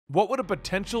What would a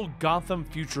potential Gotham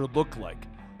future look like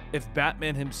if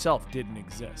Batman himself didn't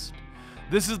exist?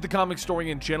 This is the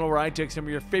Comicstorian channel where I take some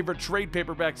of your favorite trade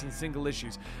paperbacks and single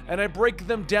issues, and I break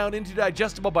them down into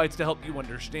digestible bites to help you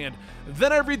understand.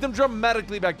 Then I read them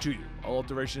dramatically back to you. All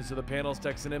alterations to the panels,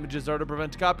 text, and images are to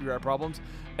prevent copyright problems,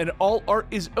 and all art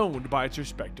is owned by its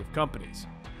respective companies.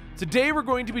 Today we're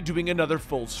going to be doing another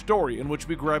full story in which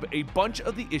we grab a bunch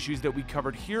of the issues that we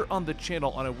covered here on the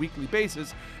channel on a weekly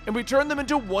basis, and we turn them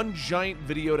into one giant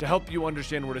video to help you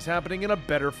understand what is happening in a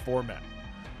better format.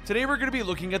 Today we're going to be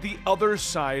looking at the other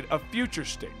side of Future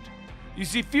State. You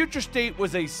see, Future State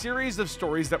was a series of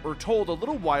stories that were told a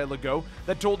little while ago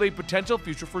that told a potential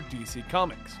future for DC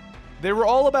Comics. They were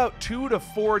all about 2 to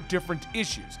 4 different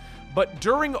issues, but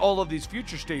during all of these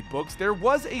Future State books, there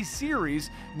was a series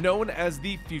known as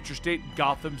the Future State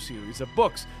Gotham series of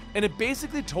books, and it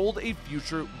basically told a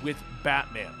future with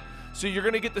Batman. So you're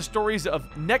going to get the stories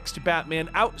of Next Batman,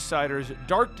 Outsiders,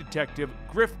 Dark Detective,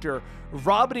 Grifter,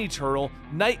 Robin Eternal,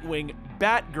 Nightwing,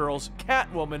 Batgirls,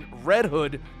 Catwoman, Red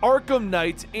Hood, Arkham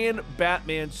Knights, and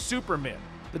Batman Superman.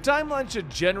 The timeline should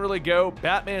generally go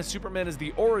Batman Superman is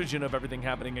the origin of everything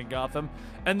happening in Gotham,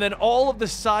 and then all of the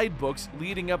side books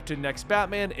leading up to Next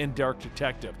Batman and Dark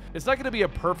Detective. It's not going to be a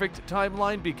perfect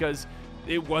timeline because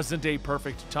it wasn't a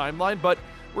perfect timeline, but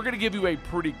we're going to give you a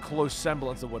pretty close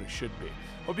semblance of what it should be.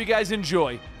 Hope you guys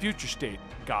enjoy Future State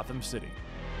Gotham City.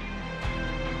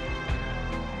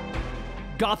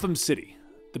 Gotham City,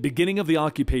 the beginning of the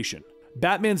occupation.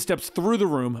 Batman steps through the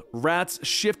room, rats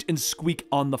shift and squeak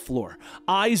on the floor.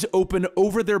 Eyes open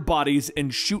over their bodies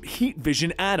and shoot heat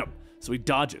vision at him, so he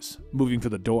dodges, moving for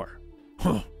the door.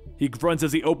 He grunts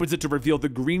as he opens it to reveal the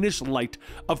greenish light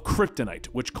of kryptonite,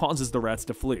 which causes the rats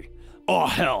to flee. Oh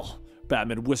hell,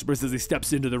 Batman whispers as he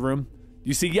steps into the room.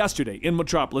 You see, yesterday, in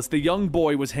Metropolis, the young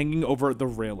boy was hanging over the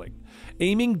railing,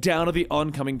 aiming down at the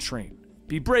oncoming train.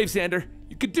 Be brave, Xander.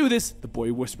 You could do this, the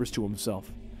boy whispers to himself.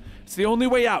 It's the only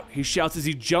way out, he shouts as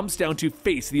he jumps down to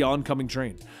face the oncoming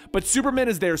train. But Superman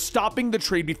is there, stopping the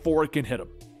train before it can hit him.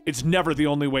 It's never the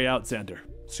only way out, Xander,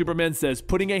 Superman says,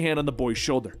 putting a hand on the boy's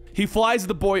shoulder. He flies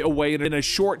the boy away, and in a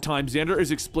short time, Xander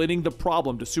is explaining the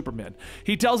problem to Superman.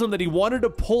 He tells him that he wanted to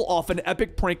pull off an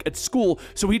epic prank at school,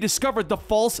 so he discovered the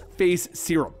false face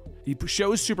serum. He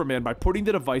shows Superman by putting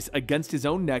the device against his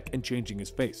own neck and changing his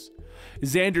face.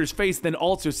 Xander's face then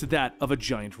alters to that of a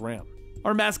giant ram.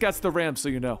 Our mascot's the ram, so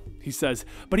you know, he says,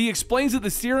 but he explains that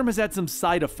the serum has had some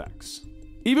side effects.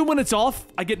 Even when it's off,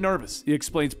 I get nervous, he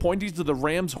explains, pointing to the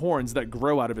ram's horns that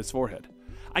grow out of his forehead.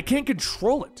 I can't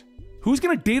control it. Who's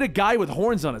gonna date a guy with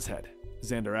horns on his head?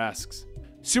 Xander asks.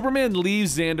 Superman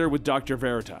leaves Xander with Dr.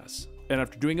 Veritas, and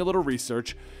after doing a little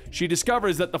research, she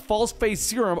discovers that the false face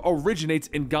serum originates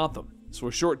in Gotham. So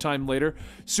a short time later,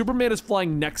 Superman is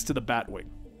flying next to the Batwing.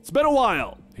 It's been a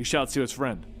while, he shouts to his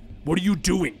friend. What are you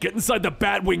doing? Get inside the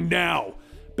Batwing now!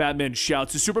 Batman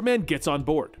shouts as Superman gets on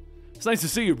board. It's nice to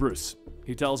see you, Bruce,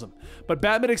 he tells him. But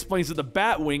Batman explains that the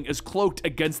Batwing is cloaked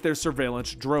against their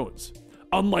surveillance drones.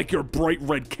 Unlike your bright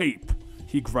red cape,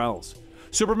 he growls.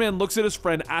 Superman looks at his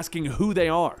friend asking who they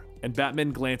are, and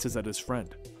Batman glances at his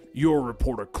friend. You're a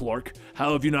reporter, Clark.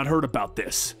 How have you not heard about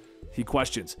this? He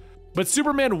questions. But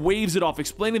Superman waves it off,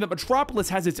 explaining that Metropolis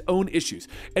has its own issues,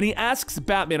 and he asks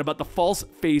Batman about the false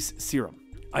face serum.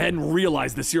 I hadn't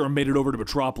realized the serum made it over to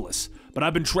Metropolis, but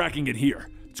I've been tracking it here.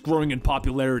 It's growing in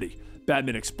popularity,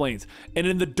 Batman explains. And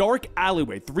in the dark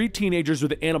alleyway, 3 teenagers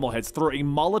with animal heads throw a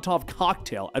Molotov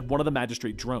cocktail at one of the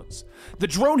magistrate drones. The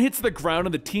drone hits the ground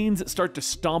and the teens start to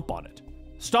stomp on it.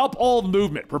 Stop all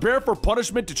movement. Prepare for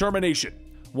punishment determination,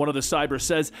 one of the cybers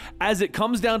says as it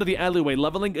comes down to the alleyway,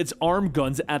 leveling its arm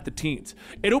guns at the teens.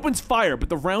 It opens fire, but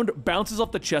the round bounces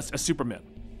off the chest of Superman.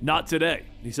 Not today,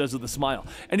 he says with a smile,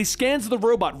 and he scans the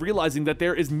robot, realizing that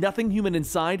there is nothing human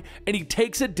inside, and he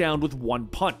takes it down with one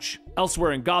punch.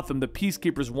 Elsewhere in Gotham, the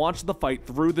Peacekeepers watch the fight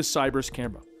through the cyber's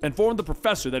camera, and inform the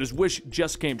professor that his wish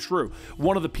just came true.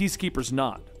 One of the Peacekeepers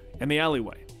nod. In the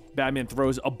alleyway, Batman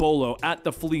throws a bolo at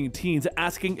the fleeing teens,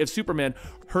 asking if Superman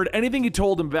heard anything he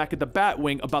told him back at the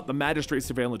Batwing about the magistrate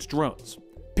surveillance drones.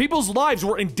 People's lives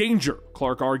were in danger,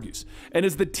 Clark argues, and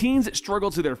as the teens struggle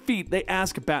to their feet, they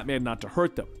ask Batman not to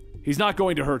hurt them. He's not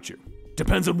going to hurt you.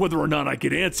 Depends on whether or not I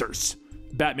get answers,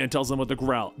 Batman tells them with a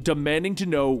growl, demanding to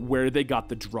know where they got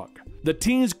the drug. The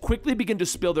teens quickly begin to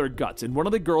spill their guts, and one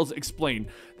of the girls explained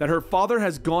that her father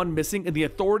has gone missing and the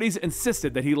authorities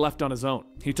insisted that he left on his own.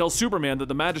 He tells Superman that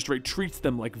the magistrate treats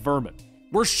them like vermin.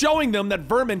 We're showing them that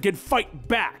vermin can fight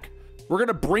back. We're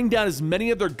gonna bring down as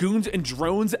many of their goons and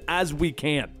drones as we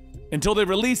can, until they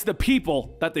release the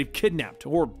people that they've kidnapped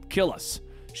or kill us,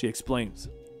 she explains.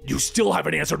 You still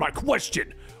haven't answered my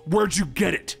question. Where'd you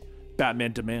get it?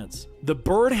 Batman demands. The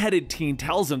bird-headed teen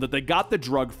tells him that they got the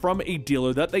drug from a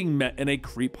dealer that they met in a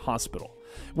creep hospital.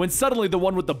 When suddenly the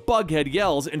one with the bug head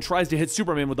yells and tries to hit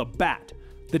Superman with a bat.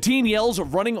 The teen yells,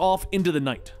 running off into the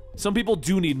night. Some people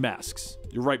do need masks.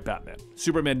 You're right, Batman.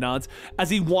 Superman nods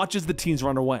as he watches the teens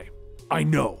run away. I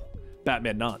know.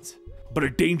 Batman nods. But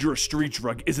a dangerous street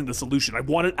drug isn't the solution. I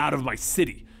want it out of my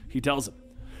city, he tells him.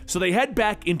 So they head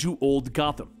back into old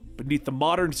Gotham, beneath the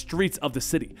modern streets of the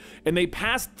city, and they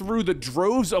pass through the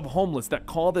droves of homeless that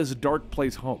call this dark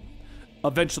place home,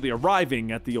 eventually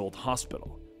arriving at the old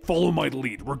hospital. Follow my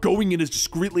lead. We're going in as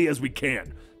discreetly as we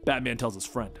can, Batman tells his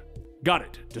friend. Got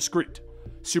it. Discreet.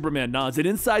 Superman nods, and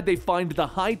inside they find the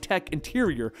high-tech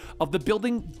interior of the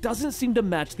building doesn't seem to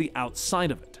match the outside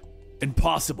of it.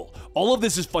 Impossible. All of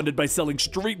this is funded by selling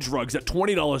street drugs at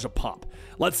 $20 a pop.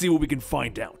 Let's see what we can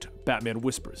find out, Batman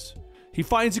whispers. He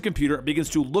finds a computer and begins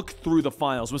to look through the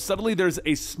files when suddenly there's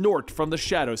a snort from the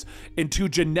shadows and two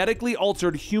genetically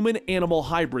altered human-animal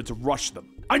hybrids rush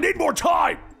them. I need more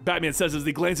time, Batman says as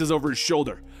he glances over his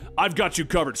shoulder. I've got you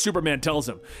covered, Superman tells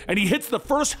him, and he hits the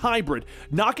first hybrid,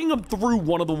 knocking him through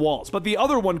one of the walls, but the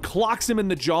other one clocks him in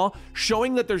the jaw,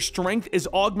 showing that their strength is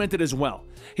augmented as well.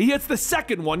 He hits the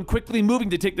second one, quickly moving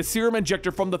to take the serum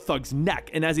injector from the thug's neck,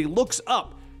 and as he looks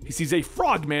up, he sees a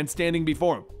frogman standing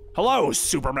before him. Hello,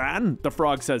 Superman, the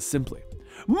frog says simply.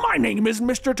 My name is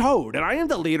Mr. Toad, and I am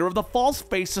the leader of the False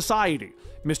Face Society,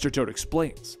 Mr. Toad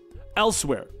explains.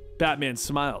 Elsewhere, Batman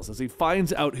smiles as he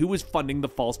finds out who is funding the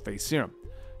false face serum.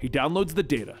 He downloads the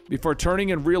data before turning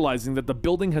and realizing that the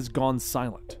building has gone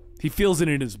silent. He feels it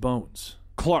in his bones.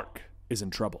 Clark is in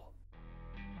trouble.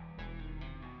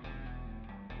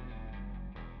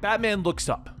 Batman looks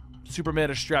up.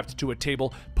 Superman is strapped to a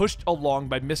table, pushed along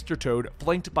by Mr. Toad,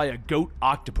 flanked by a goat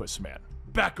octopus man.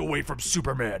 Back away from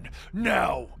Superman,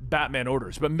 now! Batman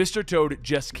orders, but Mr. Toad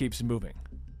just keeps moving.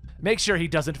 Make sure he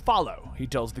doesn't follow, he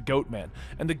tells the goat man,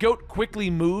 and the goat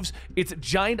quickly moves, its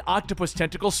giant octopus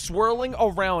tentacles swirling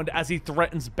around as he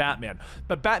threatens Batman.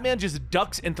 But Batman just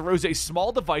ducks and throws a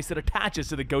small device that attaches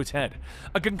to the goat's head.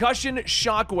 A concussion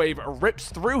shockwave rips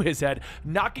through his head,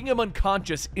 knocking him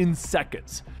unconscious in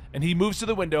seconds. And he moves to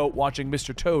the window, watching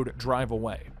Mr. Toad drive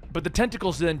away. But the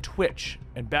tentacles then twitch,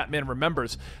 and Batman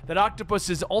remembers that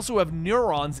octopuses also have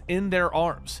neurons in their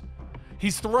arms.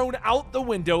 He's thrown out the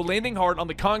window, landing hard on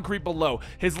the concrete below,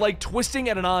 his leg twisting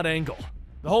at an odd angle.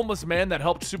 The homeless man that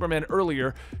helped Superman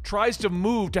earlier tries to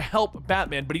move to help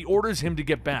Batman, but he orders him to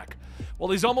get back.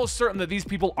 While he's almost certain that these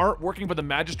people aren't working for the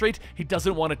magistrate, he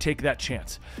doesn't want to take that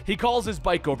chance. He calls his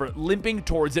bike over, limping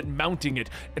towards it, mounting it,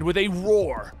 and with a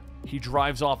roar, he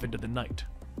drives off into the night.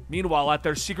 Meanwhile, at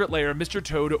their secret lair, Mr.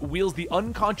 Toad wheels the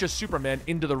unconscious Superman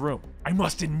into the room. I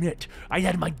must admit, I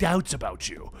had my doubts about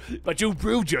you, but you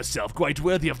proved yourself quite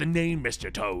worthy of the name,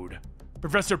 Mr. Toad.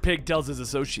 Professor Pig tells his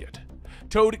associate.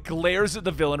 Toad glares at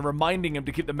the villain, reminding him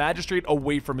to keep the magistrate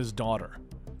away from his daughter.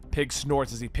 Pig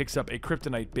snorts as he picks up a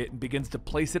kryptonite bit and begins to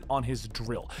place it on his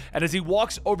drill. And as he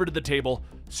walks over to the table,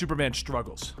 Superman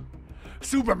struggles.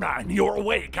 Superman, you're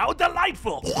awake. How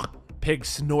delightful! Pig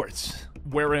snorts.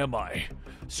 Where am I?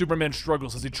 Superman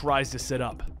struggles as he tries to sit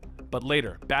up. But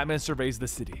later, Batman surveys the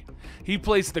city. He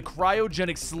placed the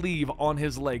cryogenic sleeve on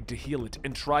his leg to heal it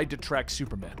and tried to track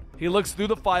Superman. He looks through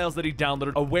the files that he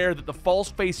downloaded, aware that the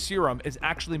false face serum is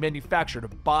actually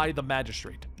manufactured by the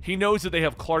magistrate. He knows that they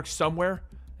have Clark somewhere,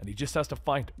 and he just has to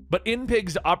find him. But in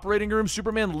Pig's operating room,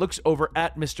 Superman looks over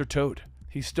at Mr. Toad.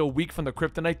 He's still weak from the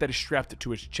kryptonite that is strapped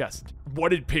to his chest. What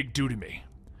did Pig do to me?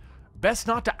 Best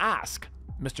not to ask,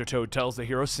 Mr. Toad tells the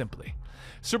hero simply.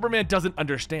 Superman doesn't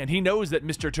understand. He knows that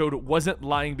Mr. Toad wasn't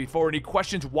lying before, and he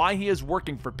questions why he is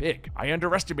working for Pig. I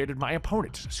underestimated my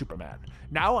opponent, Superman.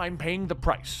 Now I'm paying the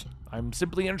price. I'm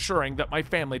simply ensuring that my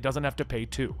family doesn't have to pay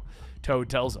too, Toad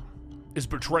tells him. Is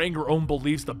betraying your own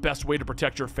beliefs the best way to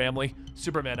protect your family?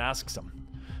 Superman asks him.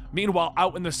 Meanwhile,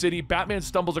 out in the city, Batman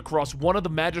stumbles across one of the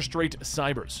magistrate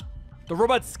cybers. The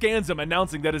robot scans him,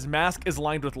 announcing that his mask is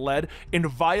lined with lead in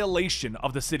violation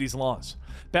of the city's laws.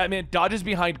 Batman dodges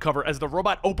behind cover as the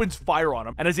robot opens fire on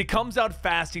him, and as he comes out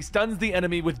fast, he stuns the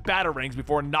enemy with batarangs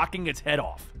before knocking its head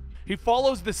off. He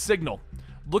follows the signal,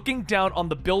 looking down on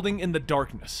the building in the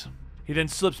darkness. He then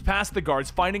slips past the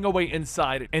guards, finding a way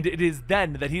inside, and it is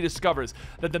then that he discovers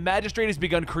that the magistrate has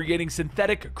begun creating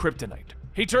synthetic kryptonite.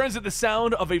 He turns at the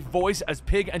sound of a voice as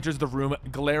Pig enters the room,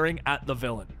 glaring at the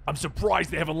villain. I'm surprised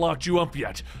they haven't locked you up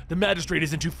yet. The magistrate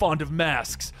isn't too fond of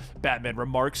masks, Batman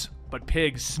remarks, but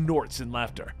Pig snorts in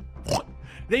laughter.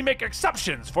 They make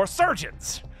exceptions for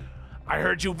surgeons. I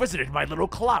heard you visited my little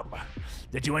club.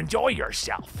 Did you enjoy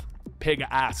yourself? Pig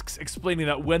asks, explaining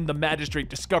that when the magistrate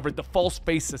discovered the False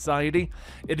Face Society,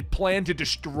 it had planned to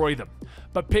destroy them.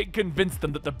 But Pig convinced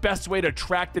them that the best way to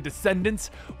track the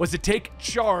descendants was to take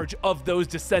charge of those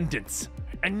descendants.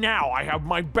 And now I have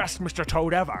my best Mr.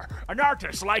 Toad ever, an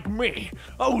artist like me.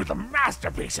 Oh, the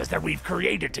masterpieces that we've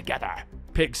created together.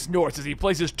 Pig snorts as he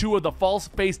places 2 of the false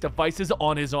face devices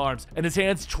on his arms, and his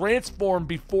hands transform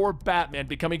before Batman,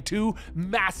 becoming 2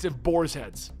 massive boar's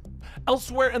heads.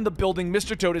 Elsewhere in the building,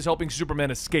 Mr. Toad is helping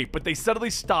Superman escape, but they suddenly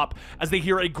stop as they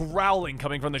hear a growling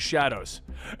coming from the shadows.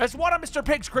 "It's one of Mr.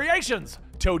 Pig's creations!"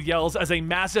 Toad yells as a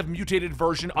massive mutated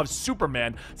version of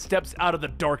Superman steps out of the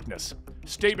darkness.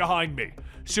 "Stay behind me,"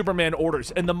 Superman orders,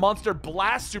 and the monster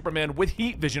blasts Superman with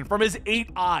heat vision from his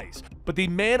 8 eyes. But the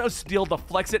Man of Steel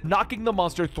deflects it, knocking the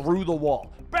monster through the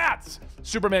wall. "Bats!"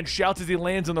 Superman shouts as he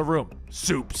lands in the room.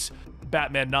 "Soups."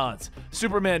 Batman nods.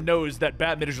 Superman knows that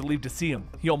Batman is relieved to see him.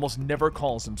 He almost never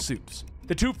calls him Soups.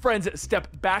 The 2 friends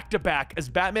step back to back as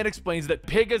Batman explains that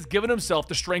Pig has given himself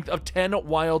the strength of 10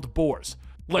 wild boars.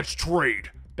 "Let's trade,"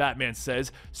 Batman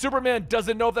says. Superman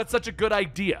doesn't know if that's such a good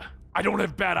idea. "I don't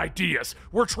have bad ideas.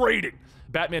 We're trading,"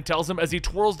 Batman tells him as he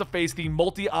twirls to face the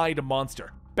multi-eyed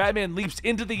monster. Batman leaps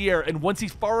into the air, and once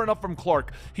he's far enough from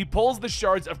Clark, he pulls the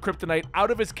shards of kryptonite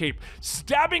out of his cape,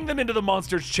 stabbing them into the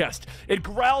monster's chest. It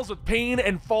growls with pain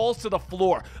and falls to the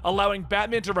floor, allowing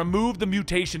Batman to remove the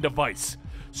mutation device.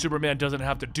 Superman doesn't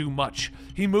have to do much.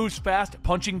 He moves fast,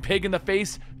 punching Pig in the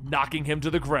face, knocking him to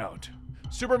the ground.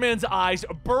 Superman's eyes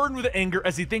burn with anger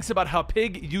as he thinks about how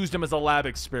Pig used him as a lab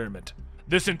experiment.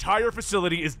 "This entire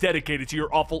facility is dedicated to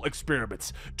your awful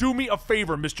experiments. Do me a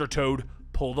favor, Mr. Toad.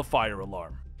 Pull the fire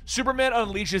alarm." Superman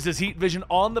unleashes his heat vision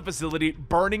on the facility,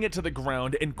 burning it to the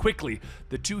ground, and quickly,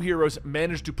 the 2 heroes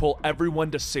manage to pull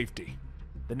everyone to safety.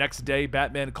 The next day,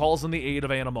 Batman calls on the aid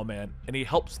of Animal Man, and he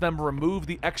helps them remove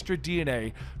the extra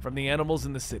DNA from the animals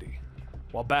in the city,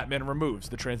 while Batman removes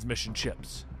the transmission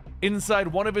chips. Inside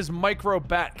one of his micro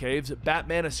bat caves,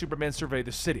 Batman and Superman survey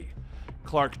the city,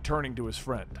 Clark turning to his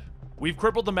friend. "We've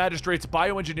crippled the magistrate's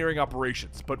bioengineering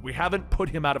operations, but we haven't put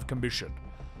him out of commission."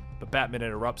 But Batman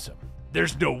interrupts him.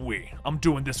 "There's no we. I'm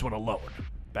doing this one alone,"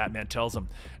 Batman tells him,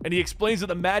 and he explains that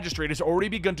the magistrate has already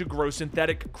begun to grow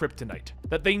synthetic kryptonite,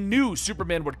 that they knew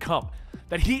Superman would come,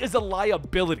 that he is a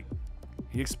liability.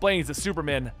 He explains that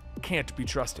Superman can't be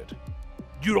trusted.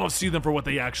 "You don't see them for what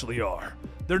they actually are.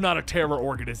 They're not a terror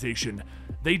organization.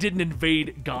 They didn't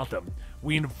invade Gotham.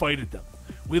 We invited them.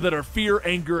 We let our fear,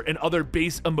 anger, and other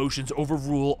base emotions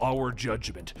overrule our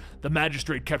judgment. The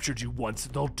magistrate captured you once,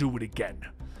 they'll do it again.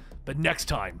 But next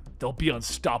time, they'll be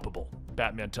unstoppable,"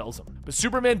 Batman tells him. But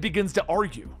Superman begins to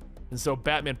argue, and so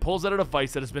Batman pulls out a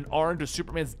device that has been armed with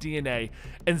Superman's DNA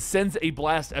and sends a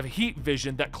blast of heat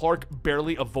vision that Clark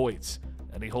barely avoids,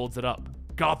 and he holds it up.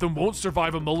 "Gotham won't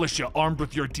survive a militia armed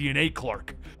with your DNA,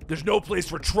 Clark. There's no place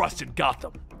for trust in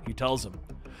Gotham," he tells him.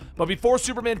 But before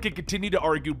Superman can continue to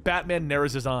argue, Batman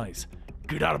narrows his eyes.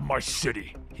 "Get out of my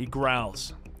city," he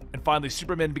growls. And finally,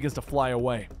 Superman begins to fly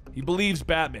away. He believes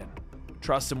Batman,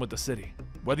 trusts him with the city,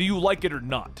 whether you like it or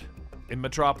not. In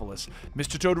Metropolis,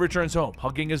 Mr. Toad returns home,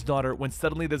 hugging his daughter, when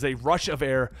suddenly there's a rush of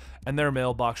air and their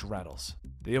mailbox rattles.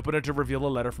 They open it to reveal a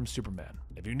letter from Superman.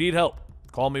 "If you need help,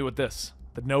 call me with this,"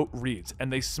 the note reads,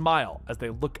 and they smile as they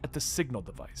look at the signal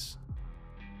device.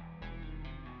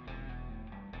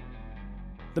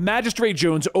 The Magistrate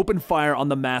Jones open fire on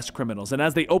the masked criminals, and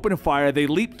as they open fire, they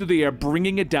leap through the air,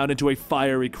 bringing it down into a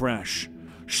fiery crash.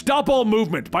 "Stop all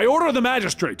movement! By order of the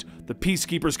Magistrate!" the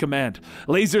Peacekeepers command.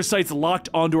 Laser sights locked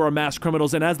onto our masked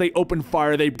criminals, and as they open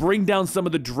fire, they bring down some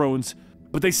of the drones,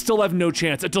 but they still have no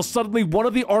chance until suddenly one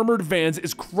of the armored vans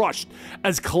is crushed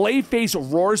as Clayface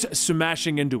roars,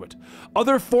 smashing into it.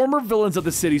 Other former villains of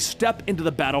the city step into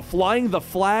the battle, flying the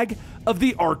flag of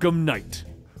the Arkham Knight.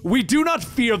 "We do not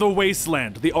fear the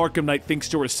wasteland," the Arkham Knight thinks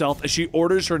to herself as she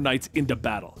orders her knights into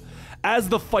battle. As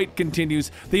the fight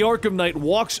continues, the Arkham Knight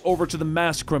walks over to the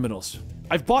masked criminals.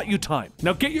 "I've bought you time.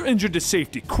 Now get your injured to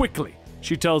safety, quickly,"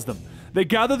 she tells them. They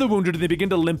gather the wounded and they begin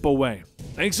to limp away.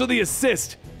 "Thanks for the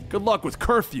assist. Good luck with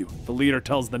curfew," the leader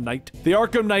tells the knight. The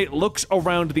Arkham Knight looks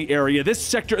around the area. This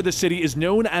sector of the city is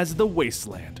known as the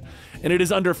Wasteland, and it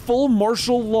is under full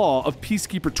martial law of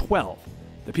Peacekeeper 12.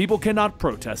 The people cannot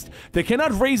protest, they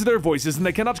cannot raise their voices, and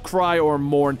they cannot cry or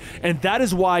mourn, and that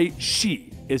is why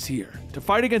she is here, to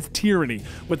fight against tyranny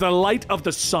with the light of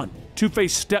the sun.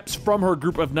 Two-Face steps from her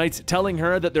group of knights, telling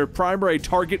her that their primary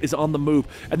target is on the move,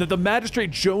 and that the Magistrate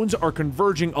Jones are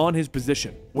converging on his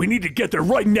position. "We need to get there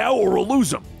right now or we'll lose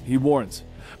them," he warns.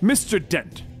 "Mr.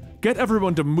 Dent, get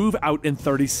everyone to move out in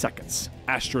 30 seconds,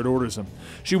 Astrid orders him.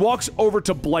 She walks over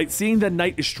to Blight, seeing that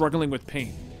Knight is struggling with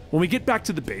pain. When we get back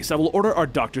to the base, I will order our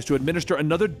doctors to administer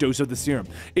another dose of the serum.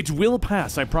 It will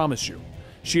pass, I promise you.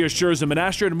 She assures him, and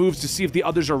Astrid moves to see if the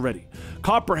others are ready.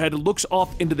 Copperhead looks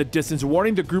off into the distance,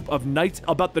 warning the group of knights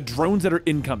about the drones that are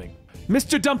incoming.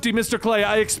 Mr. Dumpty, Mr. Clay,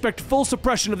 I expect full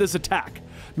suppression of this attack.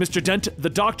 Mr. Dent, the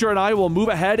doctor and I will move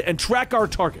ahead and track our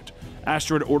target.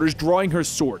 Astrid orders, drawing her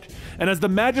sword. And as the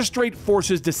magistrate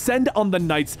forces descend on the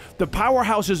knights, the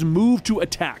powerhouses move to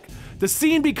attack. The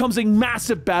scene becomes a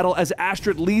massive battle as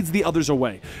Astrid leads the others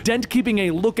away. Dent keeping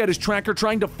a look at his tracker,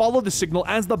 trying to follow the signal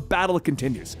as the battle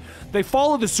continues. They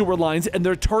follow the sewer lines and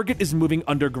their target is moving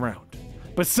underground.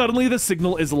 But suddenly the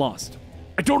signal is lost.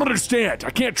 I don't understand.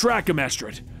 I can't track him,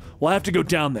 Astrid. We'll have to go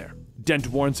down there, Dent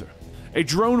warns her. A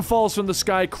drone falls from the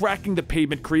sky, cracking the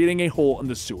pavement, creating a hole in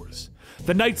the sewers.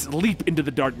 The knights leap into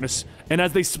the darkness, and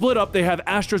as they split up, they have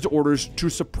Astrid's orders to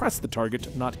suppress the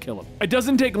target, not kill him. It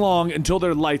doesn't take long until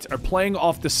their lights are playing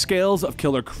off the scales of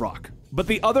Killer Croc. But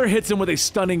the other hits him with a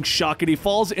stunning shock, and he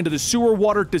falls into the sewer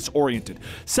water disoriented.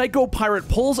 Psycho Pirate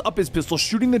pulls up his pistol,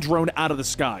 shooting the drone out of the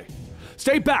sky.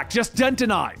 Stay back, just Dent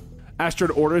and I, Astrid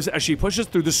orders as she pushes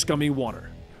through the scummy water.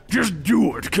 Just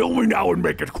do it, kill me now and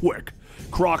make it quick.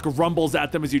 Croc rumbles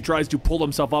at them as he tries to pull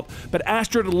himself up, but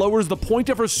Astrid lowers the point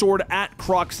of her sword at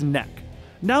Croc's neck.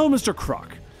 Now, Mr.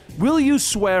 Croc, will you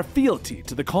swear fealty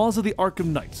to the cause of the Arkham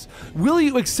Knights? Will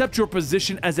you accept your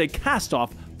position as a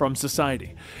cast-off from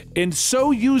society, and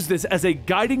so use this as a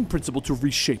guiding principle to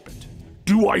reshape it?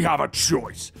 Do I have a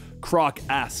choice? Croc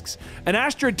asks, and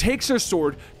Astrid takes her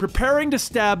sword, preparing to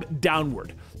stab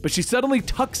downward, but she suddenly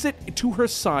tucks it to her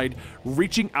side,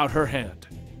 reaching out her hand.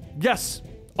 Yes,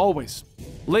 always.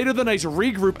 Later, the knights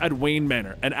regroup at Wayne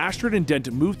Manor, and Astrid and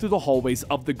Dent move through the hallways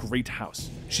of the Great House.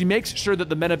 She makes sure that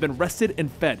the men have been rested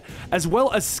and fed, as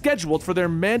well as scheduled for their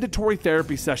mandatory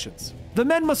therapy sessions. The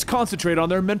men must concentrate on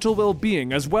their mental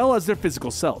well-being as well as their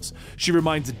physical selves, she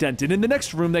reminds Dent, and in the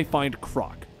next room they find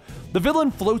Croc. The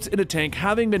villain floats in a tank,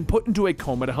 having been put into a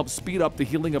coma to help speed up the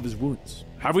healing of his wounds.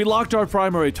 Have we locked our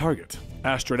primary target?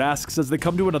 Astrid asks as they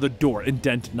come to another door, and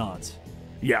Dent nods.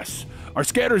 Yes, our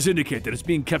scanners indicate that it's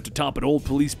being kept atop an old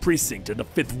police precinct in the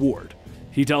 5th Ward,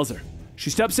 he tells her.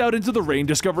 She steps out into the rain,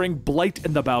 discovering Blight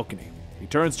in the balcony. He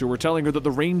turns to her, telling her that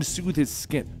the rain soothed his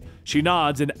skin. She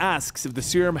nods and asks if the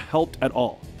serum helped at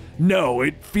all. No,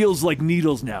 it feels like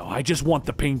needles now. I just want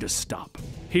the pain to stop,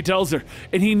 he tells her,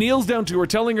 and he kneels down to her,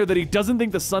 telling her that he doesn't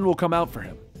think the sun will come out for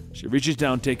him. She reaches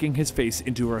down, taking his face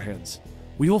into her hands.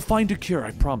 We will find a cure,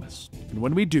 I promise. And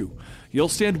when we do, you'll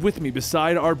stand with me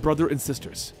beside our brother and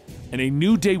sisters, and a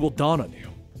new day will dawn on you.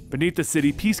 Beneath the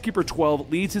city, Peacekeeper 12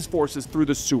 leads his forces through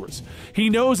the sewers. He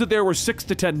knows that there were 6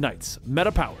 to 10 knights,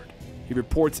 meta-powered. He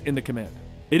reports in the command.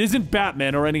 It isn't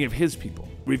Batman or any of his people.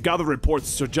 We've gathered reports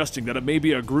suggesting that it may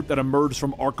be a group that emerged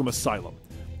from Arkham Asylum.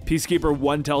 Peacekeeper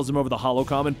 1 tells him over the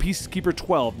holocom, and Peacekeeper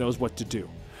 12 knows what to do.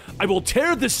 I will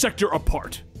tear this sector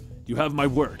apart. You have my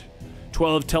word.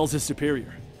 12 tells his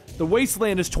superior. The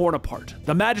wasteland is torn apart.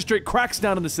 The magistrate cracks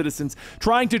down on the citizens,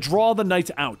 trying to draw the knights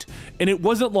out, and it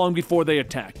wasn't long before they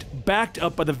attacked, backed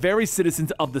up by the very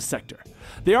citizens of the sector.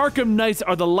 The Arkham Knights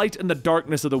are the light in the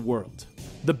darkness of the world.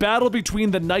 The battle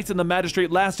between the knights and the magistrate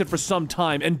lasted for some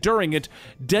time, and during it,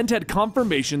 Dent had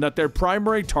confirmation that their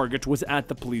primary target was at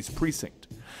the police precinct.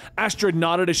 Astrid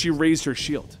nodded as she raised her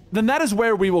shield. Then that is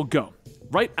where we will go,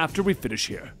 right after we finish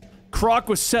here. Croc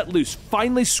was set loose,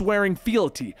 finally swearing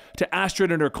fealty to Astrid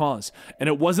and her cause, and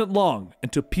it wasn't long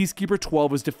until Peacekeeper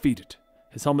 12 was defeated,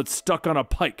 his helmet stuck on a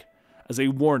pike as a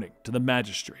warning to the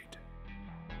magistrate.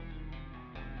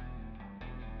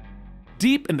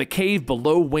 Deep in the cave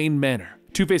below Wayne Manor,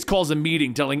 Two-Face calls a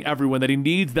meeting, telling everyone that he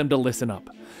needs them to listen up.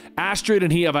 Astrid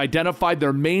and he have identified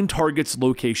their main target's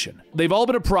location. They've all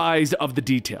been apprised of the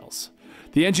details.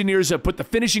 The engineers have put the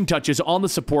finishing touches on the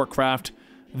support craft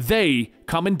they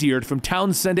commandeered from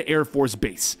Townsend Air Force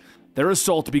Base. Their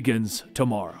assault begins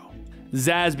tomorrow.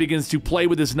 Zaz begins to play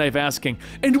with his knife, asking,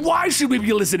 "And why should we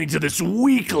be listening to this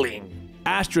weakling?"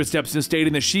 Astrid steps in,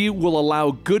 stating that she will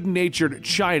allow good-natured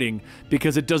chiding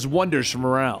because it does wonders for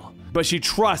morale. But she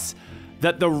trusts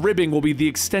that the ribbing will be the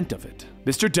extent of it.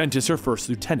 Mr. Dent is her first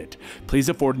lieutenant. Please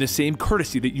afford the same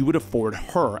courtesy that you would afford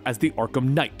her as the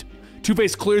Arkham Knight.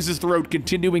 Two-Face clears his throat,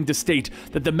 continuing to state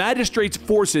that the magistrate's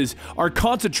forces are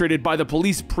concentrated by the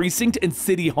police precinct and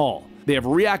city hall. They have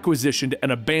reacquisitioned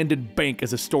an abandoned bank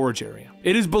as a storage area.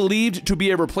 It is believed to be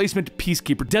a replacement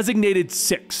peacekeeper designated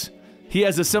 6. He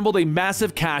has assembled a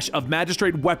massive cache of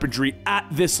magistrate weaponry at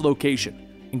this location.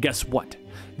 And guess what?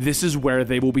 This is where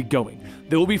they will be going.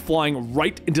 They will be flying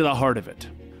right into the heart of it.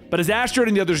 But as Astrid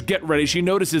and the others get ready, she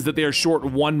notices that they are short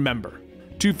one member.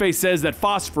 Two-Face says that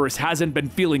Phosphorus hasn't been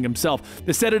feeling himself.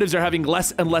 The sedatives are having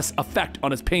less and less effect on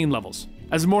his pain levels.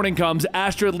 As morning comes,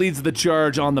 Astrid leads the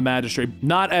charge on the Magistrate,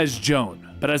 not as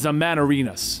Joan, but as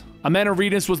Amanirenas.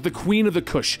 Amanirenas was the queen of the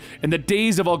Kush in the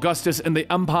days of Augustus and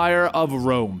the Empire of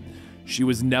Rome. She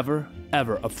was never,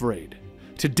 ever afraid.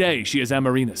 Today, she is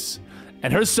Amanirenas,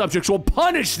 and her subjects will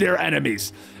punish their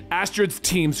enemies. Astrid's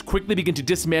teams quickly begin to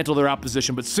dismantle their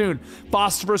opposition, but soon,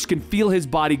 Phosphorus can feel his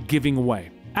body giving way.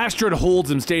 Astrid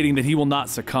holds him, stating that he will not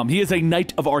succumb. He is a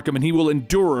knight of Arkham, and he will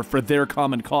endure for their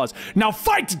common cause. Now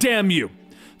fight, damn you!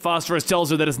 Phosphorus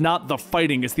tells her that it's not the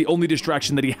fighting, it's the only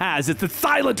distraction that he has. It's the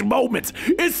silent moments.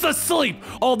 It's the sleep.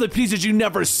 All the pieces you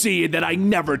never see and that I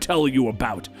never tell you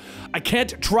about. I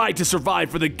can't try to survive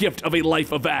for the gift of a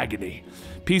life of agony.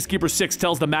 Peacekeeper 6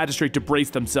 tells the Magistrate to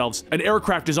brace themselves. An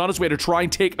aircraft is on its way to try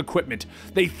and take equipment.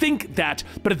 They think that,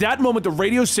 but at that moment the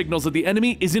radio signals that the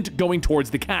enemy isn't going towards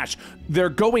the cache. They're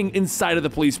going inside of the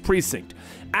police precinct.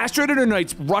 Astrid and her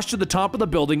knights rush to the top of the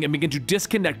building and begin to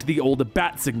disconnect the old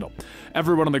bat signal.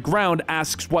 Everyone on the ground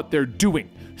asks what they're doing.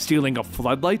 Stealing a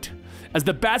floodlight? As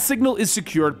the bat signal is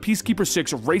secured, Peacekeeper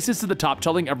 6 races to the top,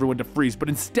 telling everyone to freeze. But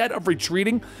instead of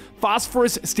retreating,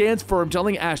 Phosphorus stands firm,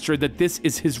 telling Astrid that this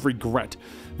is his regret.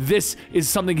 This is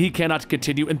something he cannot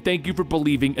continue, and thank you for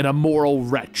believing in a moral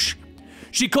wretch.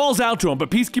 She calls out to him,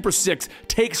 but Peacekeeper 6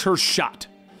 takes her shot.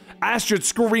 Astrid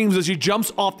screams as she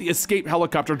jumps off the escape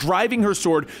helicopter, driving her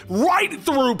sword right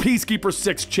through Peacekeeper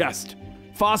 6's chest.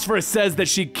 Phosphorus says that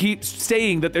she keeps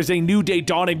saying that there's a new day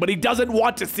dawning, but he doesn't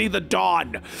want to see the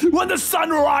dawn. When the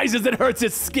sun rises, it hurts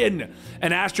his skin.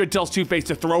 And Astrid tells Two-Face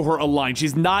to throw her a line.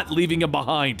 She's not leaving him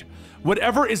behind.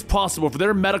 Whatever is possible for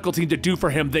their medical team to do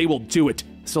for him, they will do it.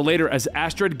 So later, as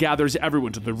Astrid gathers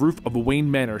everyone to the roof of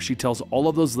Wayne Manor, she tells all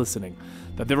of those listening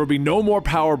that there will be no more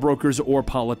power brokers or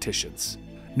politicians.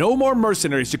 No more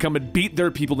mercenaries to come and beat their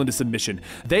people into submission.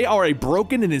 They are a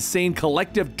broken and insane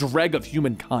collective dreg of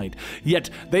humankind, yet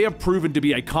they have proven to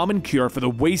be a common cure for the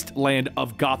wasteland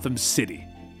of Gotham City.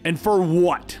 And for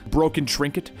what? Broken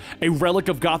trinket? A relic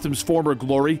of Gotham's former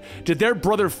glory? Did their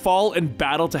brother fall in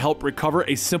battle to help recover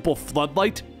a simple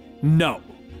floodlight? No.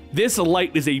 This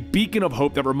light is a beacon of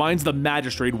hope that reminds the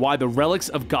Magistrate why the relics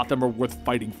of Gotham are worth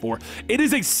fighting for. It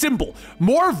is a symbol,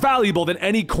 more valuable than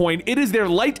any coin. It is their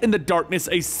light in the darkness,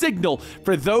 a signal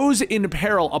for those in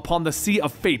peril upon the sea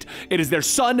of fate. It is their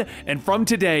sun, and from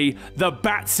today, the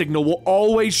bat signal will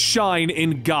always shine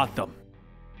in Gotham.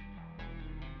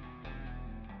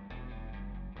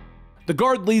 The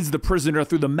guard leads the prisoner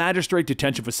through the Magistrate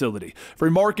detention facility,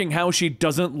 remarking how she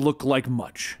doesn't look like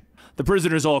much. The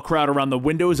prisoners all crowd around the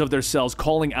windows of their cells,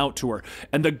 calling out to her,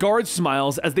 and the guard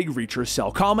smiles as they reach her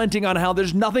cell, commenting on how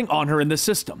there's nothing on her in the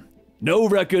system. No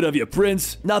record of your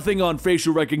prints, nothing on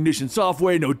facial recognition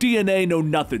software, no DNA, no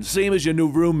nothing, same as your new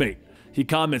roommate. He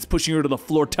comments, pushing her to the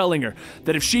floor, telling her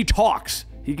that if she talks,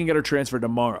 he can get her transferred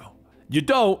tomorrow. You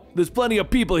don't, there's plenty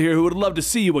of people here who would love to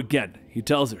see you again, he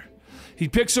tells her. He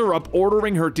picks her up,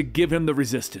 ordering her to give him the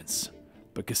resistance.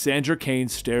 But Cassandra Cain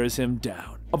stares him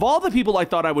down. Of all the people I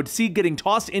thought I would see getting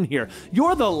tossed in here,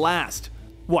 you're the last.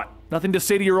 What, nothing to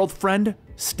say to your old friend?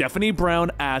 Stephanie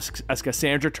Brown asks as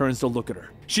Cassandra turns to look at her.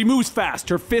 She moves fast,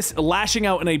 her fists lashing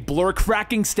out in a blur,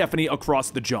 cracking Stephanie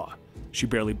across the jaw. She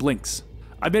barely blinks.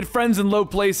 I've made friends in low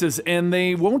places, and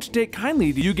they won't take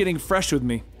kindly to you getting fresh with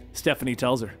me, Stephanie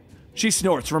tells her. She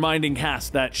snorts, reminding Cass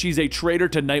that she's a traitor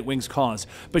to Nightwing's cause,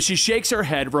 but she shakes her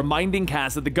head, reminding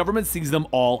Cass that the government sees them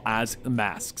all as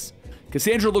masks.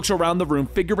 Cassandra looks around the room,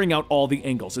 figuring out all the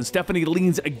angles, and Stephanie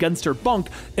leans against her bunk,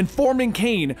 informing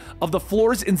Cain of the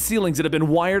floors and ceilings that have been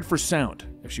wired for sound.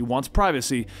 If she wants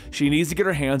privacy, she needs to get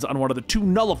her hands on one of the 2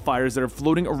 nullifiers that are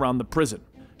floating around the prison.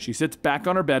 She sits back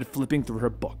on her bed, flipping through her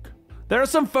book. There are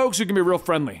some folks who can be real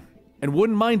friendly, and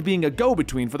wouldn't mind being a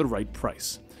go-between for the right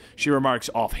price, she remarks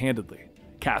offhandedly.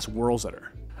 Cass whirls at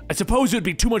her. I suppose it would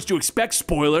be too much to expect,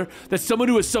 spoiler, that someone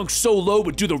who has sunk so low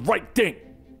would do the right thing.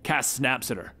 Cass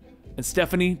snaps at her, and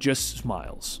Stephanie just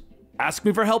smiles. Ask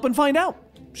me for help and find out,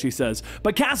 she says,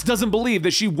 but Cass doesn't believe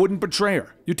that she wouldn't betray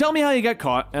her. You tell me how you got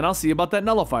caught, and I'll see about that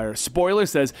nullifier, Spoiler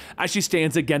says as she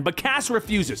stands again, but Cass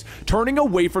refuses, turning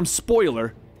away from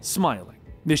Spoiler, smiling.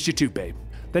 Missed you too, babe.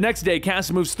 The next day,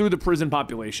 Cass moves through the prison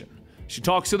population. She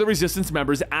talks to the Resistance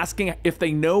members, asking if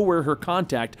they know where her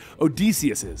contact,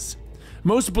 Odysseus, is.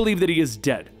 Most believe that he is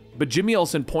dead, but Jimmy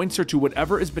Olsen points her to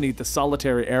whatever is beneath the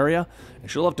solitary area, and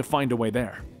she'll have to find a way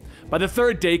there. By the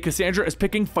 3rd day, Cassandra is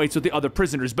picking fights with the other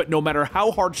prisoners, but no matter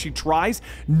how hard she tries,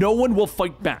 no one will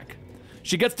fight back.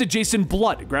 She gets to Jason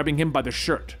Blood, grabbing him by the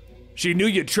shirt. She knew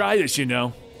you'd try this, you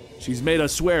know. She's made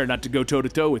us swear not to go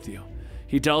toe-to-toe with you.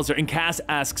 He tells her, and Cass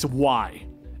asks why.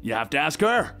 You have to ask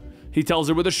her. he tells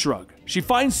her with a shrug. She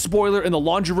finds Spoiler in the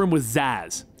laundry room with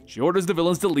Zaz. She orders the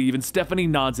villains to leave and Stephanie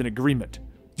nods in agreement.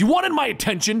 You wanted my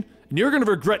attention, and you're gonna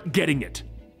regret getting it.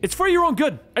 It's for your own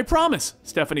good, I promise,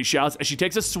 Stephanie shouts as she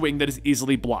takes a swing that is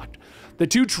easily blocked. The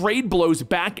two trade blows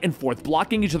back and forth,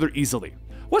 blocking each other easily.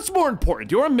 What's more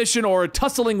important, your mission or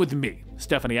tussling with me?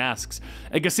 Stephanie asks,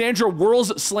 and Cassandra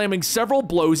whirls, slamming several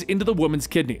blows into the woman's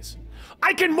kidneys.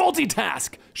 I can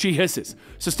multitask, she hisses,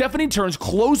 so Stephanie turns,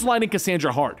 clotheslining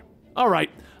Cassandra hard. All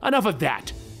right, enough of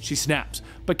that, she snaps.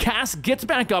 But Cass gets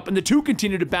back up and the two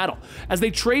continue to battle. As they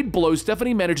trade blows,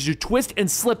 Stephanie manages to twist and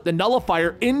slip the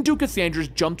nullifier into Cassandra's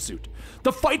jumpsuit.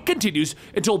 The fight continues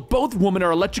until both women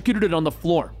are electrocuted and on the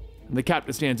floor, and the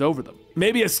captain stands over them.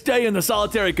 Maybe a stay in the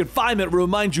solitary confinement will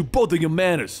remind you both of your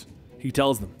manners, he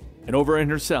tells them. And over in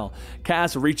her cell,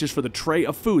 Cass reaches for the tray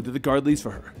of food that the guard leaves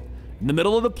for her. In the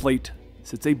middle of the plate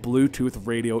sits a Bluetooth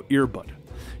radio earbud.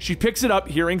 She picks it up,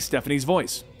 hearing Stephanie's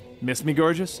voice. Miss me,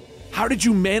 gorgeous? How did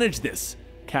you manage this?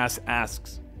 Cass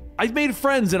asks. I've made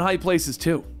friends in high places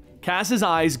too. Cass's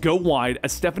eyes go wide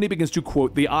as Stephanie begins to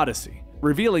quote the Odyssey,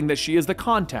 revealing that she is the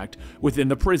contact within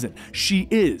the prison. She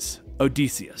is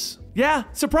Odysseus. Yeah,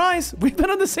 surprise! We've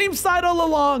been on the same side all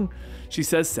along, she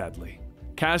says sadly.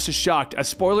 Cass is shocked as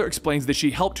Spoiler explains that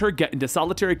she helped her get into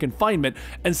solitary confinement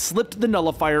and slipped the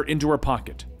nullifier into her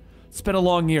pocket. It's been a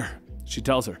long year, she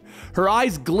tells her. Her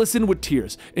eyes glisten with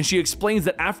tears, and she explains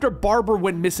that after Barbara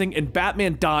went missing and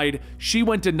Batman died, she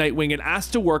went to Nightwing and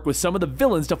asked to work with some of the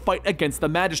villains to fight against the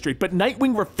Magistrate, but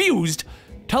Nightwing refused,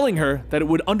 telling her that it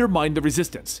would undermine the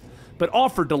resistance, but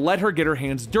offered to let her get her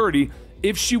hands dirty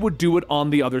if she would do it on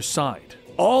the other side.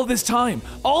 All this time,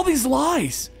 all these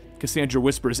lies, Cassandra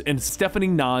whispers, and Stephanie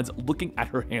nods, looking at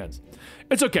her hands.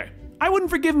 It's okay, I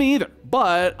wouldn't forgive me either,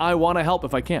 but I want to help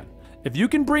if I can. If you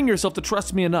can bring yourself to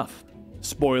trust me enough,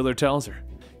 Spoiler tells her.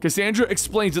 Cassandra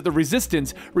explains that the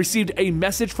Resistance received a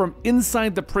message from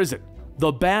inside the prison.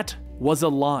 The Bat was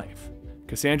alive.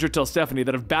 Cassandra tells Stephanie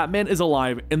that if Batman is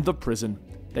alive in the prison,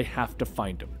 they have to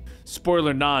find him.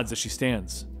 Spoiler nods as she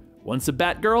stands. Once a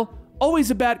Batgirl,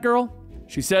 always a Batgirl,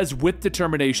 she says with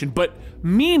determination, but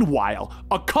meanwhile,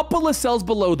 a couple of cells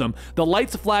below them, the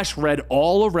lights flash red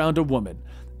all around a woman,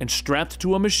 and strapped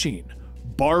to a machine,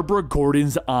 Barbara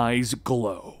Gordon's eyes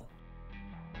glow.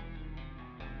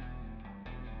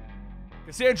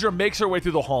 Cassandra makes her way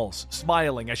through the halls,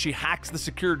 smiling as she hacks the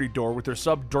security door with her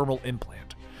subdermal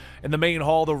implant. In the main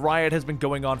hall, the riot has been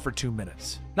going on for 2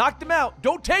 minutes. Knock them out!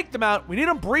 Don't take them out! We need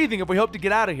them breathing if we hope to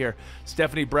get out of here,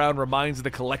 Stephanie Brown reminds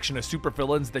the collection of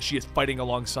supervillains that she is fighting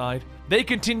alongside. They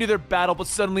continue their battle, but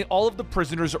suddenly all of the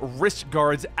prisoners' wrist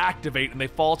guards activate and they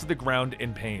fall to the ground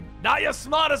in pain. Not your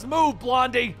smartest move,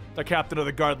 Blondie! The captain of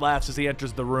the guard laughs as he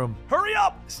enters the room. Hurry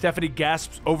up! Stephanie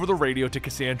gasps over the radio to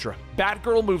Cassandra.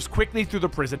 Batgirl moves quickly through the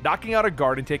prison, knocking out a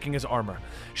guard and taking his armor.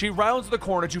 She rounds the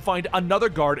corner to find another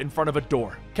guard in front of a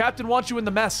door. Captain wants you in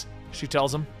the mess, she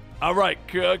tells him. All right,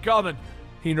 coming,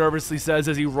 he nervously says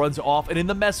as he runs off, and in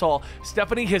the mess hall,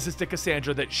 Stephanie hisses to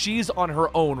Cassandra that she's on her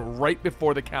own right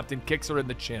before the captain kicks her in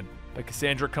the chin. But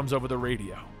Cassandra comes over the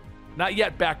radio. Not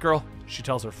yet, Batgirl, she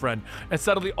tells her friend, and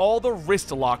suddenly all the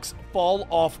wrist locks fall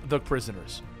off the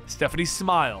prisoners. Stephanie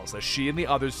smiles as she and the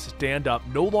others stand up,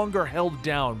 no longer held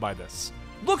down by this.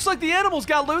 Looks like the animals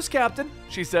got loose, Captain,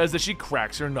 she says as she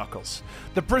cracks her knuckles.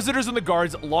 The prisoners and the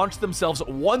guards launch themselves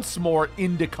once more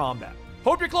into combat.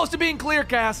 Hope you're close to being clear,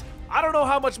 Cass. I don't know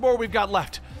how much more we've got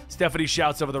left, Stephanie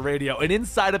shouts over the radio, and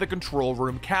inside of the control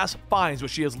room, Cass finds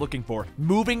what she is looking for,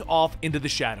 moving off into the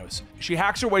shadows. She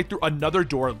hacks her way through another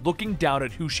door, looking down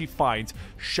at who she finds,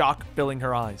 shock filling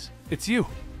her eyes. It's you,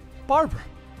 Barbara.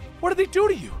 What did they do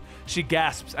to you? She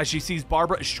gasps as she sees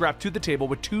Barbara strapped to the table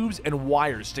with tubes and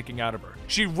wires sticking out of her.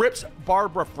 She rips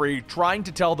Barbara free, trying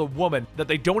to tell the woman that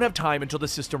they don't have time until the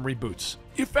system reboots.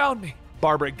 You found me,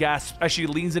 Barbara gasps as she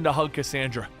leans in to hug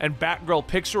Cassandra, and Batgirl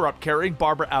picks her up, carrying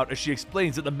Barbara out as she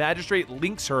explains that the Magistrate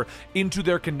links her into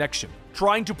their connection,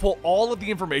 trying to pull all of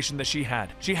the information that she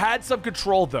had. She had some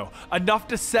control, though, enough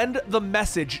to send the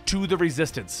message to the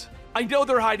Resistance. I know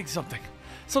they're hiding something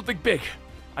big.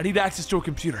 I need access to a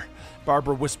computer,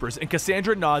 Barbara whispers, and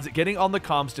Cassandra nods, getting on the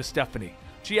comms to Stephanie.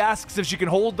 She asks if she can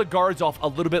hold the guards off a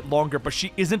little bit longer, but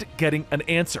she isn't getting an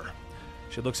answer.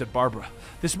 She looks at Barbara.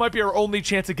 This might be our only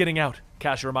chance of getting out,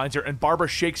 Cass reminds her, and Barbara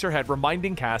shakes her head,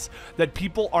 reminding Cass that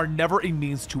people are never a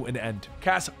means to an end.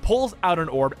 Cass pulls out an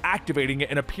orb, activating it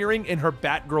and appearing in her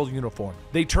Batgirl uniform.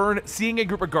 They turn, seeing a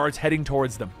group of guards heading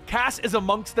towards them. Cass is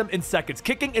amongst them in seconds,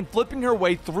 kicking and flipping her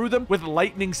way through them with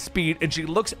lightning speed, and she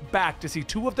looks back to see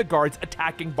two of the guards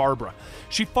attacking Barbara.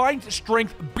 She finds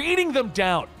strength beating them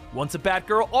down, Once a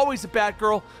Batgirl, always a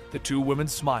Batgirl. The two women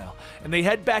smile, and they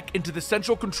head back into the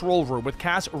central control room with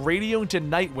Cass radioing to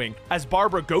Nightwing as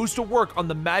Barbara goes to work on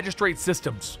the magistrate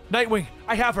systems. Nightwing,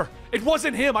 I have her. It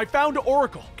wasn't him. I found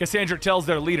Oracle, Cassandra tells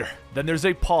their leader. Then there's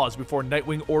a pause before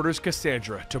Nightwing orders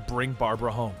Cassandra to bring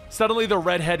Barbara home. Suddenly, the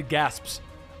redhead gasps.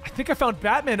 I think I found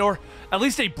Batman, or at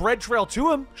least a bread trail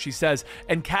to him, she says,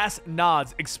 and Cass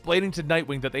nods, explaining to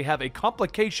Nightwing that they have a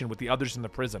complication with the others in the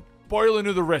prison. Boyle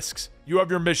knew the risks. You have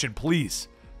your mission, please.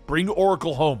 Bring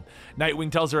Oracle home,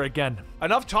 Nightwing tells her again.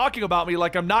 Enough talking about me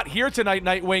like I'm not here tonight,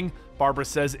 Nightwing, Barbara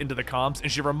says into the comms,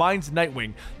 and she reminds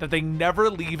Nightwing that they never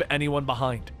leave anyone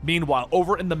behind. Meanwhile,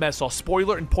 over in the mess hall,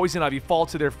 Spoiler and Poison Ivy fall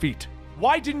to their feet.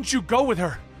 Why didn't you go with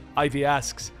her? Ivy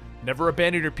asks. Never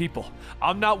abandon your people.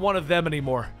 I'm not one of them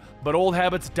anymore, but old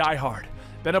habits die hard.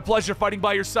 Been a pleasure fighting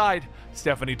by your side,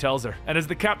 Stephanie tells her. And as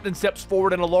the captain steps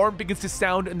forward, an alarm begins to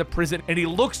sound in the prison, and he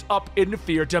looks up in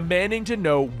fear, demanding to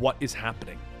know what is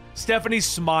happening. Stephanie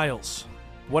smiles.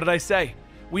 What did I say?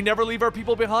 We never leave our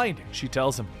people behind, she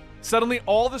tells him. Suddenly,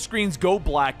 all the screens go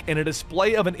black, and a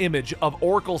display of an image of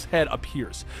Oracle's head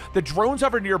appears. The drones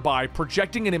hover nearby,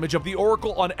 projecting an image of the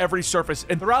Oracle on every surface,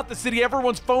 and throughout the city,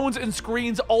 everyone's phones and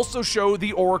screens also show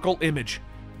the Oracle image.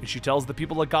 And she tells the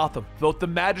people of Gotham, both the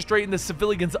magistrate and the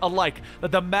civilians alike,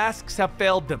 that the masks have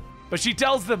failed them. But she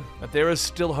tells them that there is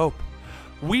still hope.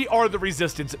 We are the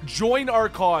resistance. Join our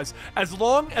cause. As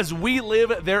long as we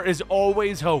live, there is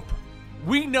always hope.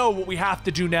 We know what we have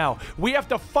to do now. We have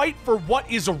to fight for what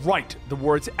is right, the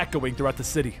words echoing throughout the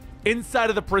city. Inside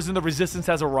of the prison, the resistance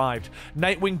has arrived.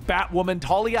 Nightwing, Batwoman,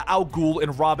 Talia al Ghul,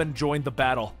 and Robin join the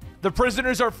battle. The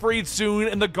prisoners are freed soon,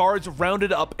 and the guards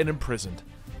rounded up and imprisoned.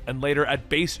 And later at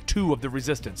base 2 of the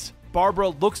resistance, Barbara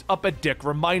looks up at Dick,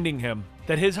 reminding him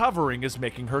that his hovering is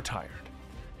making her tired.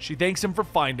 She thanks him for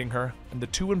finding her, and the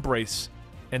two embrace,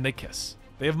 and they kiss.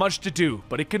 They have much to do,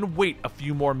 but it can wait a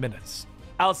few more minutes.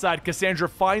 Outside, Cassandra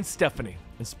finds Stephanie,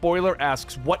 and Spoiler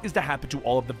asks what is to happen to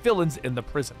all of the villains in the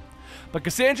prison. But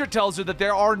Cassandra tells her that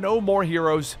there are no more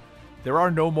heroes, there are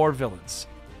no more villains,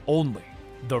 only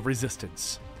the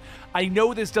resistance. I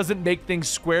know this doesn't make things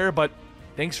square, but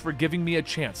thanks for giving me a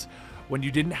chance when you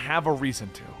didn't have a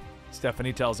reason to,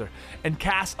 Stephanie tells her. And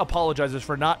Cass apologizes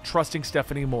for not trusting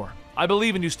Stephanie more. I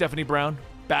believe in you, Stephanie Brown,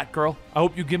 Batgirl. I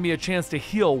hope you give me a chance to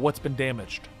heal what's been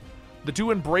damaged. The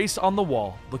two embrace on the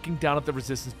wall, looking down at the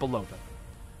resistance below them.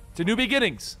 To new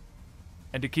beginnings,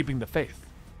 and to keeping the faith.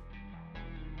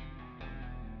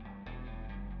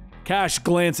 Cash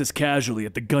glances casually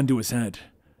at the gun to his head.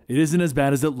 It isn't as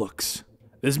bad as it looks.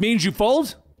 This means you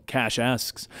fold? Cash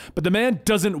asks. But the man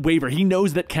doesn't waver. He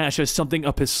knows that Cash has something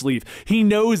up his sleeve. He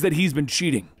knows that he's been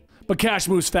cheating. But Cash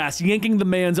moves fast, yanking the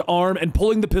man's arm and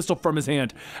pulling the pistol from his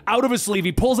hand. Out of his sleeve,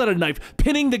 he pulls out a knife,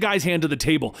 pinning the guy's hand to the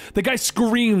table. The guy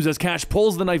screams as Cash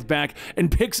pulls the knife back and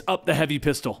picks up the heavy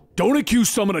pistol. Don't accuse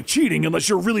someone of cheating unless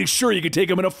you're really sure you can take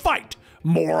him in a fight,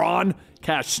 moron!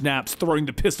 Cash snaps, throwing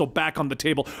the pistol back on the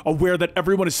table, aware that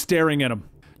everyone is staring at him.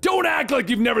 Don't act like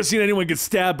you've never seen anyone get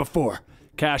stabbed before,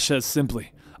 Cash says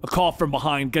simply. A call from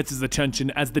behind gets his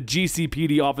attention as the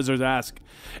GCPD officers ask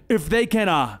if they can,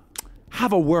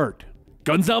 have a word.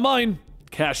 Gun's not mine,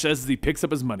 Cash says as he picks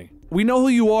up his money. We know who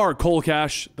you are, Cole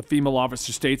Cash, the female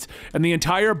officer states, and the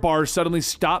entire bar suddenly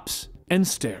stops and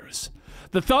stares.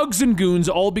 The thugs and goons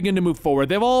all begin to move forward.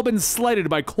 They've all been slighted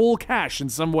by Cole Cash in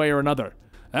some way or another.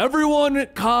 Everyone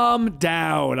calm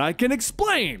down, I can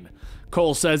explain,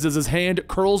 Cole says as his hand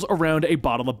curls around a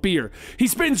bottle of beer. He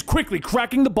spins quickly,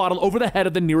 cracking the bottle over the head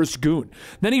of the nearest goon.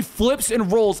 Then he flips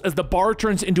and rolls as the bar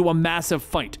turns into a massive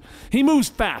fight. He moves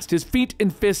fast, his feet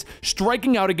and fists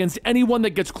striking out against anyone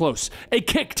that gets close. A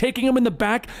kick taking him in the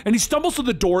back, and he stumbles to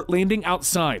the door, landing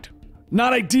outside.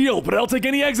 Not ideal, but I'll take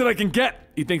any exit I can get,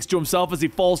 he thinks to himself as he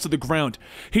falls to the ground.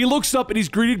 He looks up and he's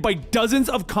greeted by dozens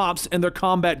of cops and their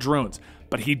combat drones.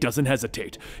 But he doesn't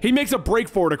hesitate. He makes a break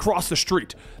for it across the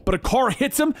street, but a car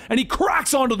hits him and he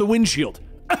cracks onto the windshield.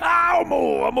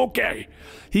 Ow, I'm okay.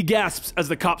 He gasps as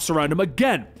the cops surround him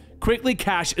again. Quickly,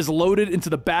 Cash is loaded into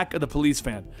the back of the police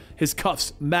van, his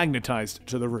cuffs magnetized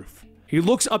to the roof. He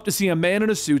looks up to see a man in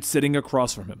a suit sitting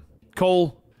across from him.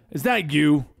 Cole, is that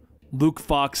you? Luke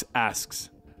Fox asks.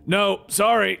 No,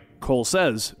 sorry, Cole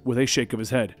says with a shake of his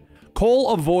head.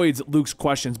 Cole avoids Luke's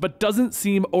questions, but doesn't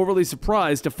seem overly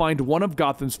surprised to find one of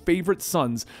Gotham's favorite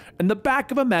sons in the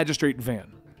back of a magistrate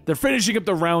van. They're finishing up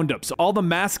the roundups. All the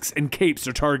masks and capes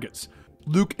are targets.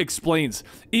 Luke explains,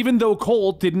 even though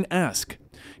Cole didn't ask.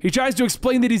 He tries to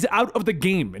explain that he's out of the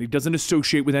game and he doesn't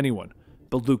associate with anyone.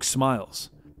 But Luke smiles.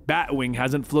 Batwing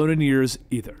hasn't flown in years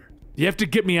either. You have to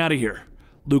get me out of here,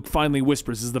 Luke finally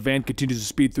whispers as the van continues to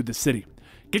speed through the city.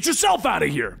 Get yourself out of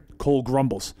here, Cole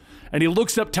grumbles, and he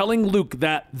looks up, telling Luke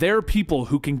that they're people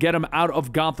who can get him out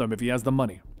of Gotham if he has the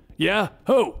money. Yeah?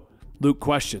 Who? Luke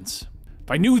questions. If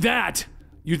I knew that,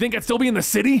 you think I'd still be in the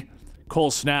city?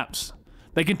 Cole snaps.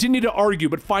 They continue to argue,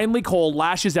 but finally Cole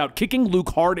lashes out, kicking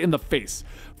Luke hard in the face.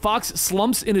 Fox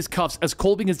slumps in his cuffs as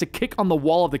Cole begins to kick on the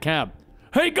wall of the cab.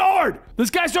 Hey, guard! This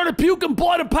guy started puking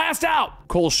blood and passed out!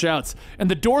 Cole shouts,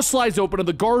 and the door slides open and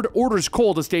the guard orders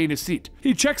Cole to stay in his seat.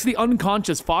 He checks the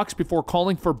unconscious Fox before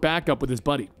calling for backup with his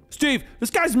buddy. Steve,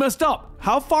 this guy's messed up.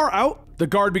 How far out? The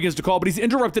guard begins to call, but he's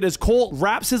interrupted as Cole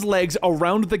wraps his legs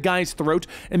around the guy's throat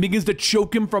and begins to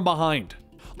choke him from behind.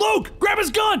 Luke, grab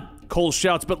his gun! Cole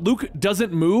shouts, but Luke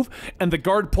doesn't move, and the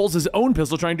guard pulls his own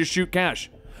pistol trying to shoot Cash.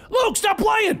 Luke, stop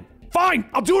playing! Fine,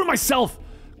 I'll do it myself!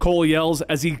 Cole yells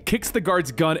as he kicks the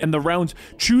guard's gun and the rounds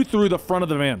chew through the front of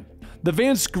the van. The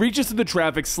van screeches through the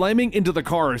traffic, slamming into the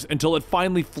cars until it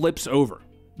finally flips over.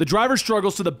 The driver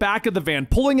struggles to the back of the van,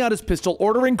 pulling out his pistol,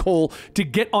 ordering Cole to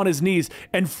get on his knees,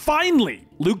 and finally,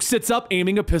 Luke sits up,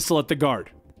 aiming a pistol at the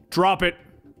guard. Drop it.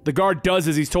 The guard does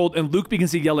as he's told, and Luke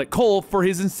begins to yell at Cole for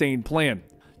his insane plan.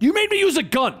 You made me use a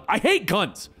gun! I hate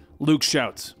guns! Luke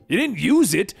shouts. You didn't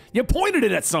use it, you pointed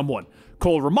it at someone.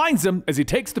 Cole reminds him as he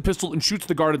takes the pistol and shoots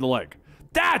the guard in the leg.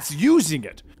 That's using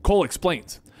it, Cole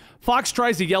explains. Fox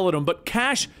tries to yell at him, but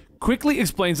Cash quickly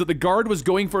explains that the guard was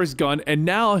going for his gun and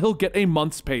now he'll get a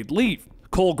month's paid leave.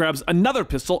 Cole grabs another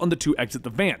pistol and the two exit the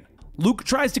van. Luke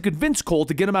tries to convince Cole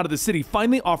to get him out of the city,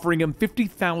 finally offering him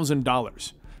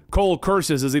 $50,000. Cole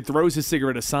curses as he throws his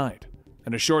cigarette aside.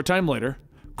 And a short time later,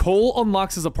 Cole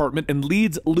unlocks his apartment and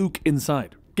leads Luke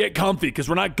inside. Get comfy, because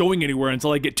we're not going anywhere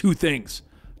until I get two things,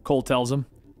 Cole tells him.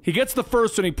 He gets the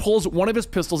first and he pulls one of his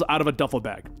pistols out of a duffel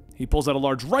bag. He pulls out a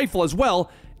large rifle as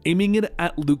well, aiming it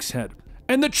at Luke's head.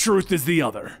 And the truth is the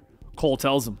other, Cole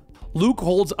tells him. Luke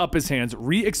holds up his hands,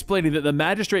 re-explaining that the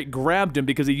magistrate grabbed him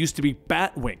because he used to be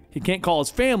Batwing. He can't call his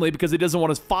family because he doesn't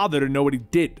want his father to know what he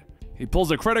did. He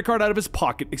pulls a credit card out of his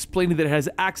pocket, explaining that it has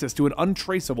access to an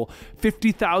untraceable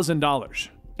 $50,000.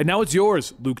 And now it's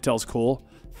yours, Luke tells Cole.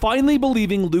 Finally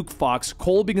believing Luke Fox,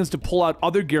 Cole begins to pull out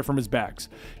other gear from his bags.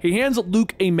 He hands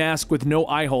Luke a mask with no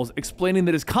eye holes, explaining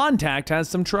that his contact has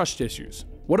some trust issues.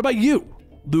 What about you?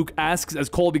 Luke asks as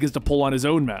Cole begins to pull on his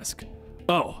own mask.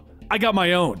 Oh, I got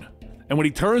my own. And when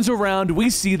he turns around, we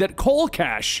see that Cole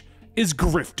Cash is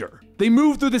Grifter. They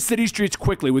move through the city streets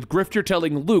quickly, with Grifter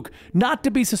telling Luke not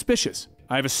to be suspicious.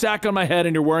 I have a sack on my head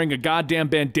and you're wearing a goddamn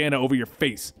bandana over your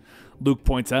face, Luke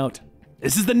points out.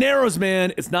 This is the Narrows,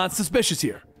 man. It's not suspicious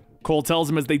here, Cole tells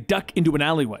him as they duck into an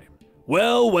alleyway.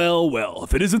 Well,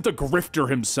 if it isn't the Grifter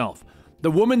himself. The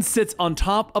woman sits on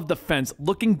top of the fence,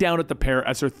 looking down at the pair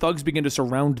as her thugs begin to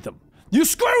surround them. You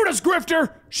screwed us,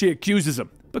 Grifter, she accuses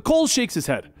him, but Cole shakes his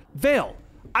head. Vale,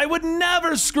 I would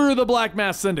never screw the Black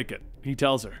Mass Syndicate, he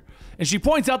tells her. And she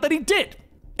points out that he did.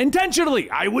 Intentionally.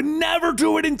 I would never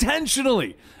do it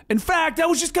intentionally. In fact, I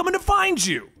was just coming to find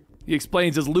you, he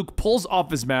explains as Luke pulls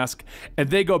off his mask and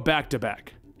they go back to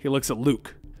back. He looks at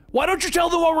Luke. Why don't you tell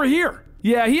them why we're here?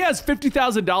 Yeah, he has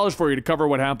 $50,000 for you to cover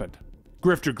what happened.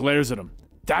 Grifter glares at him.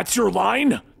 That's your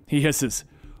line? He hisses.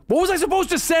 What was I supposed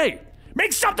to say?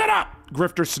 Make something up!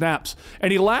 Grifter snaps,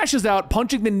 and he lashes out,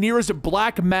 punching the nearest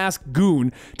Black Mask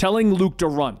goon, telling Luke to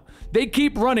run. They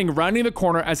keep running, rounding the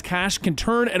corner as Cash can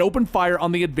turn and open fire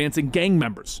on the advancing gang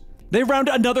members. They round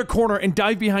another corner and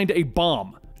dive behind a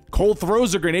bomb. Cole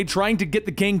throws a grenade, trying to get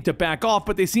the gang to back off,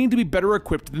 but they seem to be better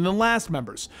equipped than the last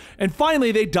members. And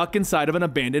finally, they duck inside of an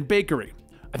abandoned bakery.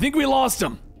 I think we lost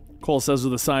him, Cole says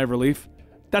with a sigh of relief.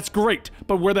 That's great,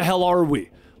 but where the hell are we?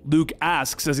 Luke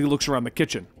asks as he looks around the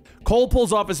kitchen. Cole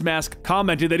pulls off his mask,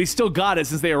 commenting that he still got it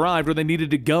since they arrived where they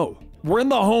needed to go. We're in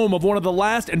the home of one of the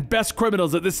last and best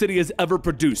criminals that this city has ever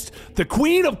produced. The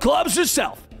queen of clubs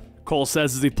herself, Cole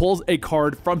says as he pulls a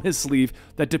card from his sleeve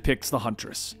that depicts the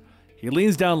Huntress. He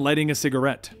leans down, lighting a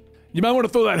cigarette. You might want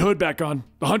to throw that hood back on.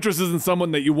 The Huntress isn't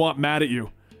someone that you want mad at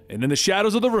you. And in the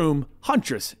shadows of the room,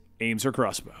 Huntress aims her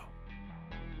crossbow.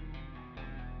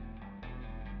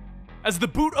 As the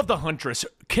boot of the Huntress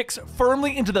kicks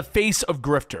firmly into the face of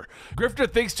Grifter, Grifter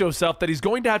thinks to himself that he's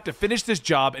going to have to finish this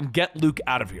job and get Luke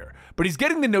out of here. But he's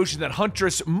getting the notion that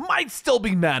Huntress might still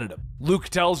be mad at him. Luke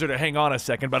tells her to hang on a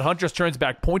second, but Huntress turns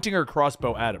back, pointing her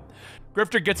crossbow at him.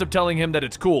 Grifter gets up, telling him that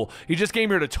it's cool. He just came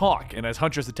here to talk, and as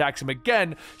Huntress attacks him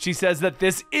again, she says that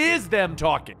this is them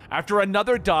talking. After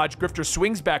another dodge, Grifter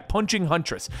swings back, punching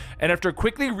Huntress, and after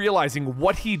quickly realizing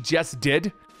what he just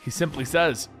did, he simply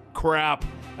says, crap,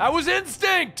 that was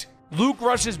instinct! Luke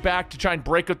rushes back to try and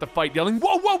break up the fight, yelling,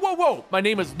 whoa, my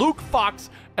name is Luke Fox,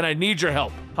 and I need your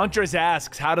help. Huntress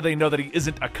asks how do they know that he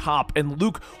isn't a cop, and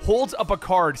Luke holds up a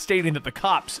card stating that the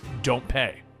cops don't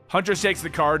pay. Huntress takes the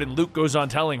card and Luke goes on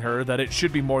telling her that it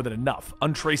should be more than enough,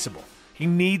 untraceable. He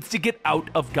needs to get out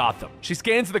of Gotham. She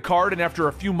scans the card and after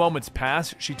a few moments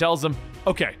pass, she tells him,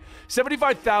 okay,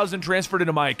 75,000 transferred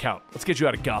into my account. Let's get you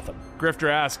out of Gotham.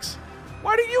 Grifter asks,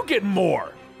 why do you get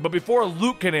more? But before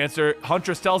Luke can answer,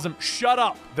 Huntress tells him, shut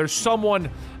up. There's someone.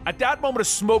 At that moment, a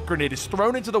smoke grenade is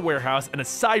thrown into the warehouse and a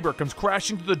cyber comes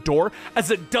crashing through the door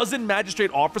as a dozen magistrate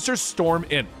officers storm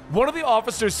in. One of the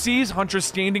officers sees Huntress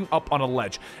standing up on a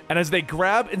ledge, and as they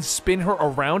grab and spin her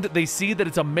around, they see that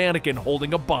it's a mannequin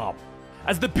holding a bomb.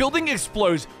 As the building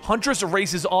explodes, Huntress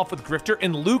races off with Grifter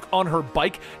and Luke on her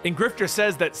bike, and Grifter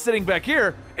says that sitting back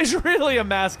here is really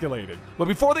emasculating. But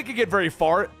before they can get very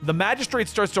far, the magistrate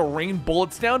starts to rain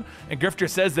bullets down, and Grifter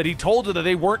says that he told her that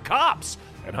they weren't cops.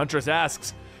 And Huntress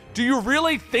asks, do you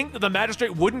really think that the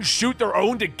magistrate wouldn't shoot their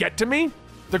own to get to me?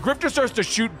 The Grifter starts to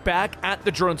shoot back at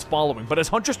the drones following, but as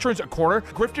Huntress turns a corner,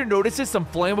 Grifter notices some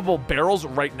flammable barrels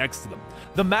right next to them.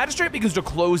 The magistrate begins to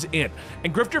close in,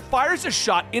 and Grifter fires a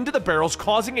shot into the barrels,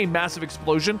 causing a massive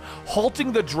explosion,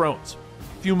 halting the drones.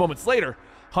 A few moments later,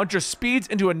 Huntress speeds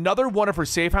into another one of her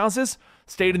safe houses,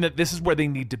 stating that this is where they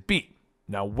need to be.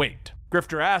 Now wait.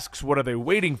 Grifter asks what are they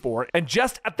waiting for, and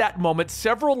just at that moment,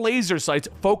 several laser sights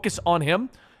focus on him,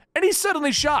 and he's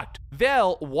suddenly shocked.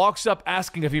 Vale walks up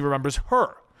asking if he remembers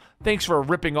her. Thanks for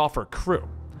ripping off her crew.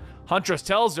 Huntress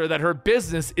tells her that her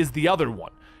business is the other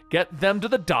one. Get them to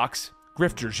the docks.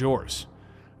 Grifter's yours.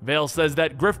 Vale says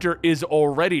that Grifter is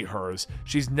already hers.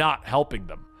 She's not helping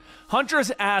them.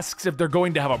 Huntress asks if they're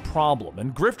going to have a problem,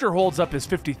 and Grifter holds up his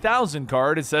 50,000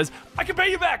 card and says, I can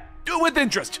pay you back, do it with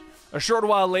interest. A short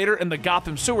while later in the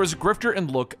Gotham sewers, Grifter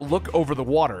and Luke look over the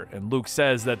water, and Luke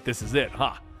says that this is it,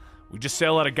 huh? We just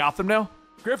sail out of Gotham now?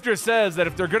 Grifter says that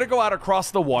if they're gonna go out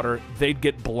across the water, they'd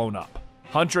get blown up.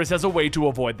 Huntress has a way to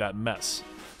avoid that mess.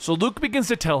 So Luke begins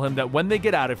to tell him that when they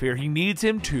get out of here, he needs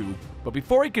him too. But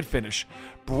before he could finish,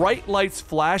 bright lights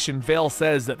flash and Vale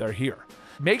says that they're here.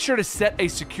 Make sure to set a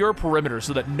secure perimeter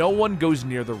so that no one goes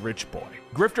near the rich boy.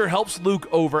 Grifter helps Luke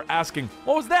over, asking,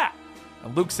 what was that?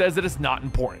 And Luke says that it's not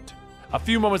important. A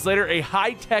few moments later, a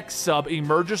high-tech sub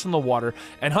emerges from the water,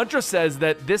 and Huntress says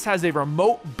that this has a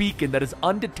remote beacon that is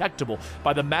undetectable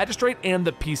by the magistrate and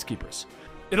the peacekeepers.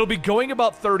 It'll be going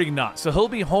about 30 knots, so he'll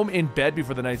be home in bed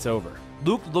before the night's over.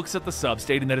 Luke looks at the sub,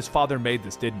 stating that his father made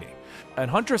this, didn't he? And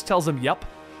Huntress tells him, yep,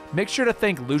 make sure to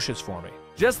thank Lucius for me.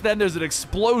 Just then, there's an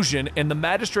explosion, and the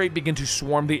magistrate begin to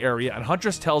swarm the area, and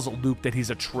Huntress tells Luke that he's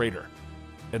a traitor.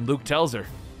 And Luke tells her,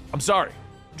 I'm sorry,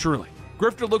 truly.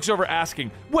 Grifter looks over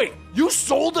asking, wait, you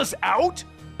sold us out?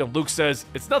 And Luke says,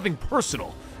 it's nothing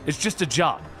personal. It's just a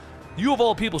job. You of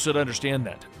all people should understand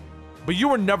that. But you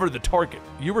were never the target.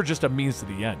 You were just a means to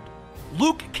the end.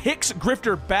 Luke kicks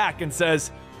Grifter back and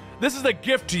says, this is a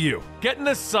gift to you. Get in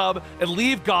this sub and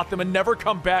leave Gotham and never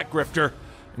come back, Grifter.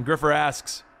 And Grifter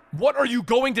asks, what are you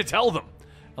going to tell them?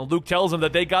 And Luke tells him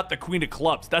that they got the Queen of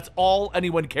Clubs. That's all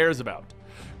anyone cares about.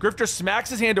 Grifter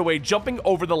smacks his hand away, jumping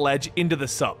over the ledge into the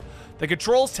sub. The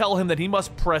controls tell him that he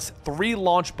must press 3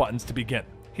 launch buttons to begin.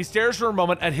 He stares for a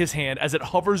moment at his hand as it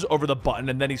hovers over the button,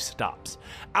 and then he stops.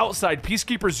 Outside,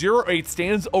 Peacekeeper 08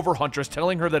 stands over Huntress,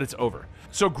 telling her that it's over.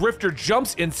 So Grifter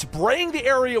jumps in, spraying the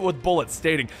area with bullets,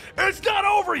 stating, it's not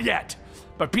over yet!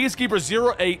 But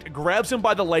Peacekeeper 08 grabs him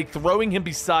by the leg, throwing him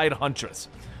beside Huntress.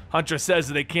 Huntress says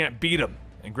that they can't beat him,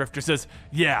 and Grifter says,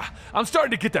 yeah, I'm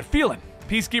starting to get that feeling.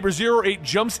 Peacekeeper 08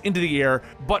 jumps into the air,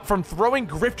 but from throwing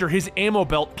Grifter, his ammo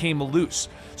belt came loose.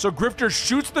 So Grifter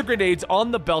shoots the grenades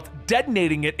on the belt,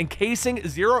 detonating it, encasing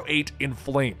 08 in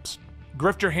flames.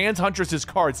 Grifter hands Huntress his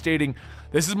card, stating,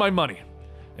 this is my money.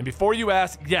 And before you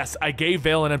ask, yes, I gave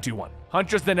Vale an empty one.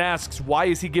 Huntress then asks, why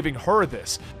is he giving her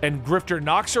this? And Grifter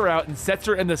knocks her out and sets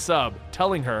her in the sub,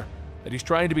 telling her that he's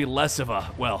trying to be less of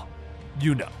a, well,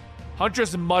 you know.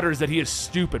 Huntress mutters that he is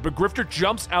stupid, but Grifter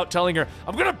jumps out telling her,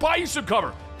 I'm gonna buy you some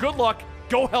cover. Good luck,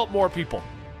 go help more people.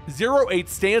 08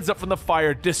 stands up from the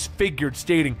fire, disfigured,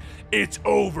 stating, it's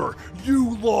over,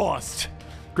 you lost.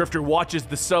 Grifter watches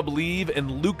the sub leave,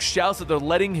 and Luke shouts that they're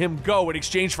letting him go in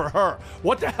exchange for her.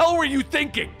 What the hell were you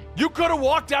thinking? You could have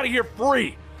walked out of here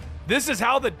free. This is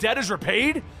how the debt is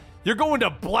repaid? You're going to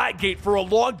Blackgate for a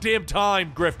long damn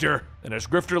time, Grifter. And as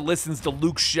Grifter listens to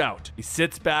Luke shout, he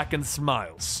sits back and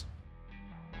smiles.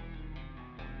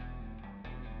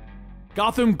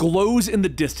 Gotham glows in the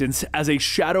distance as a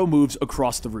shadow moves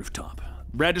across the rooftop.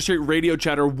 Magistrate radio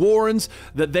chatter warns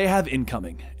that they have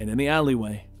incoming, and in the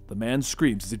alleyway, the man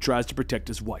screams as he tries to protect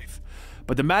his wife.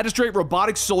 But the magistrate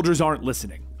robotic soldiers aren't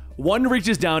listening. One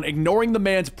reaches down, ignoring the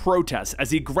man's protests as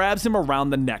he grabs him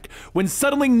around the neck, when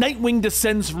suddenly Nightwing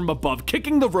descends from above,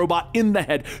 kicking the robot in the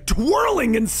head,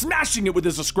 twirling and smashing it with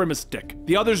his Eskrima stick.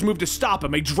 The others move to stop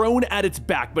him, a drone at its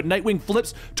back, but Nightwing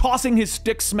flips, tossing his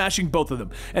stick, smashing both of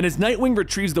them. And as Nightwing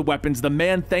retrieves the weapons, the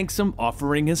man thanks him,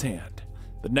 offering his hand.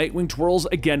 The Nightwing twirls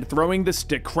again, throwing the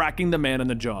stick, cracking the man in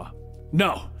the jaw.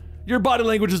 No, your body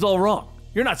language is all wrong.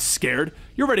 You're not scared.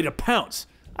 You're ready to pounce.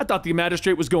 I thought the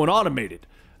magistrate was going automated.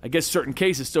 I guess certain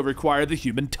cases still require the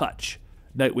human touch.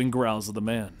 Nightwing growls at the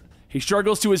man. He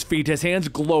struggles to his feet, his hands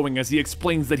glowing as he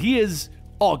explains that he is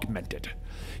augmented.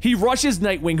 He rushes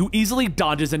Nightwing, who easily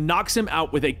dodges and knocks him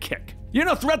out with a kick. You're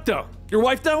no threat though. Your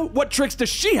wife though? What tricks does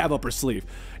she have up her sleeve?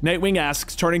 Nightwing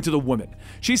asks, turning to the woman.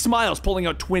 She smiles, pulling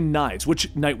out twin knives,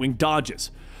 which Nightwing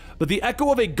dodges. But the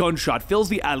echo of a gunshot fills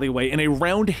the alleyway and a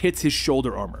round hits his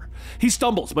shoulder armor. He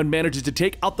stumbles but manages to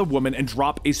take out the woman and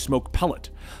drop a smoke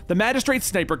pellet. The magistrate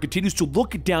sniper continues to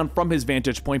look down from his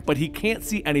vantage point, but he can't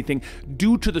see anything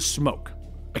due to the smoke.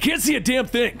 I can't see a damn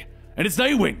thing, and it's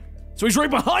Nightwing, so he's right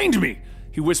behind me,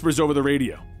 he whispers over the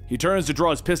radio. He turns to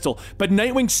draw his pistol, but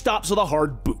Nightwing stops with a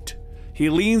hard boot. He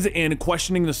leans in,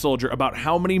 questioning the soldier about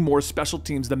how many more special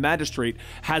teams the magistrate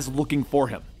has looking for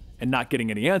him, and not getting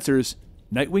any answers,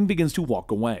 Nightwing begins to walk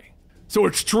away. So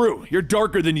it's true, you're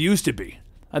darker than you used to be.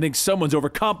 I think someone's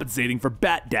overcompensating for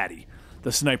Bat Daddy,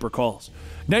 the sniper calls.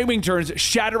 Nightwing turns,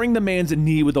 shattering the man's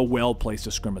knee with a well-placed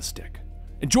Eskrima stick.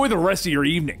 Enjoy the rest of your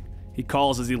evening, he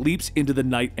calls as he leaps into the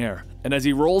night air, and as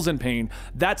he rolls in pain,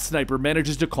 that sniper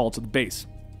manages to call to the base.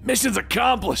 Mission's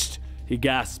accomplished, he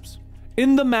gasps.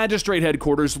 In the magistrate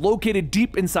headquarters, located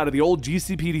deep inside of the old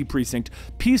GCPD precinct,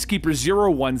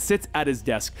 Peacekeeper 01 sits at his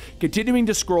desk, continuing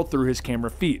to scroll through his camera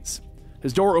feeds.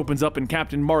 His door opens up and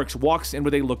Captain Marks walks in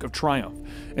with a look of triumph,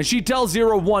 and she tells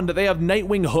 01 that they have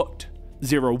Nightwing hooked.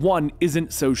 01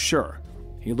 isn't so sure.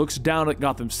 He looks down at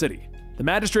Gotham City. The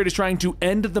magistrate is trying to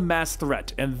end the mass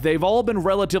threat, and they've all been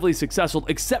relatively successful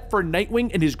except for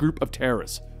Nightwing and his group of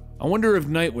terrorists. I wonder if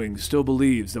Nightwing still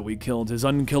believes that we killed his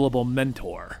unkillable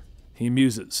mentor. He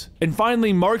muses. And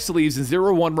finally, Marks leaves and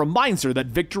 01 reminds her that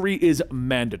victory is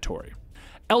mandatory.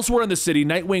 Elsewhere in the city,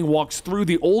 Nightwing walks through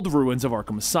the old ruins of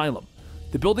Arkham Asylum.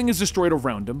 The building is destroyed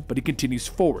around him, but he continues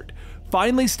forward,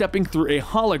 finally stepping through a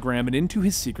hologram and into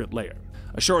his secret lair.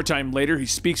 A short time later, he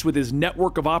speaks with his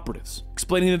network of operatives,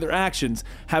 explaining that their actions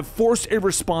have forced a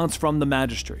response from the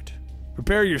magistrate.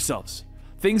 Prepare yourselves.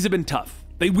 Things have been tough.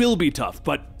 They will be tough,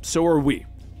 but so are we.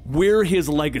 We're his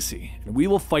legacy, and we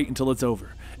will fight until it's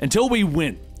over. Until we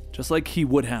win, just like he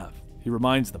would have, he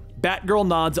reminds them. Batgirl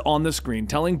nods on the screen,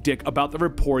 telling Dick about the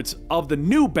reports of the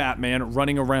new Batman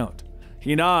running around.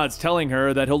 He nods, telling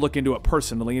her that he'll look into it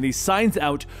personally, and he signs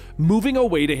out, moving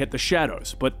away to hit the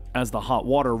shadows. But as the hot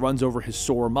water runs over his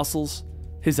sore muscles,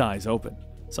 his eyes open.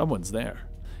 Someone's there.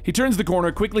 He turns the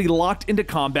corner, quickly locked into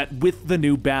combat with the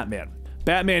new Batman.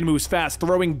 Batman moves fast,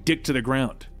 throwing Dick to the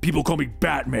ground. People call me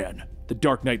Batman, the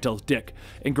Dark Knight tells Dick,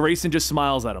 and Grayson just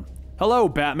smiles at him. Hello,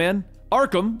 Batman.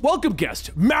 Arkham, welcome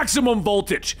guest. Maximum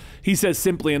voltage, he says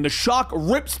simply, and the shock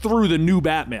rips through the new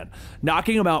Batman,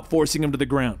 knocking him out, forcing him to the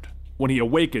ground. When he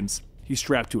awakens, he's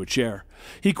strapped to a chair.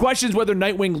 He questions whether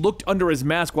Nightwing looked under his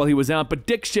mask while he was out, but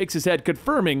Dick shakes his head,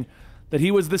 confirming that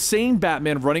he was the same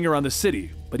Batman running around the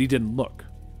city, but he didn't look.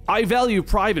 I value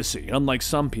privacy, unlike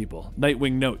some people,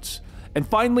 Nightwing notes. And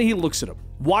finally, he looks at him.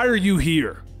 Why are you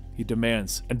here? He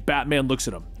demands, and Batman looks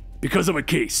at him. Because of a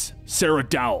case, Sarah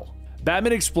Dowell.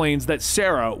 Batman explains that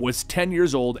Sarah was 10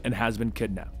 years old and has been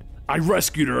kidnapped. I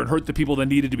rescued her and hurt the people that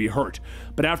needed to be hurt,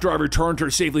 but after I returned her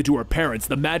safely to her parents,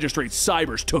 the magistrate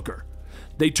cybers took her.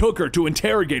 They took her to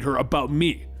interrogate her about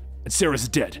me. And Sarah's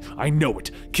dead, I know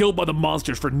it, killed by the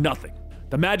monsters for nothing.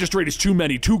 The magistrate is too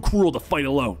many, too cruel to fight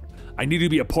alone. I need to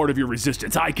be a part of your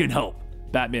resistance, I can help,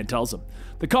 Batman tells him.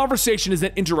 The conversation is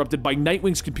then interrupted by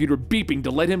Nightwing's computer beeping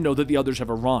to let him know that the others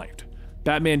have arrived.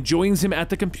 Batman joins him at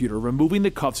the computer, removing the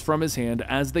cuffs from his hand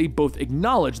as they both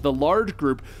acknowledge the large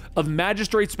group of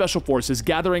Magistrate Special Forces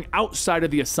gathering outside of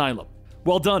the asylum.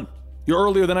 Well done. You're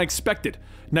earlier than I expected,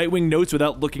 Nightwing notes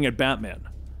without looking at Batman.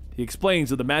 He explains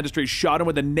that the Magistrate shot him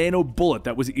with a nano bullet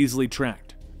that was easily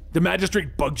tracked. The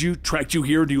Magistrate bugged you, tracked you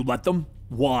here, do you let them?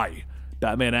 Why?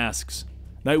 Batman asks.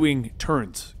 Nightwing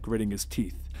turns, gritting his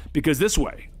teeth. Because this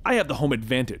way, I have the home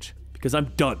advantage. Because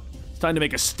I'm done. It's time to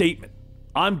make a statement.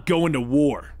 I'm going to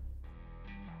war.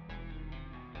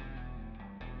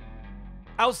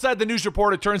 Outside, the news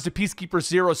reporter turns to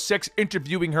Peacekeeper 06,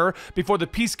 interviewing her before the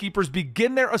Peacekeepers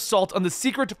begin their assault on the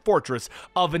secret fortress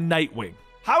of Nightwing.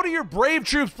 How do your brave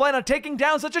troops plan on taking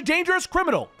down such a dangerous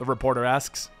criminal? The reporter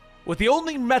asks. with the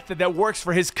only method that works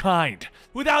for his kind,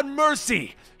 without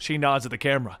mercy. She nods at the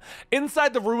camera.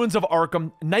 Inside the ruins of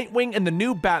Arkham, Nightwing and the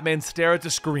new Batman stare at the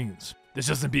screens. This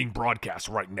isn't being broadcast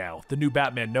right now, the new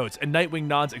Batman notes, and Nightwing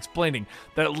nods, explaining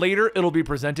that later it'll be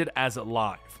presented as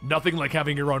live. Nothing like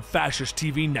having your own fascist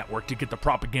TV network to get the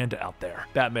propaganda out there.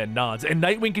 Batman nods, and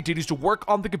Nightwing continues to work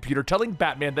on the computer, telling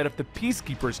Batman that if the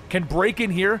Peacekeepers can break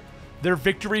in here, their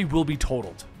victory will be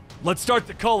totaled. Let's start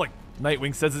the culling,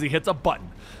 Nightwing says as he hits a button.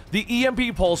 The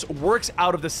EMP pulse works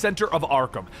out of the center of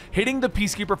Arkham, hitting the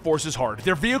Peacekeeper forces hard,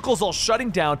 their vehicles all shutting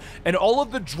down and all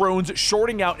of the drones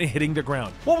shorting out and hitting the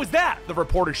ground. What was that? The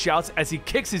reporter shouts as he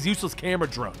kicks his useless camera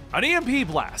drone. An EMP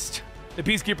blast. The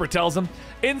Peacekeeper tells him.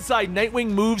 Inside, Nightwing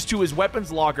moves to his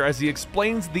weapons locker as he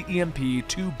explains the EMP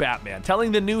to Batman,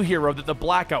 telling the new hero that the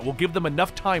blackout will give them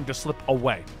enough time to slip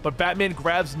away. But Batman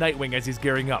grabs Nightwing as he's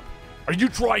gearing up. Are you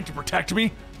trying to protect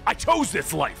me? I chose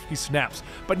this life, he snaps.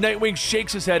 But Nightwing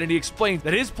shakes his head and he explains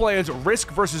that his plan's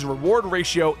risk versus reward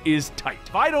ratio is tight.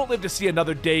 If I don't live to see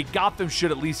another day, Gotham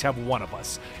should at least have one of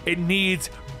us. It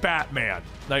needs Batman,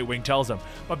 Nightwing tells him.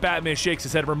 But Batman shakes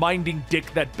his head, reminding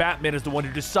Dick that Batman is the one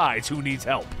who decides who needs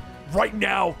help. Right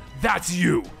now, that's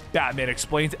you, Batman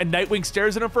explains, and Nightwing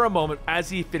stares at him for a moment as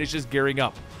he finishes gearing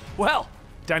up. Well,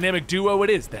 dynamic duo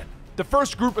it is then. The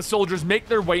first group of soldiers make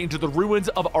their way into the ruins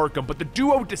of Arkham, but the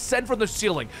duo descend from the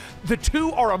ceiling. The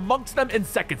two are amongst them in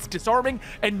seconds, disarming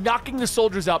and knocking the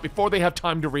soldiers out before they have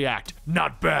time to react.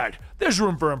 Not bad. There's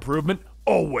room for improvement.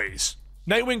 Always.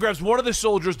 Nightwing grabs one of the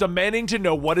soldiers, demanding to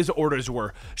know what his orders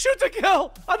were. Shoot to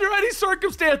kill, under any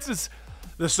circumstances.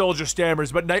 The soldier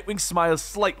stammers, but Nightwing smiles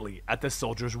slightly at the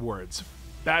soldier's words.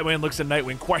 Batman looks at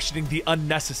Nightwing, questioning the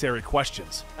unnecessary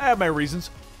questions. I have my reasons,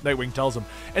 Nightwing tells him,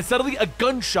 and suddenly a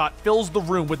gunshot fills the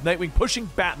room with Nightwing pushing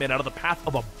Batman out of the path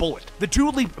of a bullet. The two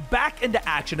leap back into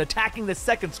action, attacking the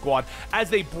second squad as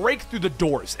they break through the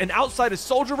doors, and outside a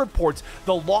soldier reports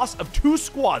the loss of 2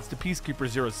 squads to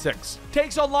Peacekeeper 06.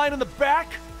 Takes online in the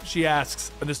back? She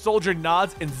asks, and the soldier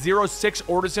nods and 06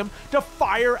 orders him to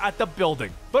fire at the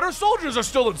building. But our soldiers are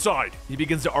still inside. He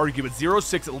begins to argue, but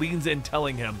 06 leans in,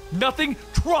 telling him, nothing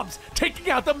trumps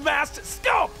taking out the masked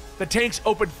scum! The tanks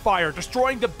open fire,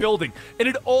 destroying the building, and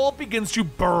it all begins to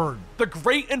burn. The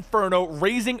great inferno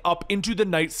raising up into the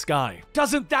night sky.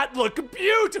 Doesn't that look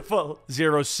beautiful?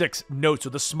 06 notes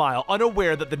with a smile,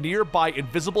 unaware that the nearby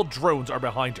invisible drones are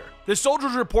behind her. The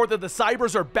soldiers report that the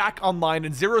cybers are back online,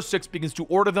 and 06 begins to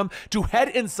order them to head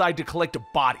inside to collect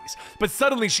bodies. But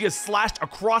suddenly she is slashed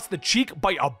across the cheek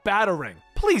by a batarang.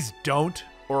 Please don't,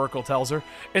 Oracle tells her,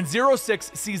 and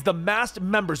 06 sees the masked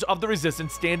members of the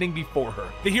Resistance standing before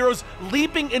her. The heroes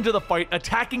leaping into the fight,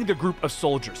 attacking the group of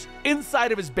soldiers.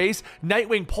 Inside of his base,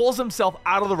 Nightwing pulls himself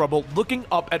out of the rubble, looking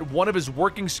up at one of his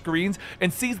working screens,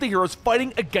 and sees the heroes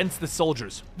fighting against the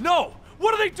soldiers. No!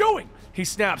 What are they doing? He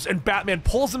snaps, and Batman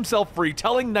pulls himself free,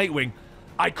 telling Nightwing,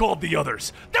 I called the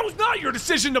others. That was not your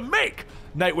decision to make!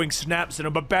 Nightwing snaps at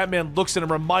him, but Batman looks at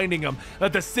him, reminding him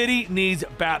that the city needs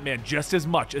Batman just as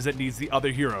much as it needs the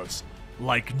other heroes,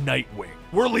 like Nightwing.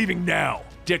 We're leaving now.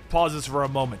 Dick pauses for a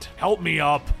moment. Help me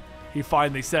up, he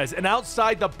finally says, and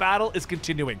outside the battle is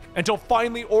continuing, until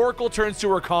finally Oracle turns to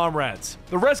her comrades.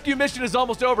 The rescue mission is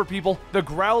almost over, people. The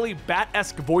growly,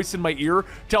 bat-esque voice in my ear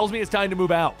tells me it's time to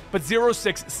move out, but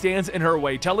 06 stands in her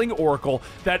way, telling Oracle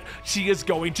that she is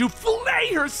going to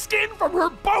fillet her skin from her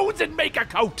bones and make a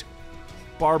coat.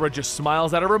 Barbara just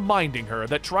smiles at her, reminding her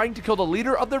that trying to kill the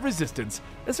leader of the Resistance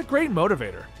is a great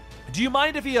motivator. Do you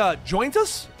mind if he joins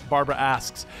us? Barbara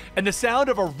asks, and the sound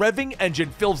of a revving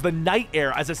engine fills the night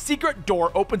air as a secret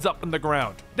door opens up from the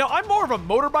ground. Now, I'm more of a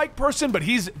motorbike person, but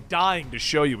he's dying to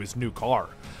show you his new car,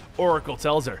 Oracle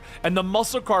tells her, and the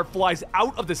muscle car flies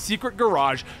out of the secret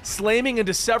garage, slamming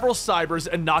into several cybers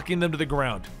and knocking them to the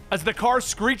ground. As the car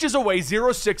screeches away,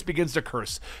 06 begins to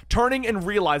curse, turning and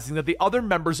realizing that the other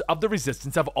members of the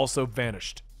Resistance have also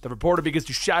vanished. The reporter begins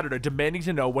to shout at her, demanding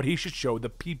to know what he should show the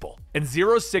people. And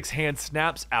 06's hand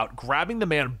snaps out, grabbing the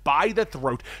man by the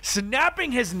throat,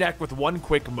 snapping his neck with one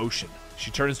quick motion.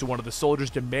 She turns to one of the soldiers,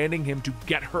 demanding him to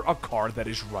get her a car that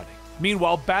is running.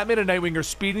 Meanwhile, Batman and Nightwing are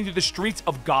speeding through the streets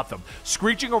of Gotham,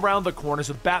 screeching around the corners,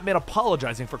 with Batman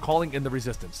apologizing for calling in the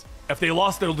Resistance. If they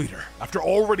lost their leader, after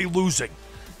already losing,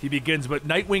 he begins, but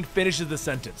Nightwing finishes the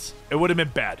sentence. It would have been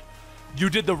bad. You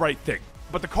did the right thing.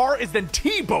 But the car is then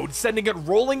T-bowed, sending it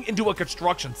rolling into a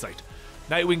construction site.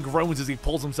 Nightwing groans as he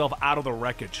pulls himself out of the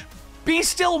wreckage. Be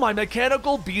still, my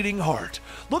mechanical beating heart.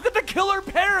 Look at the killer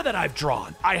pair that I've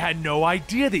drawn. I had no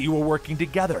idea that you were working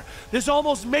together. This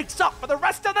almost makes up for the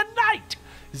rest of the night.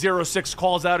 06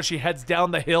 calls out as she heads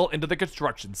down the hill into the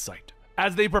construction site.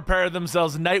 As they prepare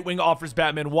themselves, Nightwing offers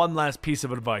Batman one last piece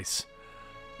of advice.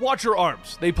 Watch her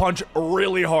arms. They punch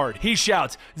really hard. He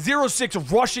shouts. 06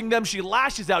 rushing them. She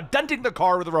lashes out, denting the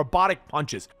car with her robotic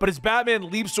punches. But as Batman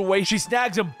leaps away, she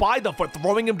snags him by the foot,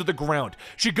 throwing him to the ground.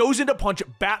 She goes in to punch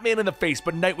Batman in the face,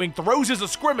 but Nightwing throws his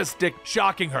Eskrima stick,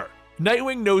 shocking her.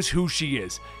 Nightwing knows who she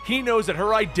is. He knows that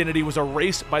her identity was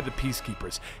erased by the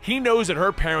Peacekeepers. He knows that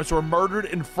her parents were murdered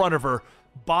in front of her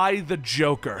by the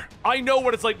Joker. I know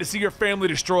what it's like to see your family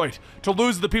destroyed, to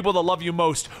lose the people that love you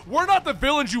most. We're not the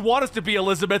villains you want us to be,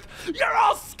 Elizabeth. You're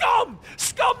all scum!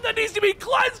 Scum that needs to be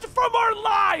cleansed from our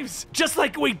lives! Just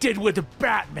like we did with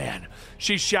Batman.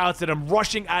 She shouts at him,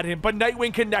 rushing at him, but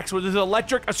Nightwing connects with his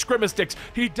electric Eskrima sticks.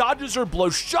 He dodges her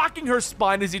blow, shocking her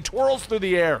spine as he twirls through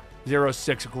the air.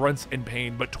 06 grunts in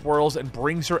pain, but twirls and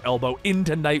brings her elbow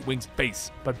into Nightwing's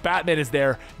face. But Batman is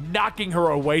there, knocking her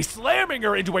away, slamming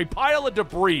her into a pile of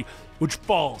debris, which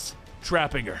falls,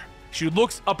 trapping her. She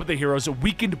looks up at the heroes,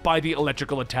 weakened by the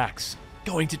electrical attacks.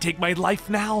 Going to take my life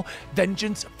now?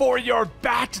 Vengeance for your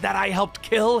bat that I helped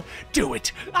kill? Do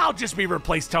it. I'll just be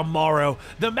replaced tomorrow.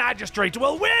 The magistrate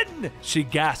will win! She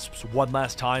gasps one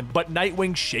last time, but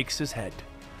Nightwing shakes his head.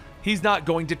 He's not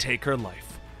going to take her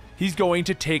life. He's going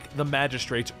to take the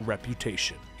magistrate's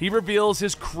reputation. He reveals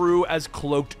his crew as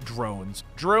cloaked drones.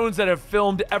 Drones that have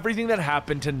filmed everything that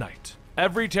happened tonight.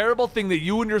 Every terrible thing that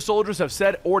you and your soldiers have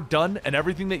said or done, and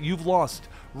everything that you've lost.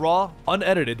 Raw,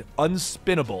 unedited,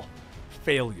 unspinnable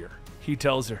failure, he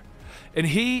tells her. And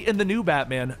he and the new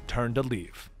Batman turn to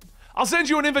leave. I'll send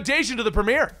you an invitation to the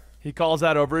premiere, he calls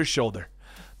out over his shoulder.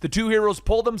 The two heroes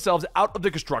pull themselves out of the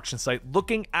construction site,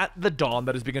 looking at the dawn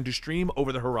that has begun to stream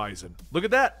over the horizon. Look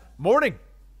at that. Morning.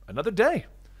 Another day.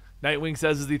 Nightwing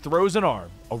says as he throws an arm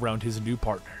around his new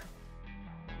partner.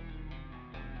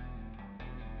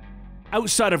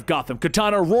 Outside of Gotham,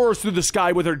 Katana roars through the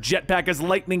sky with her jetpack as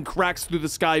lightning cracks through the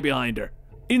sky behind her.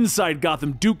 Inside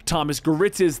Gotham, Duke Thomas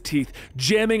grits his teeth,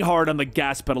 jamming hard on the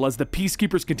gas pedal as the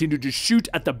Peacekeepers continue to shoot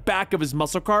at the back of his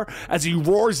muscle car as he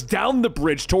roars down the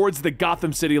bridge towards the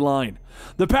Gotham City line.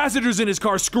 The passengers in his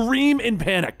car scream in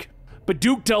panic, but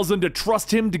Duke tells them to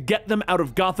trust him to get them out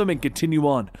of Gotham and continue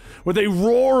on. With a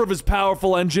roar of his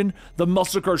powerful engine, the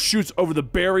muscle car shoots over the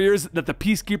barriers that the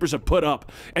Peacekeepers have put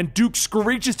up, and Duke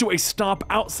screeches to a stop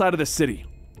outside of the city.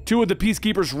 Two of the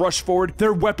Peacekeepers rush forward,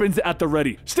 their weapons at the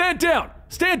ready. Stand down!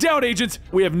 Stand down, agents!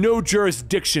 We have no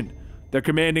jurisdiction. Their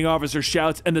commanding officer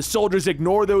shouts, and the soldiers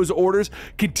ignore those orders,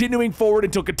 continuing forward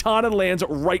until Katana lands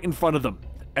right in front of them.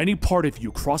 Any part of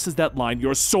you crosses that line,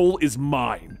 your soul is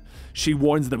mine, she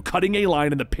warns them, cutting a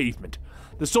line in the pavement.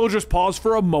 The soldiers pause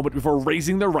for a moment before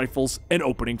raising their rifles and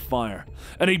opening fire.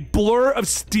 In a blur of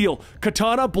steel,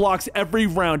 Katana blocks every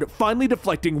round, finally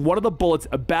deflecting one of the bullets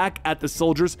back at the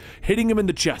soldiers, hitting him in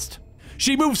the chest.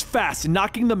 She moves fast,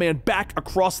 knocking the man back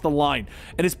across the line,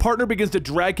 and his partner begins to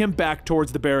drag him back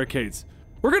towards the barricades.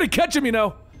 We're gonna catch him, you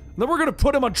know, and then we're gonna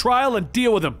put him on trial and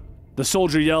deal with him. The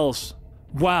soldier yells.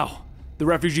 Wow. The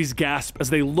refugees gasp as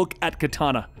they look at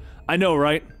Katana. I know,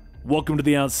 right? Welcome to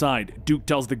the outside, Duke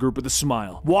tells the group with a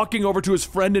smile, walking over to his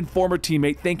friend and former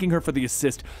teammate, thanking her for the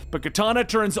assist, but Katana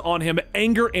turns on him,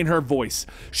 anger in her voice.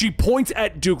 She points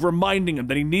at Duke, reminding him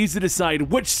that he needs to decide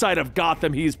which side of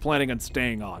Gotham he is planning on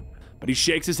staying on. But he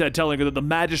shakes his head, telling her that the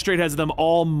magistrate has them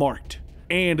all marked,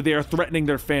 and they are threatening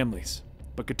their families.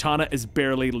 But Katana is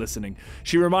barely listening.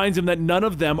 She reminds him that none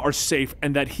of them are safe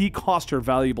and that he cost her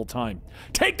valuable time.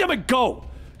 Take them and go,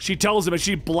 she tells him as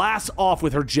she blasts off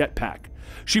with her jetpack.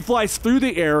 She flies through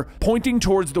the air, pointing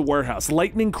towards the warehouse,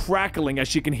 lightning crackling as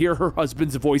she can hear her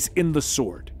husband's voice in the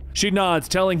sword. She nods,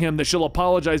 telling him that she'll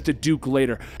apologize to Duke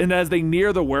later, and as they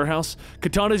near the warehouse,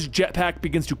 Katana's jetpack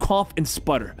begins to cough and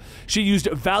sputter. She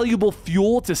used valuable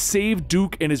fuel to save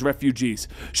Duke and his refugees.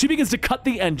 She begins to cut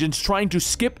the engines, trying to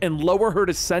skip and lower her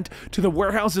descent to the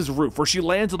warehouse's roof, where she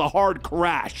lands with a hard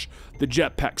crash, the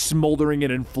jetpack smoldering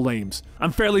and in flames.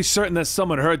 I'm fairly certain that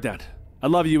someone heard that. I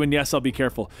love you, and yes, I'll be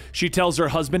careful, she tells her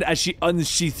husband as she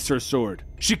unsheaths her sword.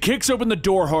 She kicks open the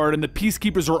door hard, and the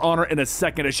Peacekeepers are on her in a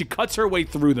second as she cuts her way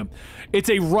through them.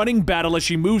 It's a running battle as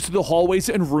she moves through the hallways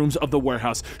and rooms of the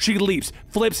warehouse. She leaps,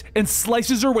 flips, and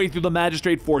slices her way through the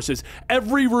magistrate forces.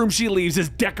 Every room she leaves is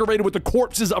decorated with the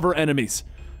corpses of her enemies.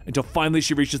 Until finally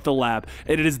she reaches the lab,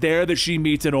 and it is there that she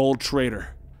meets an old traitor.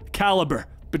 Caliber,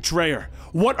 betrayer,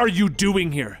 what are you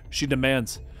doing here? She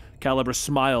demands. Caliber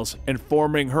smiles,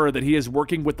 informing her that he is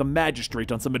working with the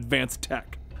magistrate on some advanced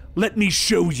tech. Let me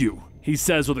show you, he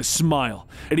says with a smile,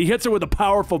 and he hits her with a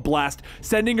powerful blast,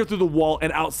 sending her through the wall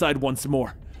and outside once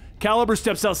more. Caliber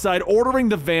steps outside, ordering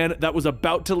the van that was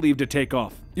about to leave to take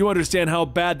off. You understand how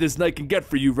bad this night can get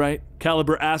for you, right?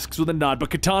 Caliber asks with a nod,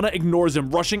 but Katana ignores him,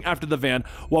 rushing after the van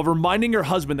while reminding her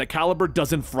husband that Caliber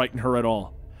doesn't frighten her at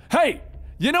all. Hey!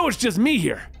 You know it's just me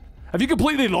here. Have you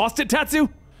completely lost it, Tatsu?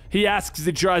 He asks as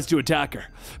he tries to attack her,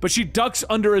 but she ducks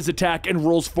under his attack and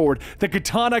rolls forward, the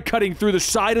katana cutting through the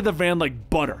side of the van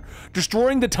like butter,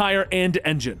 destroying the tire and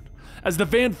engine. As the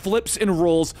van flips and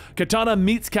rolls, Katana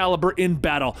meets Caliber in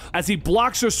battle as he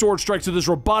blocks her sword strikes with his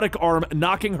robotic arm,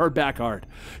 knocking her back hard.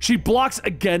 She blocks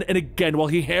again and again while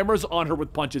he hammers on her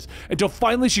with punches, until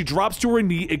finally she drops to her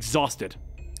knee exhausted.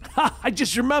 Ha! I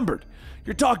just remembered.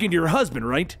 You're talking to your husband,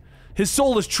 right? His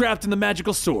soul is trapped in the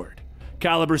magical sword.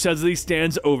 Caliber says as he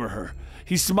stands over her.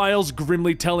 He smiles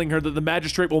grimly, telling her that the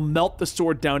magistrate will melt the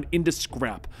sword down into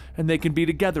scrap, and they can be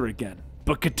together again.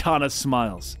 But Katana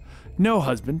smiles. No,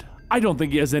 husband. I don't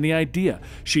think he has any idea,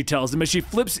 she tells him as she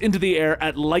flips into the air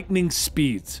at lightning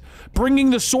speeds.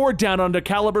 Bringing the sword down onto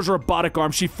Caliber's robotic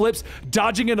arm, she flips,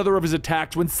 dodging another of his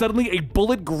attacks when suddenly a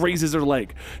bullet grazes her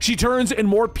leg. She turns and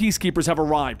more peacekeepers have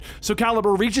arrived, so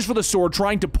Caliber reaches for the sword,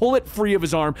 trying to pull it free of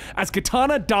his arm as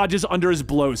Katana dodges under his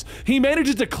blows. He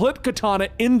manages to clip Katana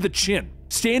in the chin.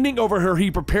 Standing over her,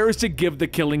 he prepares to give the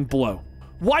killing blow.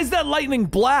 Why's that lightning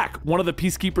black? One of the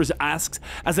peacekeepers asks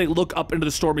as they look up into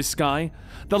the stormy sky.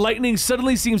 The lightning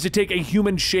suddenly seems to take a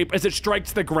human shape as it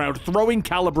strikes the ground, throwing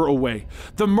Caliber away.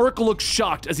 The merc looks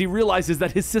shocked as he realizes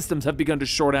that his systems have begun to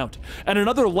short out, and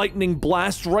another lightning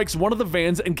blast strikes one of the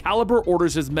vans and Caliber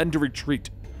orders his men to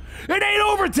retreat. It ain't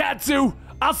over, Tatsu!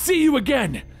 I'll see you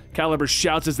again! Caliber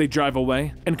shouts as they drive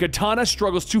away, and Katana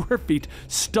struggles to her feet,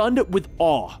 stunned with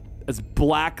awe, as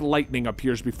black lightning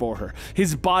appears before her,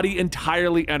 his body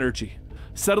entirely energy.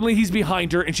 Suddenly he's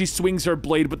behind her and she swings her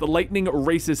blade, but the lightning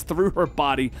races through her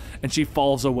body and she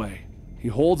falls away. He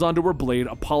holds onto her blade,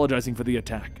 apologizing for the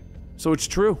attack. So it's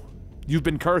true. You've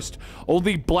been cursed.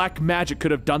 Only black magic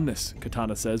could have done this,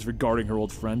 Katana says, regarding her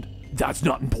old friend. That's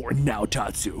not important now,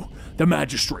 Tatsu. The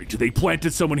magistrate, they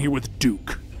planted someone here with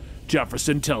Duke.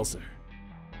 Jefferson tells her.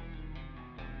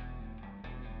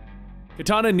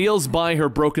 Katana kneels by her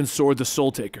broken sword, the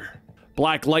Soul Taker.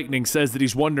 Black Lightning says that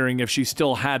he's wondering if she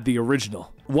still had the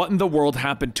original. What in the world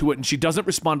happened to it? And she doesn't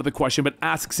respond to the question, but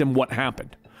asks him what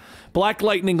happened. Black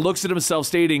Lightning looks at himself,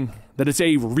 stating that it's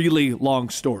a really long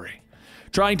story.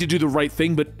 Trying to do the right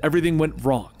thing, but everything went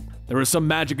wrong. There was some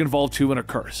magic involved too and a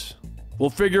curse. We'll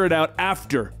figure it out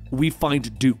after we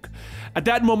find Duke. At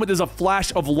that moment, there's a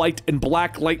flash of light and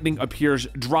Black Lightning appears,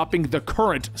 dropping the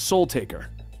current Soul Taker.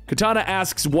 Katana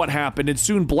asks what happened, and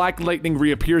soon Black Lightning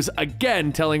reappears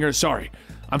again, telling her, sorry,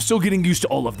 I'm still getting used to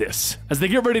all of this. As they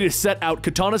get ready to set out,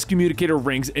 Katana's communicator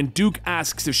rings, and Duke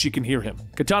asks if she can hear him.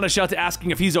 Katana shouts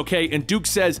asking if he's okay, and Duke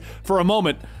says, for a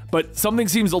moment, but something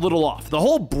seems a little off. The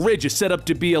whole bridge is set up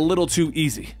to be a little too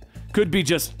easy. Could be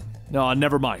just, no,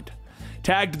 never mind.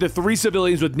 Tagged the 3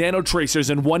 civilians with nano tracers,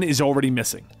 and 1 is already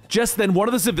missing. Just then, one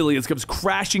of the civilians comes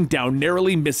crashing down,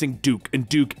 narrowly missing Duke, and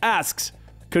Duke asks,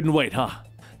 couldn't wait, huh?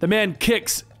 The man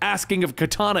kicks, asking if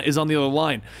Katana is on the other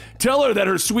line. Tell her that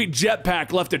her sweet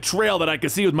jetpack left a trail that I can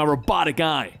see with my robotic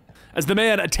eye. As the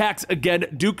man attacks again,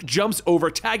 Duke jumps over,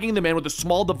 tagging the man with a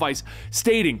small device,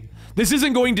 stating, this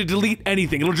isn't going to delete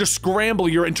anything, it'll just scramble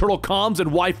your internal comms and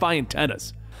Wi-Fi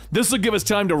antennas. This will give us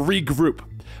time to regroup.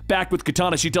 Back with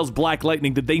Katana, she tells Black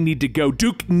Lightning that they need to go.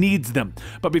 Duke needs them,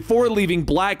 but before leaving,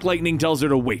 Black Lightning tells her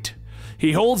to wait.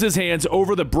 He holds his hands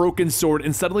over the broken sword,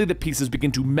 and suddenly the pieces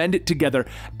begin to mend it together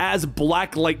as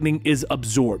Black Lightning is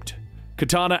absorbed.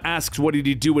 Katana asks what did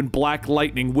he do, and Black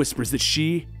Lightning whispers that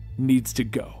she needs to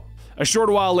go. A short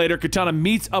while later, Katana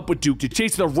meets up with Duke to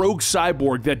chase the rogue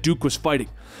cyborg that Duke was fighting.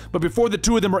 But before the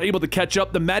two of them are able to catch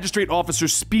up, the magistrate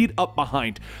officers speed up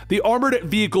behind. The armored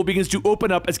vehicle begins to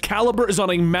open up as Caliber is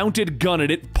on a mounted gun and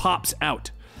it pops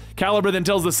out. Caliber then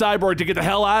tells the cyborg to get the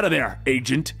hell out of there,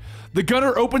 agent. The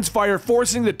gunner opens fire,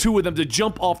 forcing the two of them to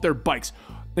jump off their bikes.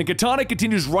 Then Katana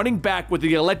continues running back with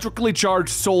the electrically charged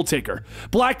Soul Taker.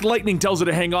 Black Lightning tells her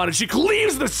to hang on, and she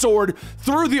cleaves the sword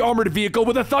through the armored vehicle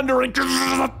with a thundering.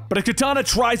 But as Katana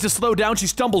tries to slow down, she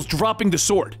stumbles, dropping the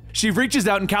sword. She reaches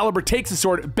out, and Caliber takes the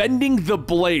sword, bending the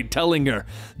blade, telling her,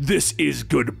 this is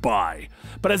goodbye.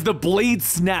 But as the blade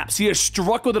snaps, he is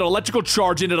struck with an electrical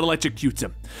charge and it electrocutes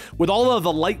him. With all of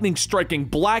the lightning striking,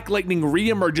 Black Lightning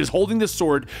re-emerges, holding the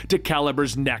sword to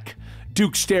Caliber's neck.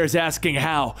 Duke stares, asking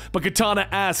how, but Katana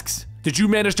asks, did you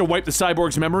manage to wipe the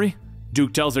cyborg's memory?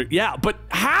 Duke tells her, yeah, but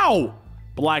how?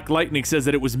 Black Lightning says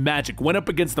that it was magic, went up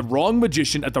against the wrong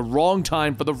magician at the wrong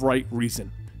time for the right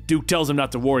reason. Duke tells him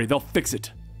not to worry, they'll fix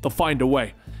it. They'll find a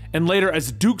way. And later,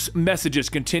 as Duke's messages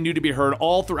continue to be heard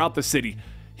all throughout the city,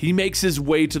 he makes his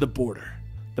way to the border.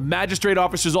 The magistrate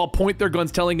officers all point their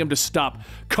guns, telling him to stop.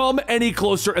 Come any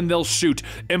closer and they'll shoot.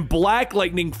 And Black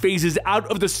Lightning phases out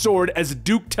of the sword as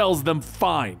Duke tells them,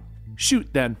 fine.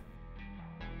 Shoot then.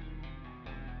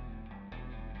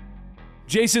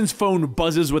 Jason's phone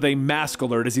buzzes with a mask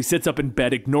alert as he sits up in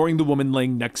bed, ignoring the woman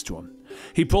laying next to him.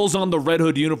 He pulls on the Red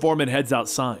Hood uniform and heads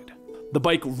outside. The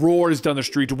bike roars down the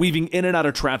street, weaving in and out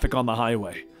of traffic on the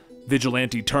highway.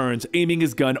 Vigilante turns, aiming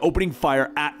his gun, opening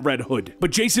fire at Red Hood,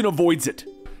 but Jason avoids it.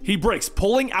 He brakes,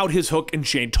 pulling out his hook and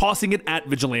chain, tossing it at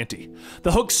Vigilante.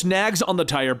 The hook snags on the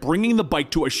tire, bringing the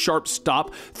bike to a sharp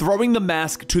stop, throwing the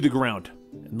mask to the ground.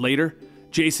 And later,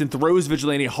 Jason throws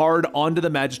Vigilante hard onto the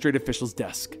magistrate official's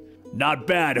desk. "Not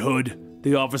bad, Hood,"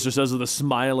 the officer says with a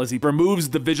smile as he removes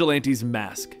the Vigilante's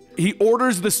mask. He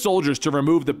orders the soldiers to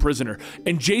remove the prisoner,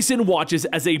 and Jason watches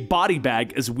as a body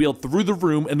bag is wheeled through the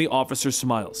room and the officer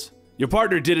smiles. "Your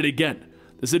partner did it again.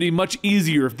 This would be much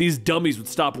easier if these dummies would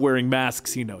stop wearing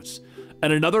masks," he notes.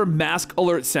 And another mask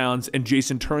alert sounds, and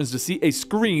Jason turns to see a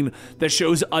screen that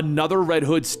shows another Red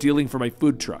Hood stealing from a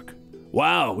food truck.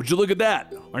 "Wow, would you look at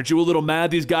that? Aren't you a little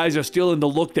mad these guys are stealing the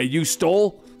look that you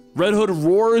stole?" Red Hood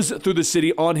roars through the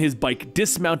city on his bike,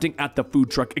 dismounting at the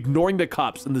food truck, ignoring the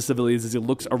cops and the civilians as he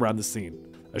looks around the scene.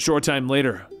 A short time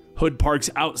later, Hood parks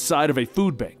outside of a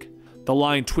food bank, the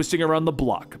line twisting around the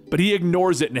block, but he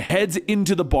ignores it and heads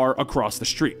into the bar across the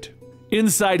street.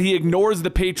 Inside, he ignores the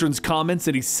patron's comments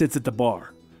and he sits at the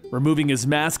bar. Removing his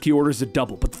mask, he orders a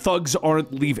double, but the thugs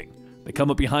aren't leaving. They come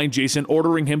up behind Jason,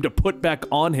 ordering him to put back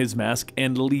on his mask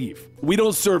and leave. "We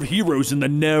don't serve heroes in the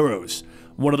Narrows,"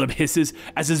 one of them hisses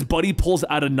as his buddy pulls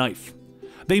out a knife.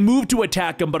 They move to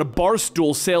attack him, but a bar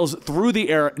stool sails through the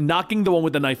air, knocking the one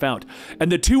with the knife out,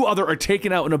 and the two other are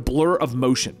taken out in a blur of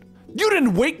motion. "You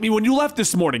didn't wake me when you left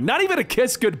this morning, not even a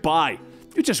kiss goodbye.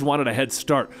 You just wanted a head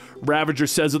start," Ravager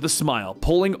says with a smile,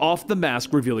 pulling off the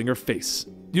mask, revealing her face.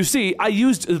 "You see, I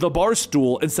used the bar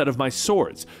stool instead of my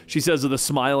swords," she says with a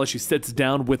smile as she sits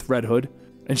down with Red Hood,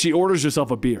 and she orders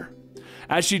herself a beer.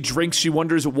 As she drinks, she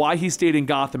wonders why he stayed in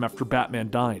Gotham after Batman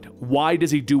died. Why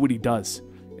does he do what he does?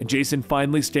 And Jason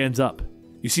finally stands up.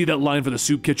 "You see that line for the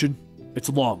soup kitchen? It's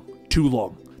long, too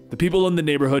long. The people in the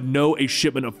neighborhood know a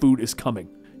shipment of food is coming,"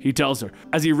 he tells her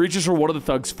as he reaches for one of the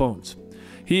thugs' phones.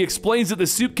 He explains that the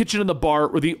soup kitchen and the bar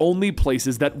were the only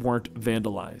places that weren't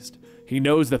vandalized. He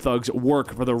knows the thugs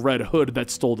work for the Red Hood that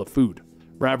stole the food.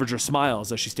 Ravager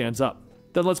smiles as she stands up.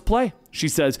 "Then let's play," she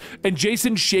says, and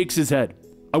Jason shakes his head.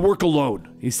 "I work alone,"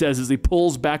 he says as he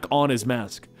pulls back on his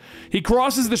mask. He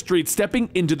crosses the street, stepping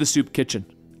into the soup kitchen.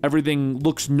 Everything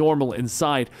looks normal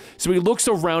inside, so he looks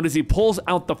around as he pulls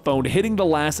out the phone, hitting the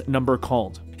last number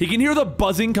called. He can hear the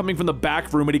buzzing coming from the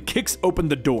back room and he kicks open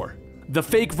the door. The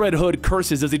fake Red Hood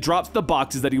curses as he drops the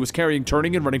boxes that he was carrying,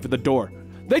 turning and running for the door.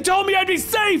 "They told me I'd be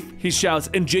safe!" he shouts,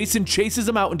 and Jason chases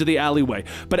him out into the alleyway.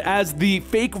 But as the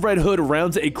fake Red Hood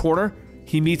rounds a corner,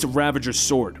 he meets Ravager's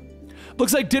sword.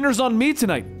 "Looks like dinner's on me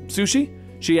tonight. Sushi?"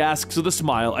 she asks with a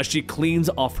smile as she cleans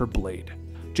off her blade.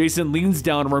 Jason leans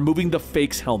down, removing the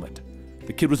fake's helmet.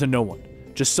 The kid was a no one,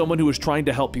 just someone who was trying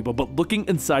to help people, but looking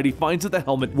inside, he finds that the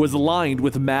helmet was lined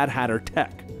with Mad Hatter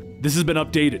tech. "This has been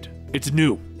updated. It's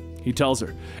new," he tells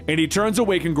her, and he turns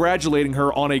away, congratulating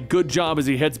her on a good job as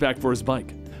he heads back for his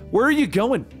bike. "Where are you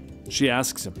going?" she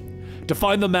asks him. "To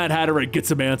find the Mad Hatter and get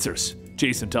some answers,"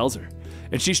 Jason tells her,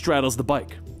 and she straddles the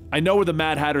bike. "I know where the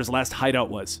Mad Hatter's last hideout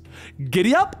was."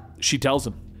 "Giddy up," she tells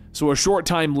him. So a short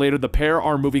time later, the pair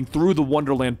are moving through the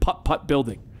Wonderland Putt-Putt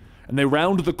building, and they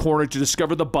round the corner to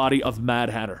discover the body of Mad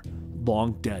Hatter,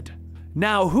 long dead.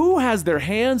 Now, who has their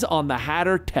hands on the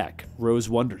Hatter tech, Rose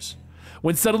wonders,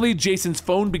 when suddenly Jason's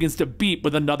phone begins to beep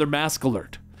with another mask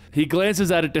alert. He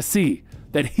glances at it to see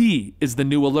that he is the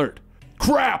new alert.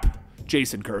 "Crap!"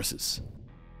 Jason curses.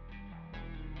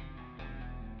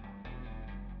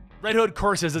 Red Hood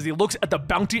curses as he looks at the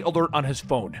bounty alert on his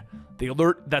phone, the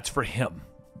alert that's for him.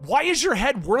 "Why is your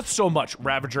head worth so much?"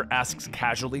 Ravager asks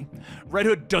casually. Red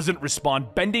Hood doesn't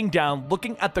respond, bending down,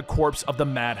 looking at the corpse of the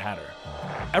Mad Hatter.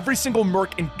 "Every single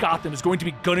merc in Gotham is going to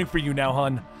be gunning for you now,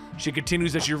 hun," she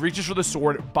continues as she reaches for the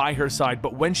sword by her side,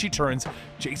 but when she turns,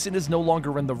 Jason is no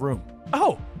longer in the room.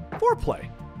 "Oh, foreplay,"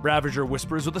 Ravager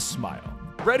whispers with a smile.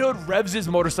 Red Hood revs his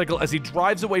motorcycle as he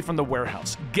drives away from the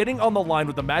warehouse, getting on the line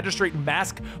with the Magistrate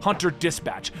Mask Hunter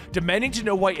Dispatch, demanding to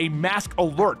know why a mask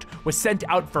alert was sent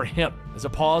out for him. There's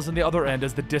a pause on the other end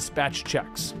as the dispatch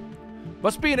checks.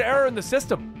 "Must be an error in the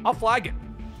system. I'll flag it."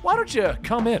 "Why don't you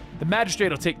come in? The magistrate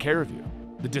will take care of you,"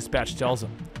 the dispatch tells him.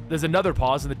 There's another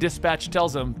pause and the dispatch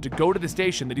tells him to go to the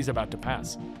station that he's about to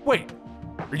pass. "Wait,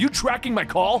 are you tracking my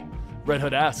call?" Red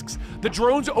Hood asks. The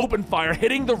drones open fire,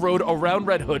 hitting the road around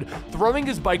Red Hood, throwing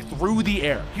his bike through the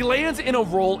air. He lands in a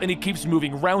roll and he keeps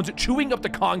moving, rounds chewing up the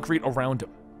concrete around him.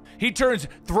 He turns,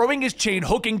 throwing his chain,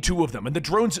 hooking 2 of them, and the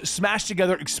drones smash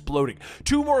together, exploding.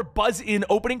 2 more buzz in,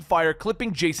 opening fire,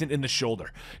 clipping Jason in the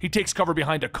shoulder. He takes cover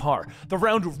behind a car. The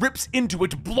round rips into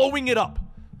it, blowing it up.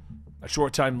 A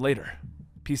short time later,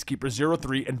 Peacekeeper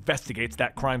 03 investigates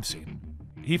that crime scene.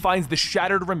 He finds the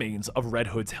shattered remains of Red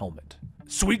Hood's helmet.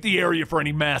 Sweep the area for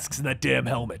any masks in that damn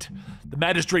helmet. The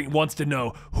magistrate wants to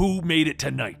know who made it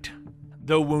tonight.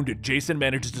 Though wounded, Jason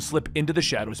manages to slip into the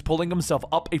shadows, pulling himself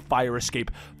up a fire escape,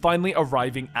 finally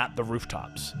arriving at the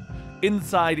rooftops.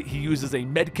 Inside, he uses a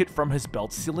medkit from his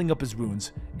belt, sealing up his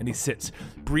wounds, and he sits,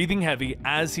 breathing heavy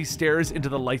as he stares into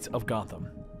the lights of Gotham.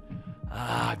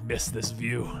 I miss this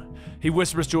view. He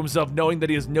whispers to himself, knowing that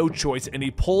he has no choice, and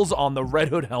he pulls on the Red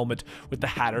Hood helmet with the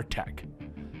Hatter tech.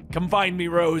 Come find me,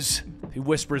 Rose, he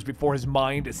whispers before his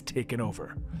mind is taken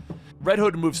over. Red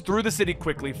Hood moves through the city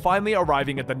quickly, finally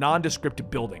arriving at the nondescript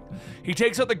building. He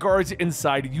takes out the guards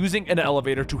inside, using an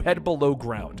elevator to head below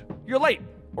ground. You're late,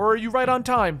 or are you right on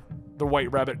time? The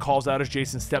White Rabbit calls out as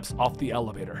Jason steps off the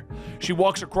elevator. She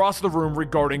walks across the room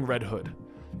regarding Red Hood.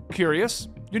 Curious?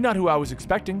 You're not who I was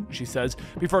expecting, she says,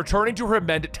 before turning to her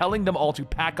men, telling them all to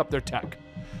pack up their tech.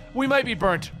 We might be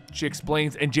burnt, she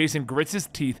explains, and Jason grits his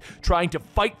teeth, trying to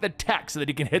fight the tech so that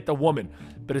he can hit the woman,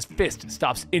 but his fist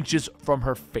stops inches from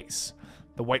her face.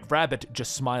 The White Rabbit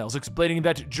just smiles, explaining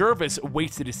that Jervis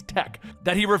wasted his tech,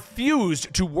 that he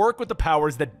refused to work with the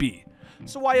powers that be.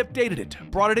 So I updated it,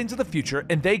 brought it into the future,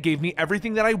 and they gave me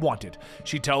everything that I wanted,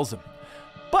 she tells him.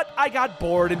 But I got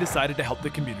bored and decided to help the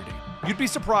community. You'd be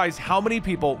surprised how many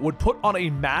people would put on a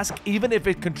mask even if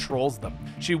it controls them,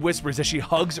 she whispers as she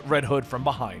hugs Red Hood from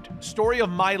behind. Story of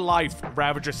my life,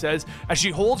 Ravager says, as she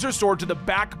holds her sword to the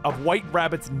back of White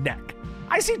Rabbit's neck.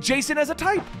 I see Jason as a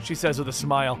type, she says with a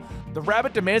smile. The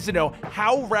rabbit demands to know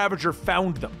how Ravager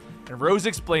found them, and Rose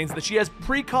explains that she has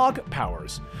precog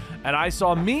powers. And I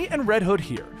saw me and Red Hood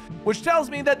here, which tells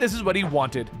me that this is what he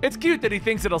wanted. It's cute that he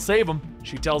thinks it'll save him,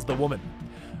 she tells the woman.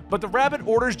 But the rabbit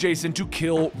orders Jason to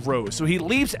kill Rose, so he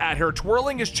leaps at her,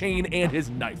 twirling his chain and his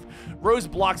knife. Rose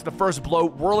blocks the first blow,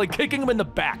 whirling, kicking him in the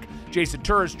back. Jason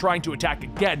turns, trying to attack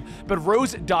again, but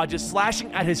Rose dodges,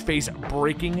 slashing at his face,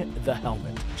 breaking the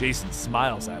helmet. Jason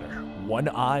smiles at her, one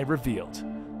eye revealed.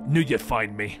 Knew you'd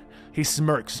find me. He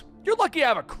smirks. You're lucky I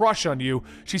have a crush on you,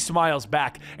 she smiles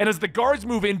back. And as the guards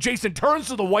move in, Jason turns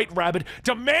to the White Rabbit,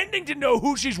 demanding to know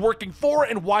who she's working for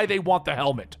and why they want the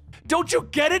helmet. Don't you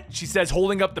get it? She says,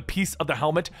 holding up the piece of the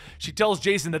helmet. She tells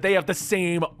Jason that they have the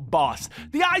same boss.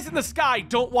 The eyes in the sky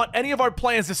don't want any of our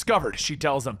plans discovered, she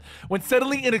tells him. When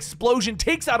suddenly an explosion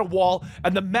takes out a wall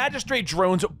and the magistrate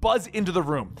drones buzz into the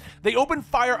room. They open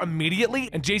fire immediately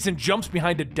and Jason jumps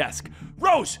behind a desk.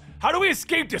 Rose, how do we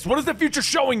escape this? What is the future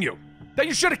showing you? That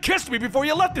you should have kissed me before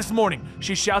you left this morning,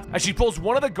 she shouts as she pulls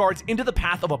one of the guards into the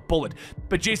path of a bullet.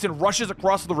 But Jason rushes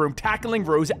across the room, tackling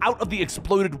Rose out of the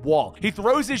exploded wall. He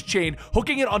throws his chain,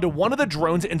 hooking it onto one of the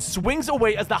drones, and swings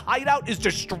away as the hideout is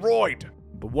destroyed.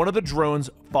 But one of the drones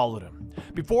followed him.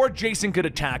 Before Jason could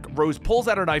attack, Rose pulls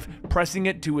out her knife, pressing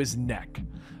it to his neck.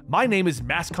 My name is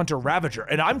Mask Hunter Ravager,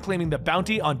 and I'm claiming the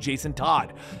bounty on Jason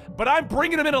Todd. But I'm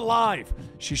bringing him in alive,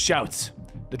 she shouts.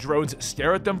 The drones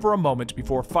stare at them for a moment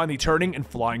before finally turning and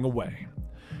flying away.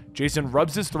 Jason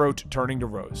rubs his throat, turning to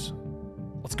Rose.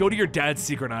 Let's go to your dad's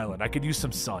secret island. I could use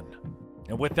some sun.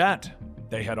 And with that,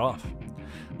 they head off.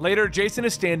 Later, Jason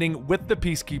is standing with the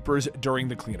Peacekeepers during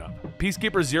the cleanup.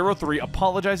 Peacekeeper 03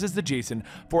 apologizes to Jason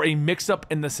for a mix-up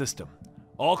in the system.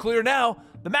 All clear now.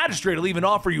 The magistrate will even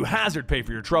offer you hazard pay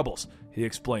for your troubles, he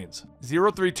explains.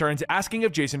 03 turns, asking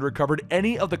if Jason recovered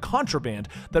any of the contraband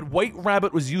that White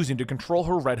Rabbit was using to control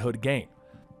her Red Hood gang.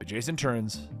 But Jason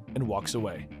turns and walks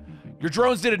away. Your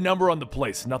drones did a number on the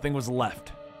place. Nothing was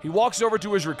left. He walks over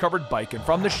to his recovered bike, and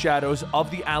from the shadows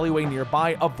of the alleyway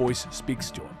nearby, a voice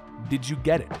speaks to him. Did you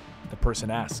get it? The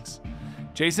person asks.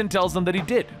 Jason tells them that he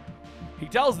did. He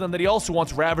tells them that he also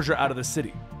wants Ravager out of the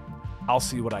city. I'll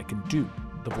see what I can do,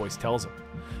 the voice tells him.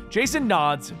 Jason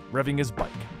nods, revving his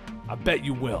bike. I bet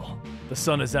you will. The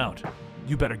sun is out.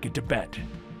 You better get to bed,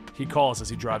 he calls as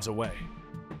he drives away.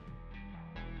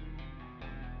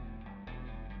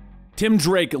 Tim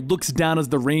Drake looks down as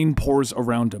the rain pours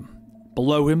around him.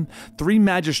 Below him, 3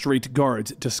 magistrate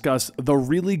guards discuss the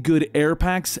really good air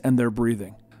packs and their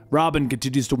breathing. Robin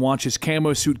continues to watch his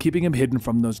camo suit, keeping him hidden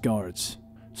from those guards.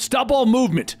 Stop all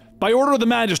movement! By order of the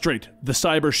magistrate, the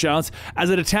cyber shouts as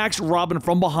it attacks Robin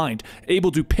from behind,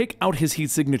 able to pick out his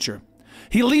heat signature.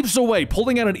 He leaps away,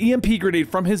 pulling out an EMP grenade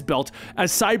from his belt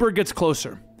as Cyber gets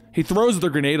closer. He throws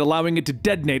the grenade, allowing it to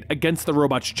detonate against the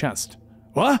robot's chest.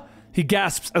 What? He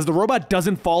gasps as the robot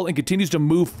doesn't fall and continues to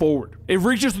move forward. It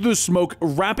reaches through the smoke,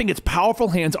 wrapping its powerful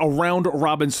hands around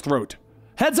Robin's throat.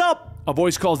 Heads up! A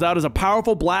voice calls out as a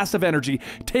powerful blast of energy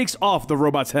takes off the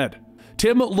robot's head.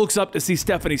 Tim looks up to see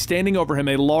Stephanie standing over him,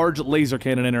 a large laser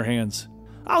cannon in her hands.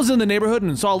 I was in the neighborhood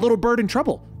and saw a little bird in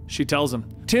trouble, she tells him.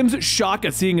 Tim's shock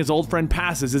at seeing his old friend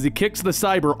passes as he kicks the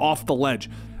cyber off the ledge,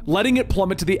 letting it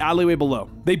plummet to the alleyway below.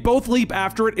 They both leap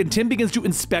after it and Tim begins to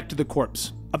inspect the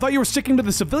corpse. I thought you were sticking to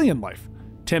the civilian life,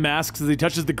 Tim asks as he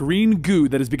touches the green goo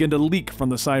that has begun to leak from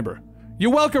the cyber. You're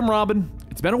welcome, Robin.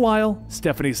 It's been a while,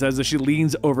 Stephanie says as she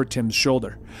leans over Tim's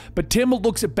shoulder. But Tim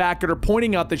looks back at her,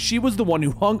 pointing out that she was the one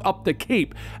who hung up the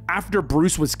cape after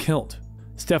Bruce was killed.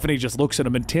 Stephanie just looks at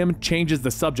him and Tim changes the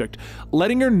subject,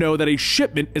 letting her know that a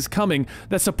shipment is coming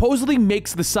that supposedly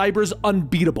makes the cybers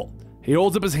unbeatable. He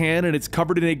holds up his hand and it's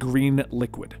covered in a green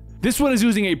liquid. This one is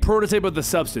using a prototype of the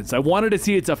substance. I wanted to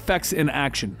see its effects in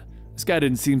action. This guy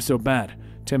didn't seem so bad,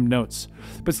 Tim notes.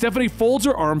 But Stephanie folds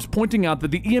her arms, pointing out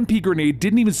that the EMP grenade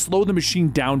didn't even slow the machine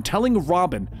down, telling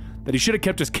Robin that he should have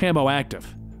kept his camo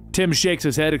active. Tim shakes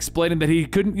his head, explaining that he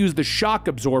couldn't use the shock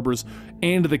absorbers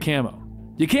and the camo.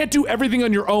 You can't do everything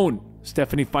on your own,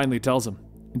 Stephanie finally tells him.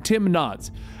 And Tim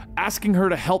nods, asking her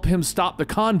to help him stop the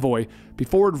convoy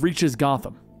before it reaches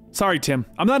Gotham. Sorry, Tim.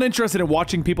 I'm not interested in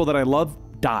watching people that I love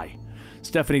die,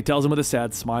 Stephanie tells him with a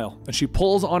sad smile, and she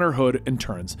pulls on her hood and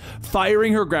turns,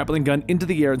 firing her grappling gun into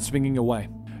the air and swinging away.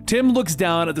 Tim looks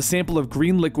down at the sample of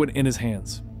green liquid in his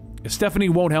hands. If Stephanie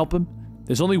won't help him,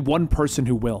 there's only one person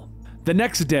who will. The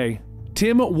next day,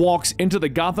 Tim walks into the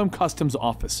Gotham Customs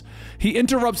office. He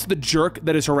interrupts the jerk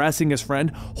that is harassing his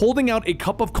friend, holding out a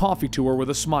cup of coffee to her with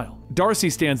a smile. Darcy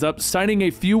stands up, signing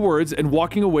a few words and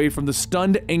walking away from the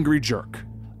stunned, angry jerk.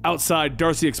 Outside,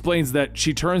 Darcy explains that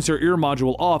she turns her ear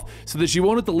module off so that she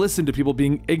won't have to listen to people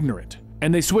being ignorant.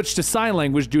 And they switch to sign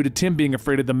language due to Tim being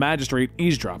afraid of the magistrate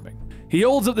eavesdropping. He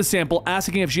holds up the sample,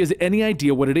 asking if she has any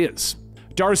idea what it is.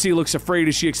 Darcy looks afraid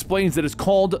as she explains that it's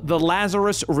called the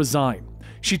Lazarus Resign.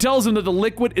 She tells him that the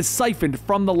liquid is siphoned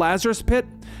from the Lazarus pit,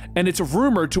 and it's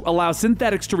rumored to allow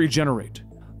synthetics to regenerate.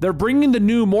 They're bringing the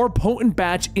new, more potent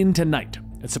batch in tonight.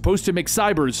 It's supposed to make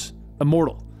cybers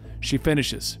immortal. She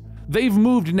finishes. They've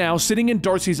moved now, sitting in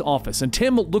Darcy's office, and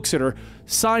Tim looks at her,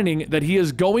 signing that he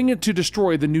is going to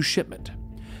destroy the new shipment.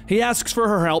 He asks for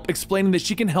her help, explaining that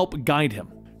she can help guide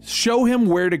him, show him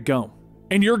where to go.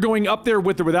 And you're going up there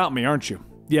with or without me, aren't you?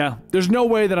 Yeah, there's no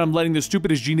way that I'm letting the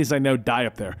stupidest genius I know die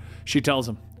up there, she tells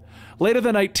him. Later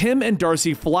that night, Tim and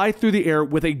Darcy fly through the air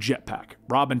with a jetpack,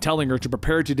 Robin telling her to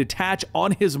prepare to detach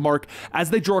on his mark as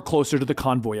they draw closer to the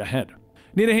convoy ahead.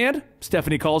 Need a hand?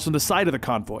 Stephanie calls from the side of the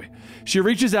convoy. She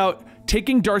reaches out,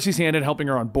 taking Darcy's hand and helping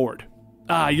her on board.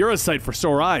 Ah, you're a sight for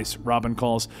sore eyes, Robin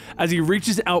calls, as he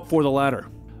reaches out for the ladder.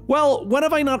 Well, when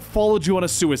have I not followed you on a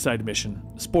suicide mission?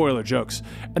 Spoiler jokes.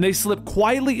 And they slip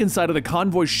quietly inside of the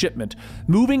convoy shipment,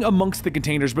 moving amongst the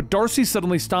containers, but Darcy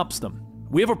suddenly stops them.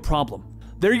 We have a problem.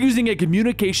 They're using a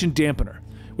communication dampener,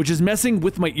 which is messing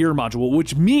with my ear module,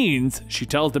 which means, she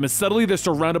tells them, as suddenly they're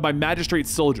surrounded by magistrate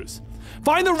soldiers.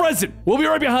 Find the resin! We'll be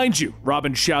right behind you,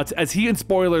 Robin shouts as he and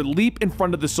Spoiler leap in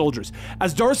front of the soldiers.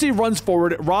 As Darcy runs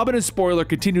forward, Robin and Spoiler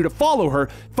continue to follow her,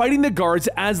 fighting the guards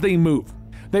as they move.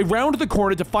 They round the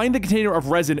corner to find the container of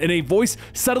resin, and a voice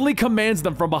suddenly commands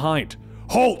them from behind.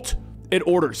 Halt! It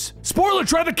orders. Spoiler,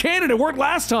 try the cannon, it worked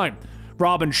last time!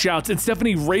 Robin shouts, and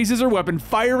Stephanie raises her weapon,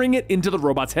 firing it into the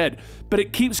robot's head, but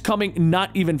it keeps coming,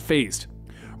 not even phased.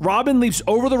 Robin leaps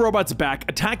over the robot's back,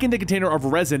 attacking the container of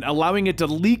resin, allowing it to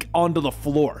leak onto the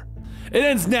floor. It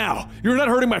ends now! You're not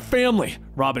hurting my family!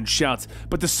 Robin shouts,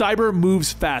 but the cyber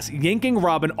moves fast, yanking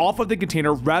Robin off of the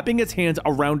container, wrapping its hands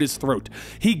around his throat.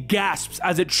 He gasps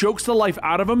as it chokes the life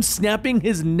out of him, snapping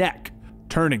his neck.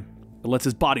 Turning, it lets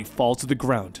his body fall to the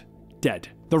ground, dead.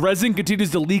 The resin continues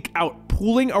to leak out,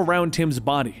 pooling around Tim's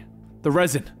body. The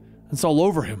resin, it's all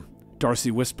over him,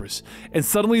 Darcy whispers, and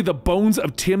suddenly the bones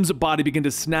of Tim's body begin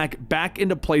to snap back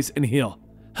into place and heal.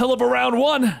 Hell of a round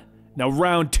one! Now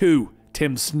round two,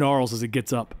 Tim snarls as he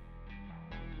gets up.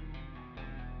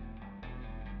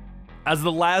 As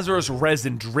the Lazarus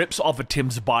resin drips off of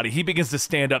Tim's body, he begins to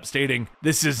stand up, stating,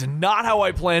 "This is not how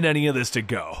I planned any of this to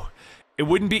go. It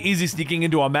wouldn't be easy sneaking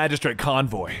into a magistrate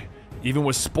convoy, even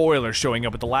with Spoiler showing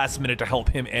up at the last minute to help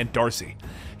him and Darcy.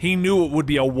 He knew it would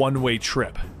be a one-way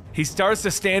trip." He starts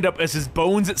to stand up as his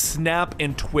bones snap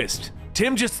and twist.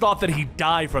 Tim just thought that he'd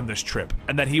die from this trip,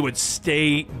 and that he would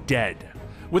stay dead.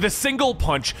 With a single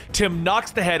punch, Tim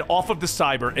knocks the head off of the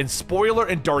cyber, and Spoiler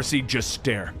and Darcy just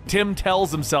stare. Tim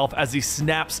tells himself as he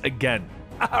snaps again.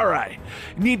 Alright,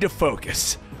 need to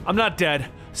focus. I'm not dead.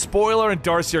 Spoiler and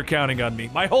Darcy are counting on me.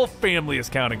 My whole family is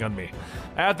counting on me.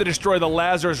 I have to destroy the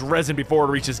Lazarus resin before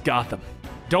it reaches Gotham.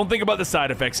 Don't think about the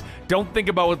side effects. Don't think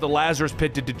about what the Lazarus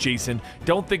Pit did to Jason.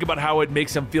 Don't think about how it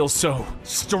makes him feel so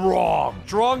strong.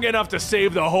 Strong enough to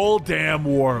save the whole damn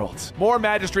world. More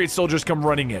magistrate soldiers come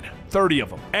running in. 30 of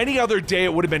them. Any other day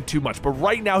it would have been too much, but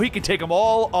right now he can take them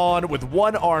all on with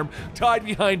one arm tied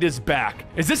behind his back.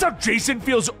 Is this how Jason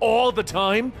feels all the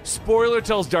time? Spoiler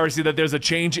tells Darcy that there's a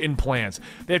change in plans.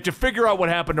 They have to figure out what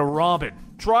happened to Robin.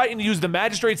 Try and use the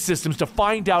magistrate's systems to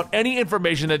find out any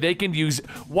information that they can use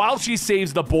while she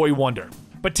saves the boy wonder.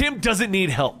 But Tim doesn't need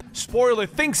help. Spoiler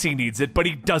thinks he needs it, but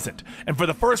he doesn't. And for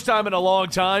the first time in a long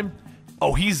time,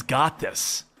 oh, he's got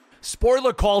this.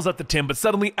 Spoiler calls out to Tim, but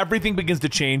suddenly everything begins to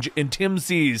change and Tim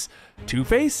sees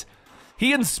Two-Face?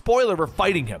 He and Spoiler were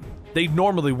fighting him. They'd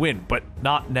normally win, but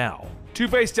not now.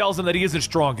 Two-Face tells him that he isn't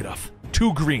strong enough.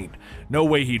 Too green. No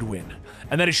way he'd win.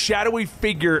 And then a shadowy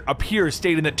figure appears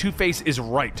stating that Two-Face is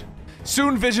right.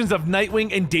 Soon visions of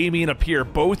Nightwing and Damian appear,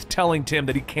 both telling Tim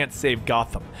that he can't save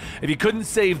Gotham. If he couldn't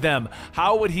save them,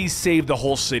 how would he save the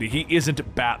whole city? He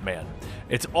isn't Batman.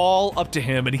 It's all up to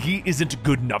him, and he isn't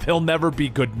good enough. He'll never be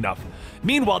good enough.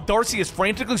 Meanwhile, Darcy is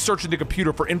frantically searching the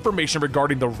computer for information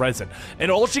regarding the resin,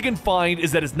 and all she can find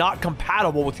is that it's not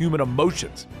compatible with human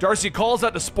emotions. Darcy calls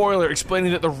out to Spoiler,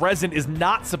 explaining that the resin is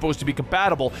not supposed to be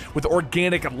compatible with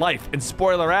organic life, and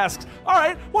Spoiler asks,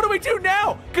 "Alright, what do we do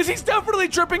now? Because he's definitely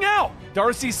tripping out."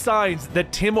 Darcy signs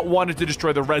that Tim wanted to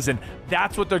destroy the resin.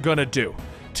 That's what they're gonna do.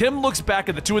 Tim looks back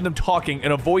at the two of them talking,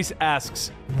 and a voice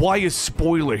asks, "Why is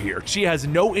Spoiler here? She has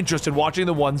no interest in watching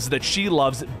the ones that she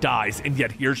loves dies, and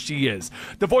yet here she is."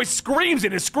 The voice screams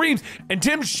and it screams, and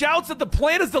Tim shouts that the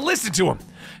plan is to listen to him.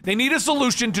 They need a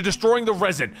solution to destroying the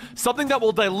resin, something that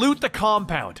will dilute the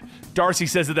compound. Darcy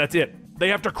says that that's it. They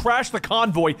have to crash the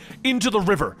convoy into the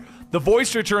river. The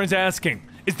voice returns asking,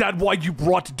 "Is that why you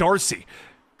brought Darcy?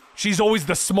 She's always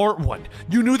the smart one.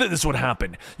 You knew that this would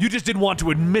happen. You just didn't want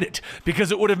to admit it, because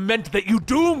it would have meant that you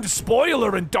doomed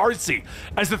Spoiler and Darcy."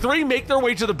 As the three make their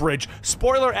way to the bridge,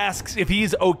 Spoiler asks if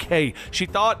he's okay. She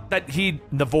thought that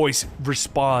the voice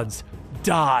responds,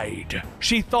 "died."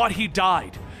 She thought he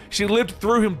died. She lived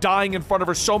through him dying in front of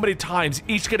her so many times,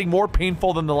 each getting more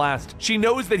painful than the last. She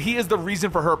knows that he is the reason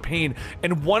for her pain,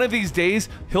 and one of these days,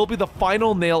 he'll be the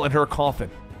final nail in her coffin.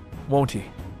 Won't he?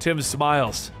 Tim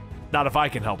smiles. Not if I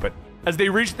can help it. As they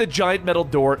reach the giant metal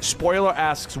door, Spoiler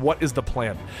asks what is the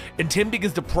plan, and Tim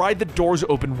begins to pry the doors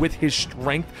open with his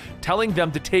strength, telling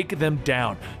them to take them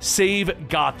down. Save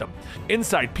Gotham.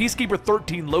 Inside, Peacekeeper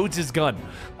 13 loads his gun.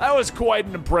 That was quite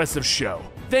an impressive show.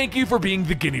 Thank you for being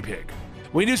the guinea pig.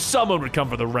 We knew someone would come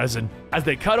for the resin. As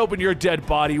they cut open your dead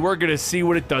body, we're gonna see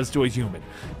what it does to a human.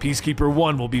 Peacekeeper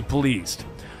 1 will be pleased.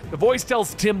 The voice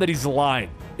tells Tim that he's lying.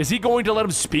 Is he going to let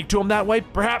him speak to him that way?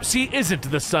 Perhaps he isn't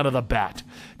the son of the Bat.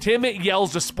 Tim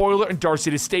yells to Spoiler and Darcy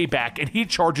to stay back, and he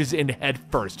charges in head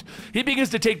first. He begins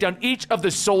to take down each of the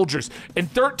soldiers,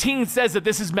 and 13 says that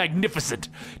this is magnificent,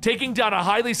 taking down a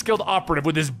highly skilled operative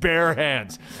with his bare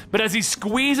hands. But as he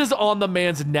squeezes on the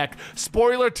man's neck,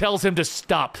 Spoiler tells him to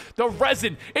stop. The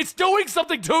resin, it's doing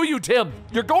something to you, Tim.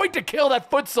 You're going to kill that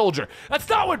foot soldier. That's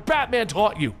not what Batman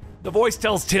taught you. The voice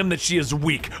tells Tim that she is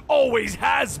weak, always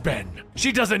has been.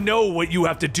 She doesn't know what you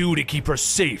have to do to keep her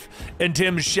safe. And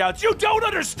Tim shouts, "You don't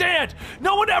understand!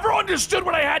 No one ever understood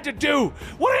what I had to do!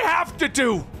 What I have to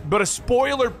do!" But a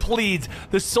Spoiler pleads.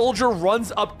 The soldier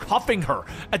runs up, cuffing her.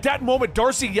 At that moment,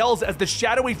 Darcy yells as the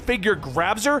shadowy figure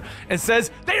grabs her and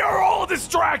says, "They are all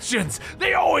distractions!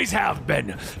 They always have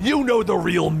been! You know the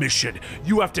real mission.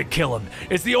 You have to kill him.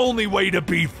 It's the only way to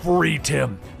be free,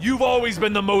 Tim. You've always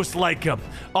been the most like him.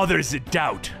 Others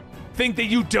doubt. Think that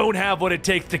you don't have what it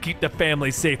takes to keep the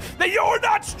family safe. That you're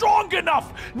not strong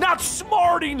enough, not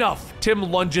smart enough."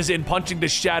 Tim lunges in, punching the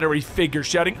shadowy figure,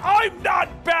 shouting, "I'm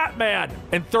not Batman!"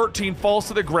 And 13 falls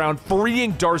to the ground,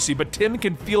 freeing Darcy, but Tim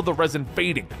can feel the resin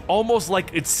fading, almost like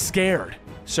it's scared.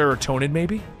 Serotonin,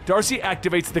 maybe? Darcy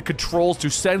activates the controls to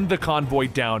send the convoy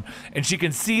down, and she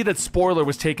can see that Spoiler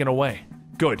was taken away.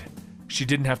 Good. She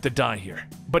didn't have to die here.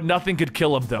 But nothing could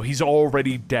kill him, though. He's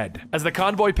already dead. As the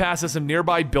convoy passes some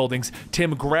nearby buildings,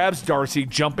 Tim grabs Darcy,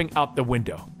 jumping out the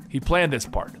window. He planned this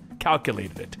part,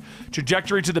 calculated it.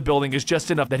 Trajectory to the building is just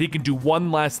enough that he can do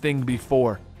one last thing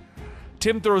before.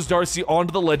 Tim throws Darcy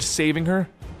onto the ledge, saving her,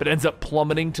 but ends up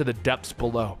plummeting to the depths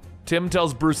below. Tim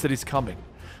tells Bruce that he's coming.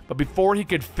 But before he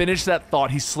could finish that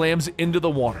thought, he slams into the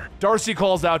water. Darcy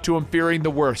calls out to him, fearing the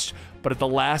worst, but at the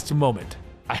last moment,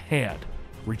 a hand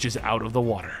reaches out of the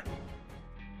water.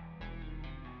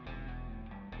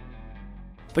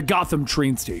 The Gotham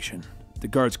train station. The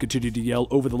guards continue to yell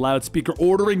over the loudspeaker,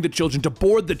 ordering the children to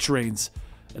board the trains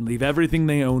and leave everything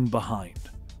they own behind.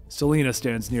 Selena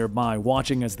stands nearby,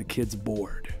 watching as the kids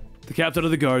board. The captain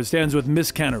of the guard stands with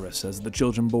Miss Canaris as the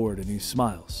children board, and he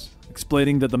smiles,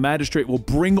 explaining that the magistrate will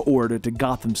bring order to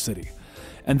Gotham City,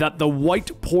 and that the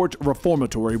White Port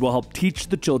Reformatory will help teach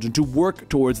the children to work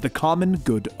towards the common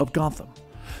good of Gotham.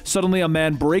 Suddenly, a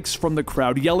man breaks from the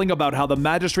crowd, yelling about how the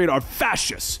magistrate are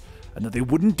fascists, and that they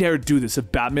wouldn't dare do this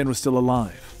if Batman was still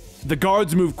alive. The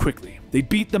guards move quickly. They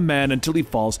beat the man until he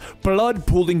falls, blood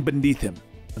pooling beneath him,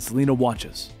 and Selina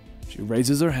watches. She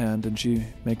raises her hand and she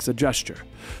makes a gesture.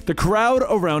 The crowd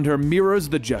around her mirrors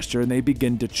the gesture and they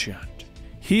begin to chant.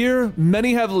 Here,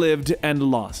 many have lived and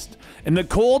lost. In the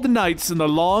cold nights and the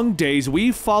long days,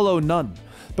 we follow none,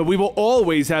 but we will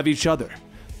always have each other.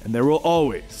 And there will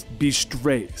always be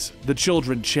strays, the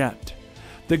children chant.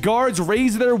 The guards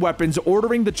raise their weapons,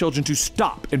 ordering the children to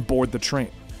stop and board the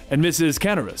train. And Mrs.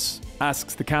 Canaris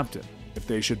asks the captain if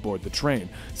they should board the train,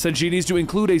 since she needs to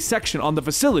include a section on the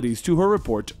facilities to her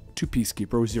report to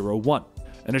Peacekeeper 01.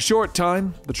 In a short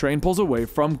time, the train pulls away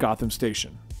from Gotham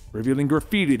Station, revealing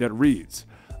graffiti that reads,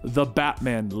 "The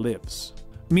Batman lives."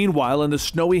 Meanwhile, in the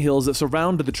snowy hills that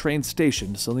surround the train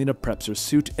station, Selina preps her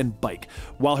suit and bike,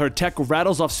 while her tech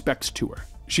rattles off specs to her.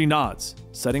 She nods,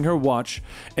 setting her watch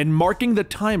and marking the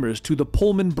timers to the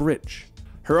Pullman Bridge.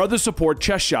 Her other support,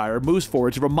 Cheshire, moves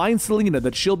forward to remind Selina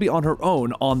that she'll be on her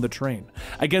own on the train,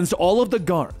 against all of the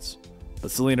guards. But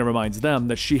Selina reminds them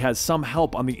that she has some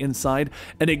help on the inside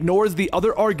and ignores the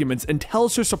other arguments and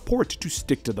tells her support to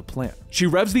stick to the plan. She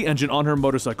revs the engine on her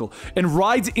motorcycle and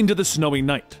rides into the snowy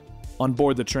night. On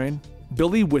board the train,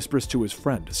 Billy whispers to his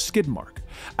friend, Skidmark,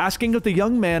 asking if the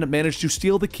young man managed to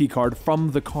steal the keycard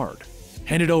from the card.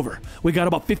 "Hand it over. We got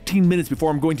about 15 minutes before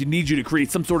I'm going to need you to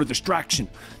create some sort of distraction,"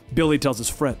 Billy tells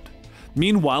his friend.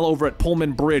 Meanwhile, over at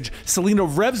Pullman Bridge, Selina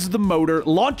revs the motor,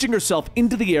 launching herself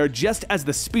into the air just as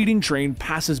the speeding train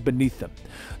passes beneath them.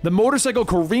 The motorcycle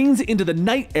careens into the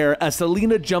night air as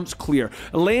Selina jumps clear,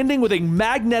 landing with a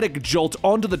magnetic jolt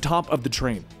onto the top of the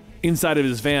train. Inside of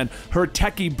his van, her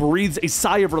techie breathes a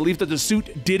sigh of relief that the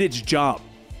suit did its job.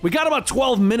 "We got about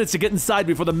 12 minutes to get inside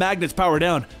before the magnets power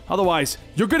down. Otherwise,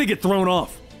 you're gonna get thrown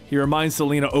off," he reminds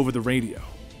Selina over the radio.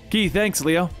 "Gee, thanks,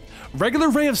 Leo. Regular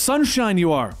ray of sunshine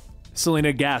you are,"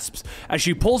 Selina gasps as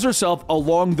she pulls herself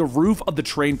along the roof of the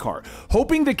train car,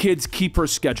 hoping the kids keep her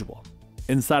schedule.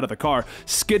 Inside of the car,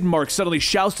 Skidmark suddenly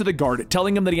shouts to the guard,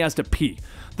 telling him that he has to pee.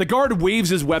 The guard waves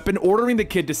his weapon, ordering the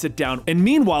kid to sit down, and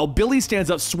meanwhile, Billy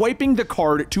stands up, swiping the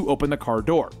card to open the car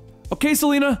door. "Okay,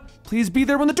 Selina, please be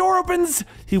there when the door opens,"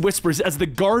 he whispers as the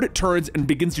guard turns and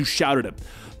begins to shout at him.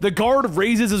 The guard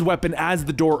raises his weapon as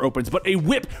the door opens, but a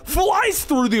whip flies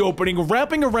through the opening,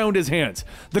 wrapping around his hands.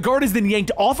 The guard is then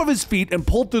yanked off of his feet and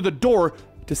pulled through the door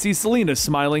to see Selina's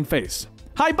smiling face.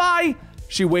 "Hi, bye!"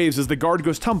 she waves as the guard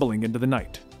goes tumbling into the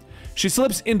night. She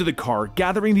slips into the car,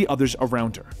 gathering the others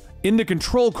around her. In the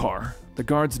control car, the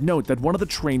guards note that one of the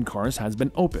train cars has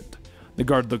been opened. The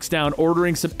guard looks down,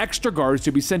 ordering some extra guards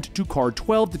to be sent to car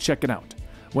 12 to check it out.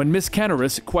 When Miss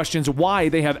Canaris questions why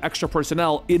they have extra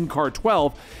personnel in car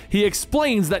 12, he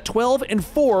explains that 12 and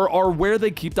 4 are where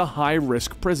they keep the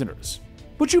high-risk prisoners.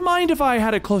 "Would you mind if I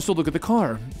had a closer look at the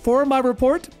car for my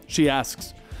report?" she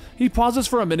asks. He pauses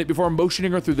for a minute before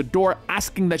motioning her through the door,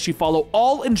 asking that she follow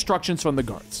all instructions from the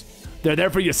guards. "They're there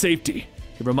for your safety,"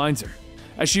 he reminds her.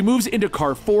 As she moves into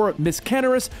car 4, Miss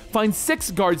Canaris finds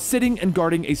 6 guards sitting and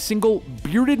guarding a single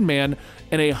bearded man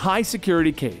in a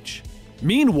high-security cage.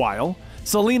 Meanwhile,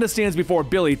 Selina stands before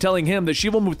Billy, telling him that she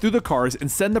will move through the cars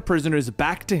and send the prisoners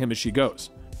back to him as she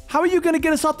goes. "How are you going to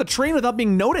get us off the train without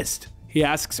being noticed?" he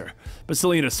asks her, but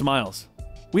Selina smiles.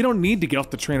 "We don't need to get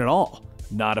off the train at all.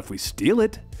 Not if we steal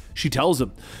it," she tells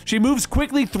him. She moves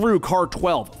quickly through car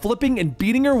 12, flipping and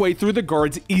beating her way through the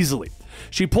guards easily.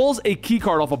 She pulls a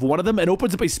keycard off of one of them and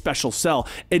opens up a special cell,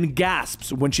 and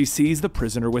gasps when she sees the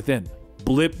prisoner within.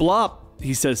 "Blip blop,"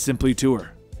 he says simply to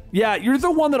her. "Yeah, you're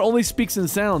the one that only speaks in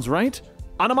sounds, right?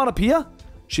 Onomatopoeia?"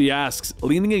 she asks,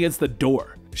 leaning against the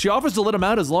door. She offers to let him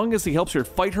out as long as he helps her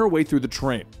fight her way through the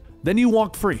train. "Then you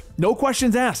walk free. No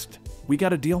questions asked. We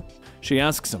got a deal?" she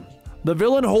asks him. The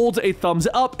villain holds a thumbs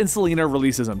up and Selina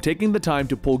releases him, taking the time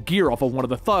to pull gear off of one of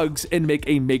the thugs and make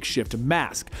a makeshift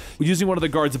mask, using one of the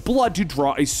guards' blood to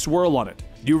draw a swirl on it.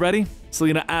 "You ready?"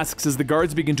 Selina asks as the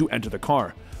guards begin to enter the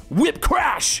car. "Whip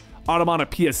crash!"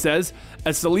 Onomatopoeia says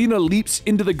as Selina leaps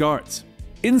into the guards.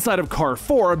 Inside of car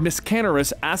 4, Miss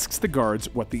Canaris asks the guards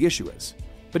what the issue is,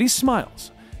 but he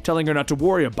smiles, telling her not to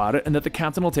worry about it and that the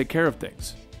captain will take care of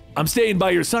things. "I'm staying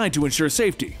by your side to ensure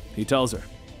safety," he tells her.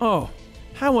 "Oh,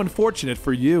 how unfortunate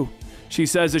for you," she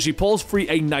says as she pulls free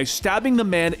a knife, stabbing the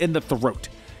man in the throat.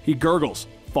 He gurgles,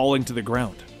 falling to the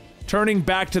ground. Turning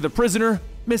back to the prisoner,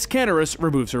 Miss Canaris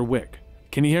removes her wig.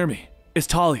 "Can you hear me? It's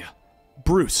Talia.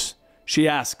 Bruce," she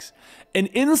asks. And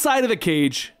inside of the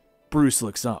cage, Bruce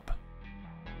looks up.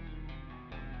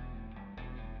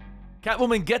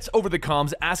 Catwoman gets over the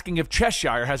comms asking if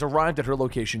Cheshire has arrived at her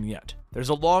location yet. There's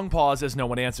a long pause as no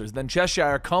one answers. Then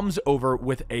Cheshire comes over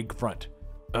with a grunt.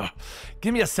 Ugh,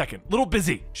 give me a second. Little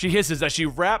busy, she hisses as she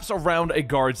wraps around a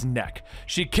guard's neck.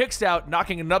 She kicks out,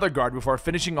 knocking another guard before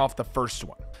finishing off the first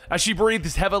one. As she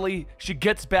breathes heavily, she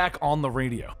gets back on the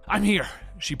radio. I'm here,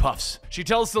 she puffs. She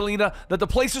tells Selina that the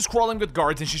place is crawling with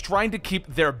guards and she's trying to keep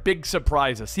their big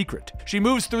surprise a secret. She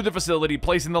moves through the facility,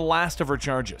 placing the last of her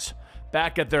charges.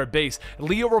 Back at their base,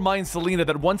 Leo reminds Selina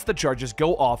that once the charges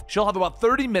go off, she'll have about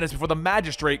 30 minutes before the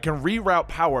magistrate can reroute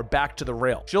power back to the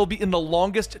rail. She'll be in the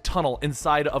longest tunnel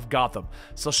inside of Gotham,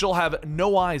 so she'll have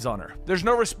no eyes on her. There's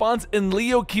no response, and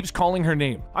Leo keeps calling her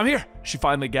name. I'm here, she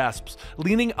finally gasps,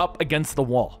 leaning up against the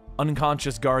wall.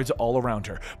 Unconscious guards all around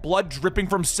her, blood dripping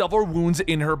from several wounds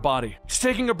in her body. Just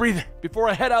taking a breather before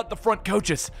I head out the front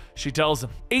coaches, she tells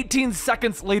him. 18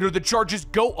 seconds later, the charges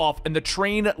go off and the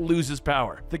train loses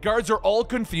power. The guards are all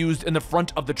confused in the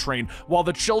front of the train, while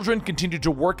the children continue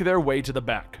to work their way to the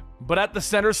back. But at the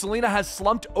center, Selina has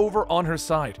slumped over on her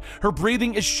side. Her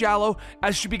breathing is shallow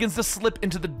as she begins to slip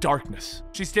into the darkness.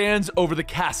 She stands over the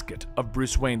casket of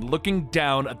Bruce Wayne, looking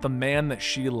down at the man that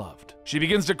she loved. She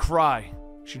begins to cry.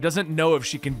 She doesn't know if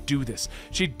she can do this.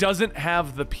 She doesn't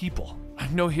have the people.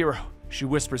 I'm no hero, she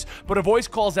whispers, but a voice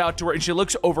calls out to her and she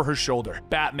looks over her shoulder.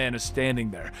 Batman is standing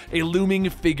there, a looming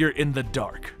figure in the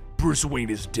dark. Bruce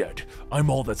Wayne is dead. I'm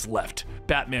all that's left,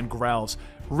 Batman growls,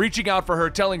 reaching out for her,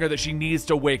 telling her that she needs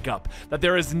to wake up, that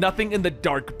there is nothing in the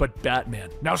dark but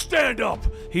Batman. Now stand up,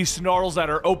 he snarls at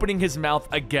her, opening his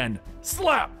mouth again.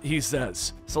 Slap, he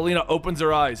says. Selina opens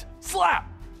her eyes. Slap!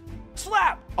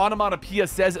 Slap! Onomatopoeia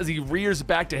says as he rears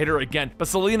back to hit her again, but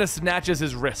Selina snatches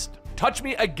his wrist. Touch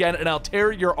me again and I'll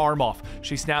tear your arm off,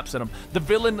 she snaps at him. The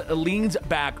villain leans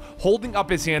back, holding up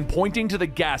his hand, pointing to the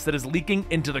gas that is leaking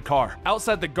into the car.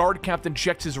 Outside, the guard captain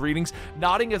checks his readings,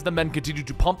 nodding as the men continue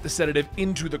to pump the sedative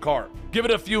into the car. Give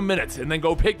it a few minutes and then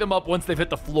go pick them up once they've hit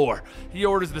the floor, he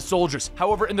orders the soldiers.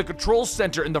 However, in the control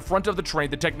center in the front of the train,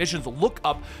 the technicians look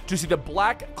up to see the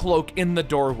black cloak in the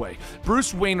doorway.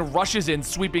 Bruce Wayne rushes in,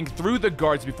 sweeping through the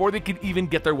guards before they can even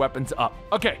get their weapons up.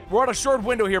 Okay, we're on a short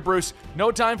window here, Bruce.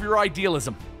 No time for your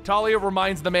idealism. Talia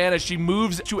reminds the man as she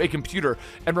moves to a computer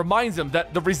and reminds him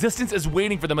that the resistance is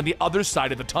waiting for them on the other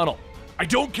side of the tunnel. I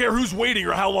don't care who's waiting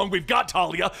or how long we've got,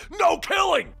 Talia. No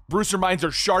killing! Bruce reminds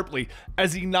her sharply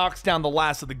as he knocks down the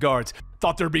last of the guards.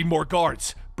 Thought there'd be more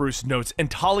guards, Bruce notes, and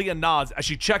Talia nods as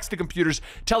she checks the computers,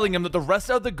 telling him that the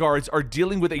rest of the guards are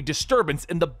dealing with a disturbance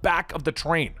in the back of the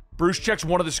train. Bruce checks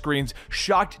one of the screens,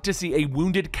 shocked to see a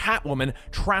wounded Catwoman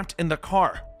trapped in the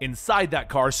car. Inside that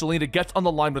car, Selina gets on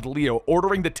the line with Leo,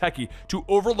 ordering the techie to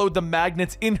overload the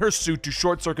magnets in her suit to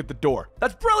short-circuit the door.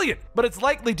 That's brilliant, but it's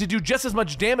likely to do just as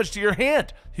much damage to your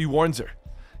hand, he warns her.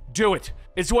 Do it.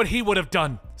 It's what he would have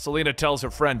done, Selina tells her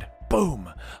friend. Boom,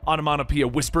 Onomatopoeia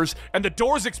whispers, and the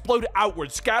doors explode outward,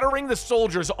 scattering the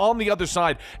soldiers on the other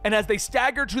side. And as they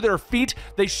stagger to their feet,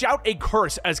 they shout a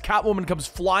curse as Catwoman comes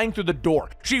flying through the door.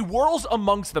 She whirls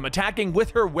amongst them, attacking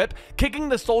with her whip, kicking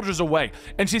the soldiers away.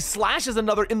 And she slashes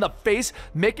another in the face,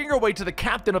 making her way to the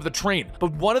captain of the train.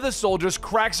 But one of the soldiers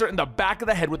cracks her in the back of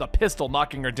the head with a pistol,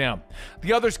 knocking her down.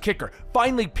 The others kick her,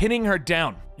 finally pinning her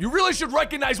down. You really should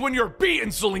recognize when you're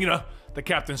beaten, Selina. The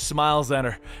captain smiles at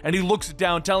her, and he looks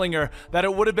down, telling her that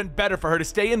it would have been better for her to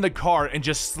stay in the car and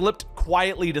just slipped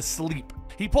quietly to sleep.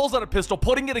 He pulls out a pistol,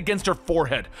 putting it against her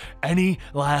forehead. Any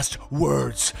last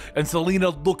words? And Selina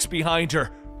looks behind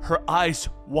her, her eyes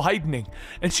widening,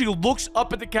 and she looks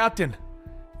up at the captain.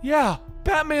 Yeah,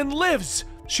 Batman lives,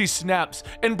 she snaps,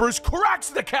 and Bruce cracks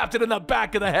the captain in the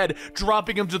back of the head,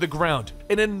 dropping him to the ground.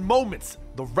 And in moments,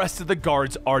 the rest of the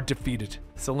guards are defeated.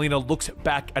 Selina looks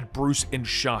back at Bruce in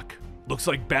shock. Looks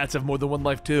like bats have more than one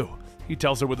life too, he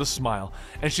tells her with a smile,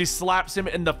 and she slaps him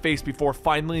in the face before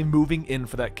finally moving in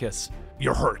for that kiss.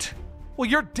 You're hurt. Well,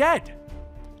 you're dead.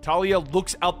 Talia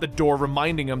looks out the door,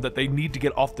 reminding him that they need to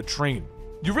get off the train.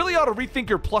 You really ought to rethink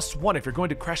your +1 if you're going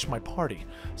to crash my party,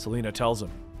 Selina tells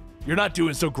him. You're not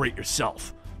doing so great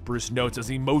yourself, Bruce notes as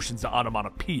he motions to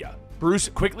Onomatopoeia. Bruce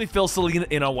quickly fills Selina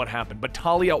in on what happened, but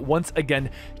Talia once again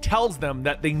tells them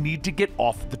that they need to get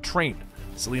off the train.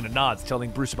 Selina nods, telling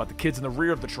Bruce about the kids in the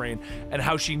rear of the train and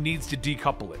how she needs to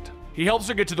decouple it. He helps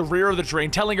her get to the rear of the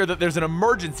train, telling her that there's an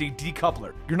emergency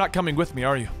decoupler. You're not coming with me,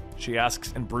 are you? She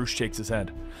asks, and Bruce shakes his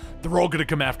head. They're all gonna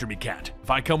come after me, Cat. If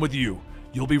I come with you,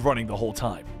 you'll be running the whole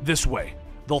time. This way.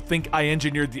 They'll think I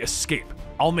engineered the escape.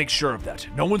 I'll make sure of that.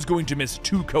 No one's going to miss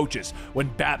 2 coaches when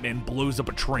Batman blows up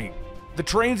a train. The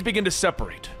trains begin to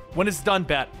separate. When it's done,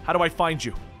 Bat, how do I find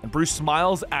you? and Bruce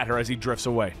smiles at her as he drifts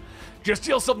away. Just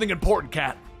steal something important,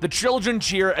 Cat. The children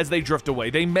cheer as they drift away.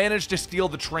 They manage to steal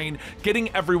the train,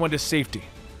 getting everyone to safety.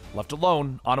 Left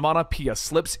alone, Onomatopoeia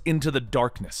slips into the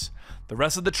darkness. The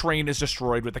rest of the train is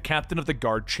destroyed with the captain of the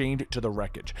guard chained to the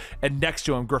wreckage. And next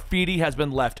to him, graffiti has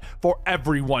been left for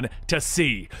everyone to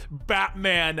see.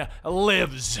 Batman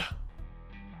lives!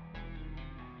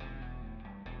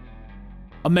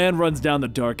 A man runs down the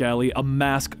dark alley, a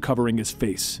mask covering his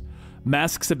face.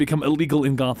 Masks have become illegal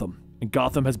in Gotham, and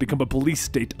Gotham has become a police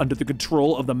state under the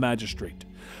control of the magistrate.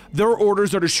 Their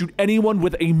orders are to shoot anyone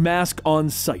with a mask on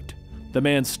sight. The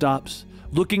man stops,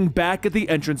 looking back at the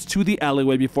entrance to the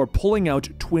alleyway before pulling out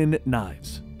twin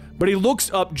knives. But he looks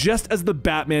up just as the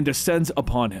Batman descends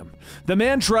upon him. The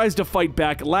man tries to fight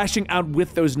back, lashing out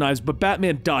with those knives, but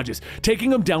Batman dodges,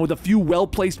 taking him down with a few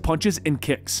well-placed punches and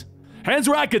kicks. Hands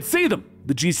where I could see them!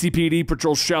 The GCPD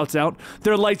patrol shouts out,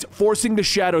 their lights forcing the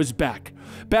shadows back.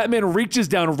 Batman reaches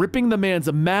down, ripping the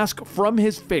man's mask from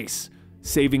his face,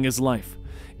 saving his life,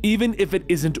 even if it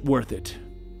isn't worth it.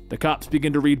 The cops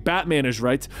begin to read Batman his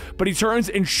rights, but he turns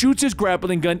and shoots his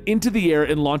grappling gun into the air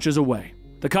and launches away.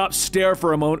 The cops stare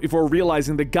for a moment before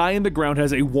realizing the guy in the ground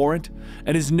has a warrant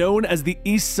and is known as the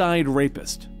East Side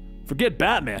Rapist. Forget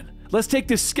Batman. Let's take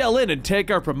this skell in and take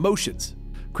our promotions.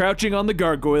 Crouching on the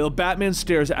gargoyle, Batman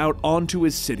stares out onto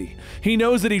his city. He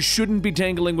knows that he shouldn't be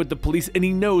tangling with the police, and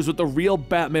he knows what the real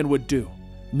Batman would do.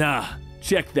 Nah,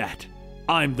 check that.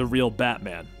 I'm the real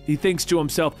Batman, he thinks to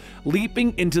himself,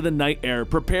 leaping into the night air,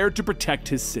 prepared to protect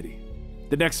his city.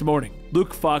 The next morning,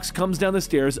 Luke Fox comes down the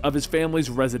stairs of his family's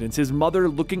residence, his mother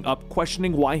looking up,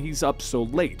 questioning why he's up so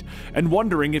late, and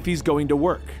wondering if he's going to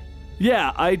work.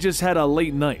 Yeah, I just had a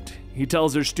late night, he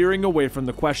tells her, steering away from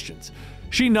the questions.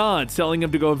 She nods, telling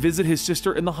him to go visit his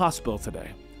sister in the hospital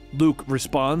today. Luke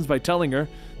responds by telling her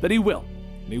that he will,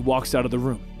 and he walks out of the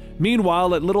room.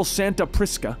 Meanwhile, at Little Santa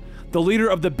Prisca, the leader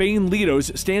of the Bane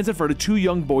Litos stands in front of two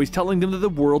young boys, telling them that the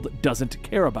world doesn't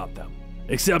care about them.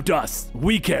 Except us.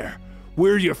 We care.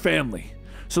 We're your family.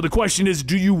 So the question is,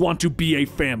 do you want to be a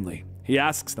family? He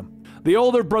asks them. The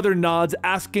older brother nods,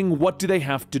 asking what do they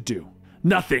have to do.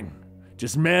 Nothing.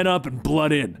 Just man up and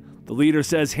blood in, the leader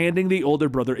says, handing the older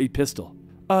brother a pistol.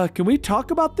 Can we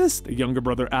talk about this? The younger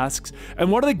brother asks,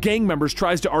 and one of the gang members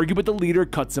tries to argue, but the leader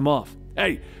cuts him off.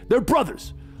 Hey, they're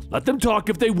brothers. Let them talk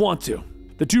if they want to.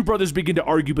 The two brothers begin to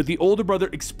argue, but the older brother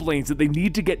explains that they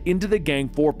need to get into the gang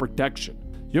for protection.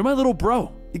 You're my little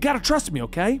bro. You gotta trust me,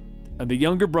 okay? And the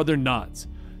younger brother nods.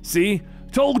 See?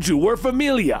 Told you, we're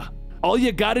familia. All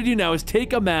you gotta do now is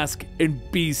take a mask and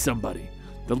be somebody,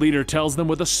 the leader tells them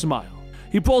with a smile.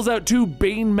 He pulls out two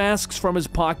Bane masks from his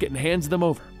pocket and hands them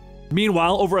over.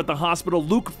 Meanwhile, over at the hospital,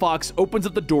 Luke Fox opens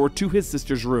up the door to his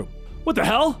sister's room. What the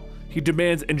hell? He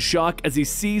demands in shock as he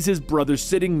sees his brother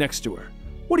sitting next to her.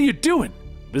 What are you doing?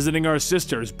 Visiting our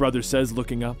sister, his brother says,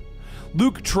 looking up.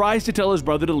 Luke tries to tell his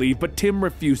brother to leave, but Tim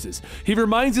refuses. He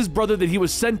reminds his brother that he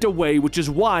was sent away, which is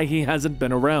why he hasn't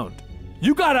been around.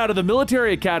 You got out of the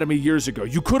military academy years ago.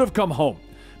 You could have come home,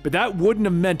 but that wouldn't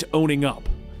have meant owning up.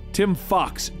 Tim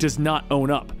Fox does not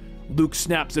own up. Luke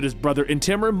snaps at his brother, and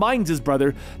Tim reminds his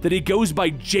brother that he goes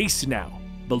by Jace now,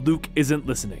 but Luke isn't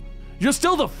listening. You're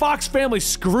still the Fox family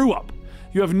screw-up.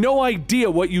 You have no idea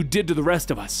what you did to the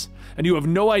rest of us, and you have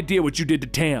no idea what you did to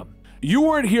Tam. You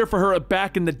weren't here for her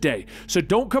back in the day, so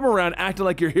don't come around acting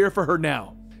like you're here for her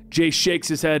now. Jace shakes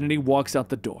his head and he walks out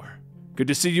the door. Good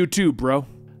to see you too, bro.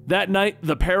 That night,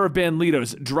 the pair of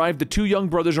Bandlitos drive the two young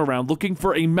brothers around looking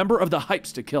for a member of the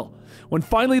Hypes to kill. When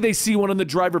finally they see one and the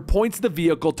driver points the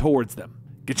vehicle towards them.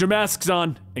 Get your masks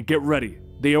on and get ready,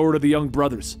 they order the young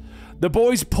brothers. The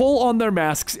boys pull on their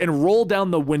masks and roll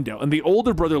down the window, and the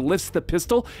older brother lifts the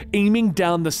pistol, aiming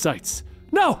down the sights.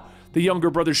 No! The younger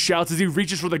brother shouts as he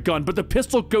reaches for the gun, but the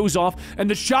pistol goes off and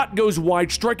the shot goes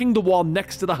wide, striking the wall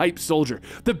next to the Hype soldier.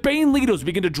 The Bane Litos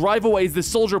begin to drive away as the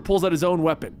soldier pulls out his own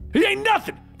weapon. He ain't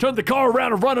nothing! Turn the car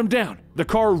around and run him down. The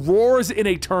car roars in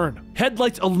a turn,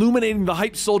 headlights illuminating the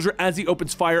Hype soldier as he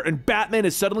opens fire, and Batman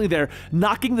is suddenly there,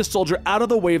 knocking the soldier out of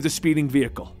the way of the speeding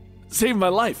vehicle. Save my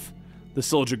life, the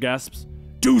soldier gasps.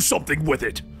 Do something with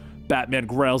it! Batman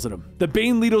growls at him. The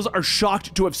Bane Litos are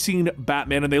shocked to have seen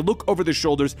Batman, and they look over their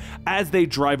shoulders as they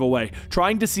drive away,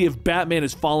 trying to see if Batman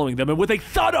is following them, and with a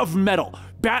thud of metal,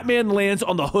 Batman lands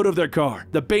on the hood of their car.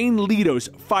 The Bane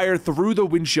Litos fire through the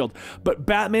windshield, but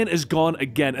Batman is gone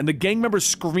again, and the gang members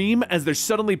scream as they're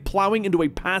suddenly plowing into a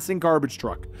passing garbage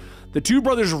truck. The two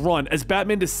brothers run as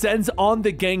Batman descends on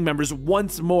the gang members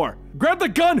once more. Grab the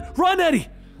gun! Run, Eddie!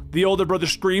 The older brother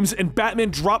screams, and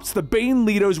Batman drops the Bane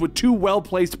Litos with two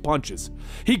well-placed punches.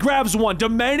 He grabs one,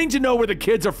 demanding to know where the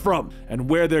kids are from and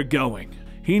where they're going.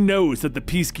 He knows that the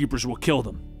peacekeepers will kill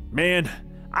them. Man,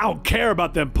 I don't care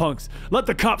about them punks. Let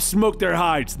the cops smoke their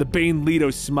hides, the Bane Leto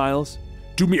smiles.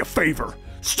 Do me a favor,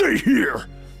 stay here!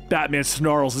 Batman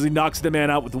snarls as he knocks the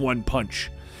man out with one punch.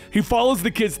 He follows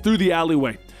the kids through the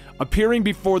alleyway, appearing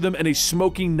before them in a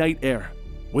smoky night air.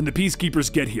 When the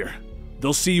peacekeepers get here,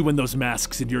 they'll see you in those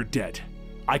masks and you're dead.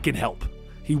 I can help,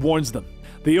 he warns them.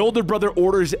 The older brother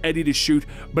orders Eddie to shoot,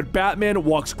 but Batman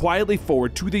walks quietly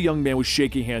forward to the young man with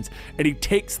shaky hands, and he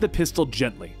takes the pistol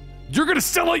gently. You're gonna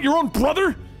sell out your own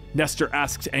brother? Nestor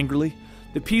asks angrily.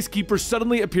 The peacekeepers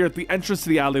suddenly appear at the entrance to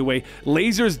the alleyway,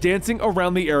 lasers dancing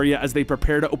around the area as they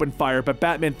prepare to open fire, but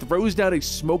Batman throws down a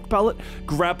smoke pellet,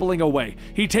 grappling away.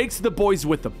 He takes the boys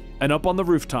with him, and up on the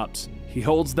rooftops, he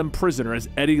holds them prisoner as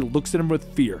Eddie looks at him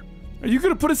with fear. Are you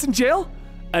gonna put us in jail?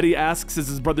 Eddie asks as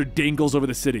his brother dangles over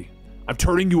the city. I'm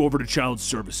turning you over to child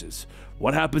services.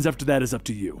 What happens after that is up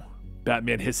to you.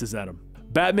 Batman hisses at him.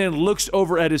 Batman looks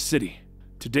over at his city.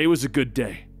 Today was a good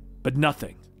day, but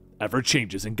nothing ever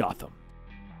changes in Gotham.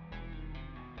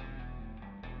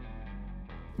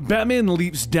 Batman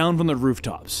leaps down from the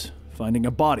rooftops, finding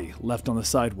a body left on the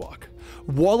sidewalk.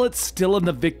 Wallet still in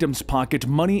the victim's pocket,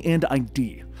 money and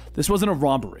ID. This wasn't a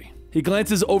robbery. He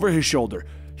glances over his shoulder.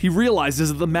 He realizes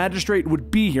that the magistrate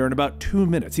would be here in about 2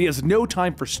 minutes. He has no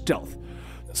time for stealth.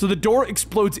 So the door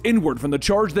explodes inward from the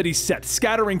charge that he set,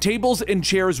 scattering tables and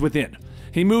chairs within.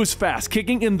 He moves fast,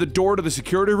 kicking in the door to the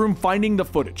security room, finding the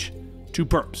footage. 2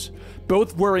 perps,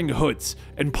 both wearing hoods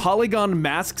and polygon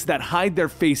masks that hide their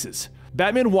faces.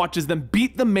 Batman watches them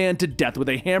beat the man to death with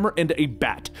a hammer and a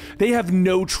bat. They have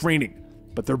no training,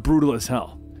 but they're brutal as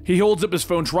hell. He holds up his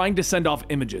phone trying to send off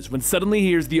images when suddenly he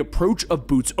hears the approach of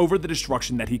boots over the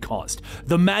destruction that he caused.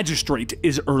 The magistrate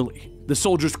is early. The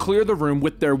soldiers clear the room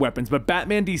with their weapons, but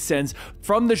Batman descends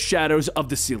from the shadows of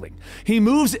the ceiling. He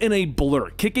moves in a blur,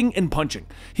 kicking and punching.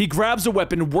 He grabs a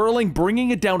weapon, whirling,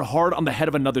 bringing it down hard on the head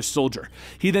of another soldier.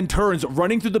 He then turns,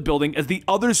 running through the building as the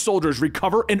other soldiers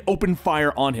recover and open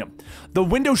fire on him. The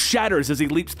window shatters as he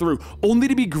leaps through, only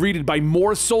to be greeted by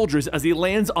more soldiers as he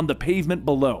lands on the pavement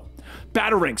below.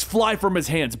 Batarangs fly from his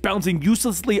hands, bouncing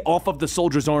uselessly off of the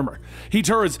soldier's armor. He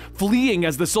turns, fleeing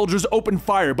as the soldiers open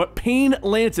fire, but pain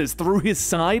lances through his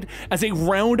side as a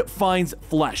round finds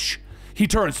flesh. He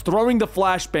turns, throwing the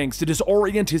flashbangs to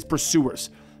disorient his pursuers,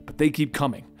 but they keep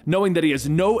coming, knowing that he has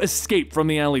no escape from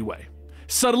the alleyway.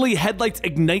 Suddenly, headlights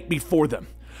ignite before them.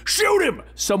 Shoot him!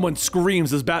 Someone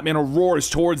screams as Batman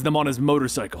roars towards them on his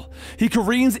motorcycle. He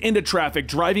careens into traffic,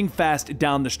 driving fast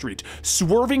down the street,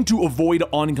 swerving to avoid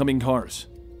oncoming cars.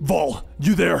 Vol,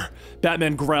 you there?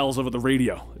 Batman growls over the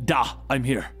radio. Da, I'm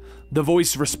here. The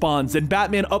voice responds, and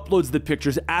Batman uploads the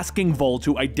pictures asking Vol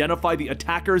to identify the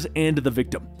attackers and the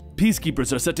victim.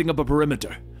 Peacekeepers are setting up a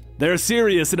perimeter. They're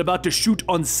serious and about to shoot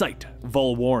on sight,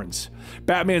 Vol warns.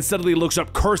 Batman suddenly looks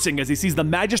up, cursing as he sees the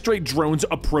magistrate drones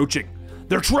approaching.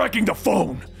 They're tracking the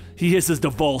phone, he hisses to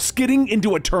Vol, skidding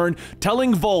into a turn,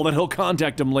 telling Vol that he'll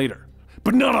contact him later.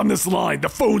 But not on this line, the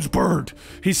phone's burned,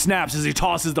 he snaps as he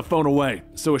tosses the phone away.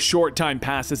 So a short time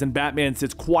passes and Batman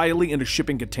sits quietly in a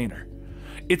shipping container.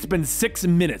 It's been 6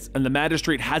 minutes and the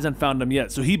magistrate hasn't found him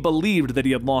yet, so he believed that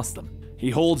he had lost them.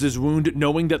 He holds his wound,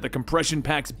 knowing that the compression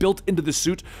packs built into the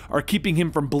suit are keeping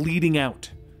him from bleeding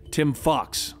out. Tim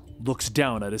Fox looks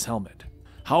down at his helmet.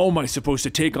 How am I supposed to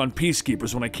take on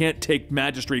peacekeepers when I can't take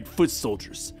magistrate foot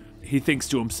soldiers? He thinks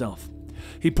to himself.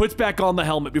 He puts back on the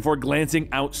helmet before glancing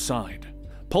outside.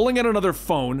 Pulling out another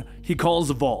phone, he calls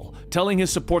Vol, telling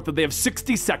his support that they have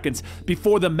 60 seconds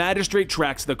before the magistrate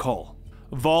tracks the call.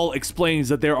 Vol explains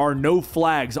that there are no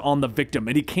flags on the victim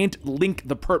and he can't link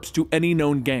the perps to any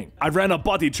known gang. I ran a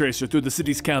body tracer through the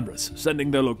city's cameras,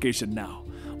 sending their location now,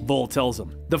 Vol tells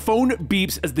him. The phone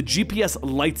beeps as the GPS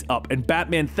lights up and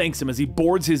Batman thanks him as he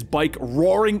boards his bike,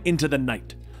 roaring into the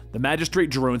night. The magistrate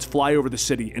drones fly over the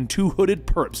city and 2 hooded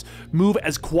perps move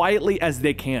as quietly as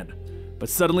they can. But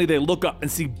suddenly they look up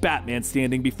and see Batman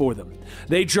standing before them.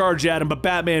 They charge at him, but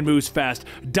Batman moves fast,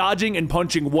 dodging and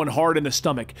punching one hard in the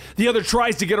stomach. The other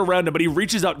tries to get around him, but he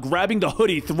reaches out, grabbing the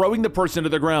hoodie, throwing the person to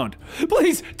the ground.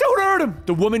 Please, don't hurt him!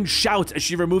 The woman shouts as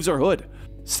she removes her hood,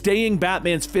 staying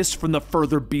Batman's fist from the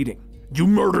further beating. You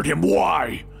murdered him,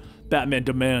 why? Batman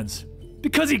demands.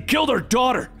 Because he killed her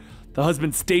daughter, the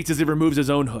husband states as he removes his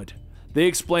own hood. They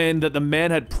explain that the man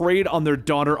had preyed on their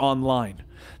daughter online,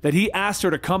 that he asked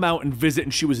her to come out and visit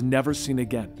and she was never seen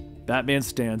again. Batman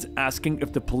stands, asking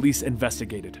if the police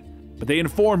investigated, but they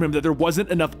inform him that there wasn't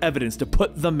enough evidence to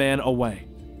put the man away.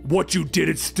 What you did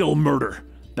is still murder,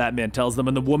 Batman tells them,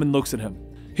 and the woman looks at him.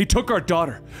 He took our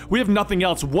daughter. We have nothing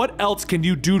else. What else can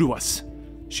you do to us?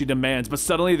 She demands, but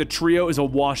suddenly the trio is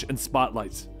awash in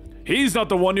spotlights. He's not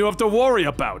the one you have to worry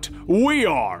about. We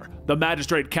are. The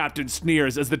magistrate captain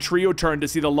sneers as the trio turn to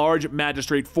see the large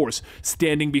magistrate force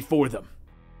standing before them.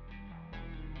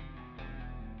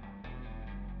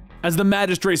 As the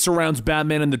magistrate surrounds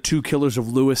Batman and the two killers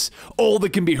of Lewis, all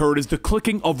that can be heard is the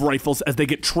clicking of rifles as they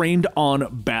get trained on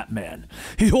Batman.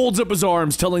 He holds up his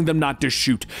arms, telling them not to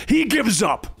shoot. He gives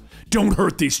up. Don't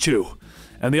hurt these two.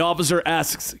 And the officer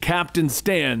asks Captain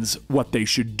Stans what they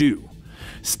should do.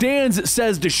 Stans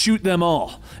says to shoot them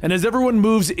all, and as everyone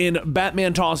moves in,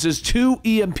 Batman tosses 2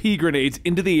 EMP grenades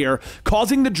into the air,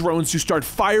 causing the drones to start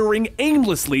firing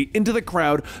aimlessly into the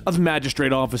crowd of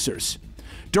magistrate officers.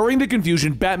 During the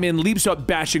confusion, Batman leaps up,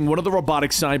 bashing one of the robotic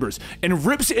cybers, and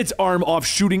rips its arm off,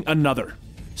 shooting another.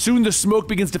 Soon the smoke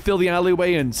begins to fill the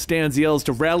alleyway, and Stans yells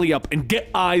to rally up and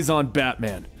get eyes on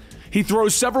Batman. He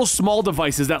throws several small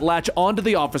devices that latch onto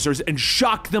the officers and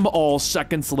shock them all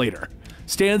seconds later.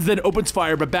 Stans then opens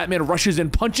fire, but Batman rushes in,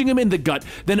 punching him in the gut,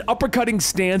 then uppercutting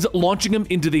Stans, launching him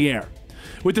into the air.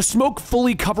 With the smoke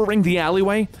fully covering the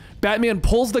alleyway, Batman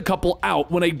pulls the couple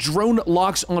out when a drone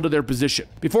locks onto their position.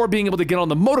 Before being able to get on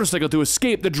the motorcycle to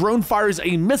escape, the drone fires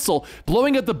a missile,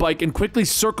 blowing at the bike and quickly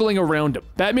circling around him.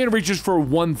 Batman reaches for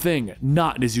one thing,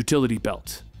 not in his utility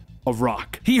belt. A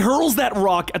rock. He hurls that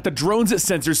rock at the drone's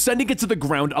sensors, sending it to the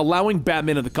ground, allowing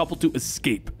Batman and the couple to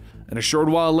escape. And a short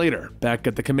while later, back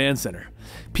at the command center,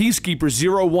 Peacekeeper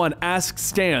 01 asks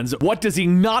Stans what does he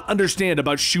not understand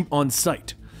about shoot on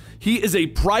sight. He is a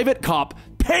private cop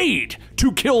paid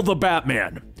to kill the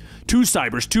Batman. 2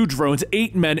 cybers, 2 drones,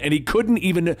 8 men, and he couldn't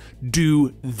even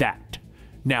do that.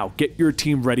 Now, get your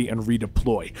team ready and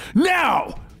redeploy.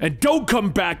 Now! And don't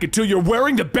come back until you're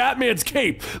wearing the Batman's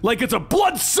cape like it's a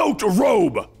blood-soaked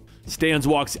robe! Stans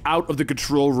walks out of the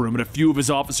control room and a few of his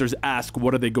officers ask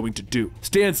what are they going to do.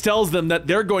 Stans tells them that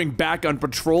they're going back on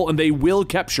patrol and they will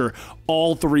capture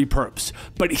all 3 perps,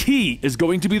 but he is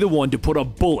going to be the one to put a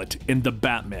bullet in the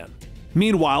Batman.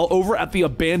 Meanwhile, over at the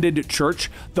abandoned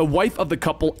church, the wife of the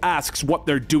couple asks what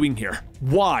they're doing here.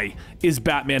 Why is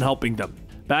Batman helping them?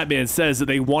 Batman says that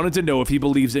they wanted to know if he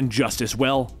believes in justice.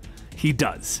 Well, he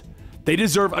does. They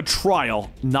deserve a trial,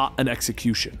 not an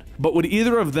execution. But would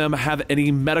either of them have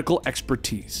any medical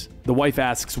expertise? The wife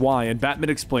asks why, and Batman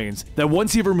explains that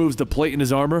once he removes the plate in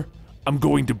his armor, I'm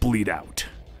going to bleed out.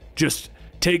 Just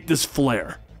take this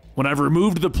flare. When I've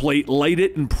removed the plate, light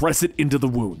it and press it into the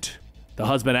wound. The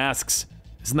husband asks,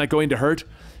 isn't that going to hurt?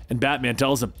 And Batman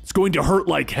tells him, it's going to hurt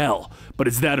like hell, but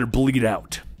it's that or bleed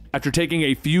out. After taking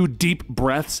a few deep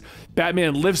breaths,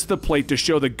 Batman lifts the plate to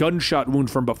show the gunshot wound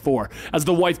from before, as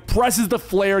the wife presses the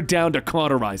flare down to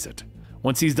cauterize it.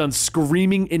 Once he's done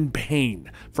screaming in pain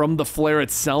from the flare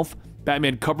itself,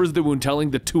 Batman covers the wound,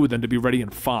 telling the 2 of them to be ready in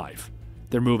 5.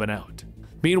 They're moving out.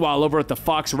 Meanwhile, over at the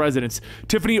Fox residence,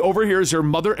 Tiffany overhears her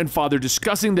mother and father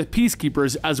discussing the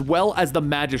peacekeepers as well as the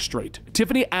magistrate.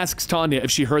 Tiffany asks Tanya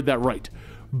if she heard that right.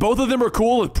 Both of them are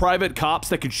cool with private cops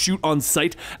that can shoot on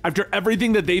sight after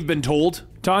everything that they've been told.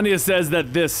 Tanya says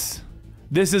that this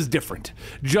is different.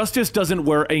 Justice doesn't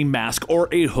wear a mask or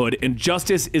a hood, and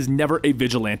justice is never a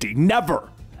vigilante. Never!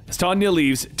 As Tanya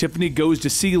leaves, Tiffany goes to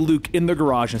see Luke in the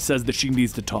garage and says that she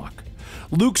needs to talk.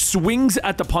 Luke swings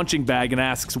at the punching bag and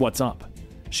asks what's up.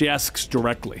 She asks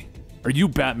directly, are you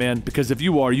Batman? Because if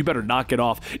you are, you better knock it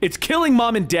off. It's killing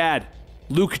Mom and Dad.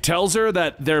 Luke tells her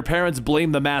that their parents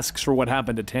blame the masks for what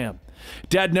happened to Tam.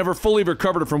 Dad never fully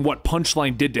recovered from what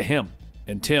Punchline did to him.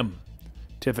 And Tim.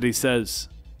 Tiffany says,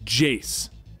 Jace.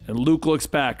 And Luke looks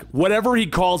back. Whatever he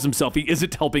calls himself, he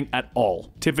isn't helping at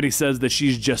all. Tiffany says that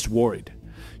she's just worried.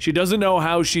 She doesn't know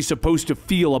how she's supposed to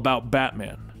feel about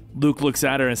Batman. Luke looks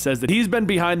at her and says that he's been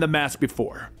behind the mask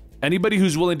before. Anybody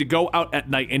who's willing to go out at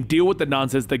night and deal with the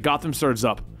nonsense that Gotham serves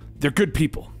up, they're good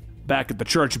people. Back at the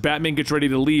church, Batman gets ready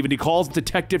to leave and he calls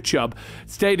Detective Chubb,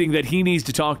 stating that he needs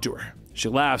to talk to her. She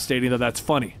laughs, stating that that's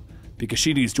funny, because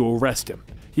she needs to arrest him.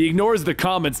 He ignores the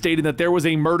comment stating that there was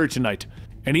a murder tonight,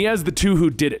 and he has the 2 who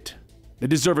did it. They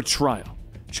deserve a trial.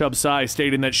 Chubb sighs,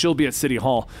 stating that she'll be at City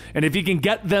Hall, and if he can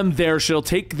get them there, she'll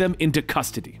take them into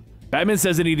custody. Batman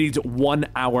says that he needs 1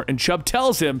 hour, and Chubb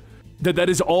tells him that that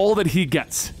is all that he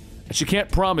gets. And she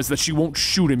can't promise that she won't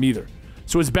shoot him either.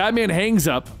 So as Batman hangs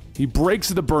up, he breaks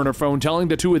the burner phone, telling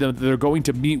the 2 of them that they're going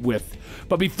to meet with.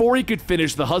 But before he could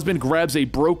finish, the husband grabs a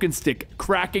broken stick,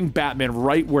 cracking Batman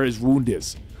right where his wound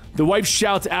is. The wife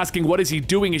shouts, asking what is he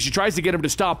doing, and she tries to get him to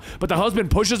stop, but the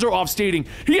husband pushes her off, stating,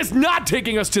 he is not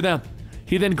taking us to them.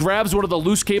 He then grabs one of the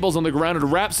loose cables on the ground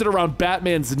and wraps it around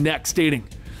Batman's neck, stating,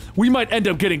 we might end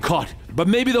up getting caught, but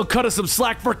maybe they'll cut us some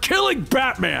slack for killing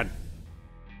Batman.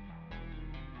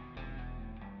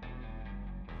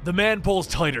 The man pulls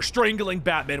tighter, strangling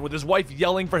Batman with his wife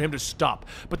yelling for him to stop.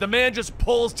 But the man just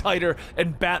pulls tighter,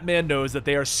 and Batman knows that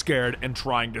they are scared and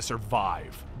trying to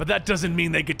survive. But that doesn't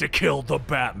mean they get to kill the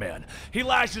Batman. He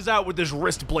lashes out with his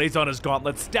wrist blades on his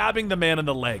gauntlet, stabbing the man in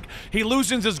the leg. He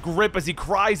loosens his grip as he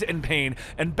cries in pain,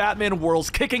 and Batman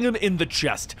whirls, kicking him in the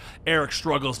chest. Eric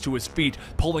struggles to his feet,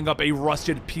 pulling up a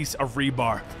rusted piece of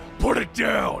rebar. "Put it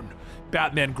down!"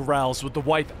 Batman growls, with the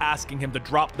wife asking him to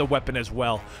drop the weapon as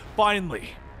well. Finally,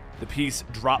 the piece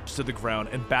drops to the ground,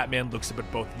 and Batman looks up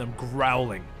at both of them,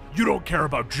 growling. "You don't care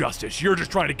about justice, you're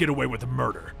just trying to get away with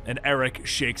murder." And Eric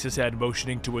shakes his head,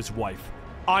 motioning to his wife.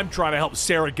 "I'm trying to help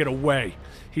Sarah get away,"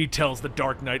 he tells the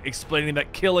Dark Knight, explaining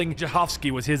that killing Jahovsky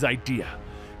was his idea.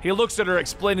 He looks at her,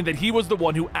 explaining that he was the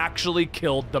one who actually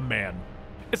killed the man.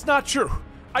 "It's not true.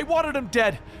 I wanted him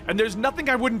dead, and there's nothing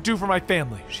I wouldn't do for my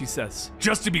family," she says.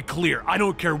 "Just to be clear, I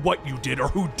don't care what you did or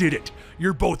who did it.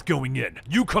 You're both going in.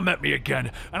 You come at me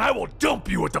again, and I will dump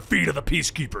you at the feet of the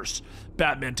Peacekeepers,"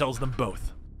 Batman tells them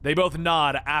both. They both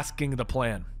nod, asking the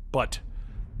plan. But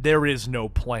there is no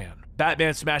plan.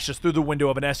 Batman smashes through the window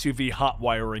of an SUV,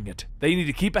 hot-wiring it. They need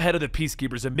to keep ahead of the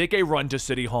Peacekeepers and make a run to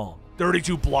City Hall.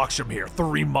 32 blocks from here,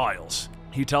 3 miles,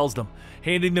 he tells them,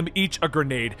 handing them each a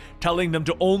grenade, telling them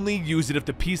to only use it if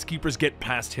the Peacekeepers get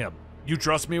past him. "You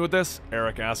trust me with this?"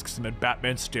 Eric asks him, and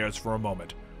Batman stares for a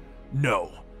moment.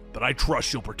 "No, but I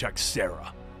trust you'll protect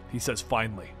Sarah," he says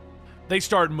finally. They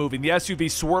start moving, the SUV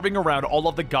swerving around all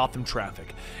of the Gotham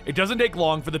traffic. It doesn't take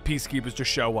long for the Peacekeepers to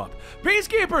show up.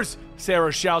 "Peacekeepers!"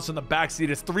 Sarah shouts in the backseat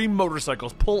as 3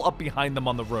 motorcycles pull up behind them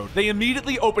on the road. They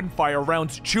immediately open fire,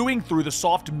 rounds chewing through the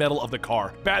soft metal of the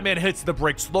car. Batman hits the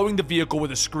brakes, slowing the vehicle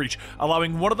with a screech,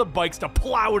 allowing one of the bikes to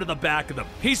plow into the back of them.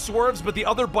 He swerves, but the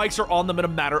other bikes are on them in a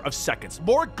matter of seconds.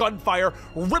 More gunfire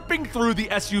ripping through the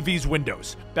SUV's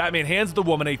windows. Batman hands the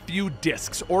woman a few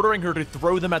discs, ordering her to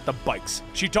throw them at the bikes.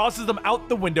 She tosses them out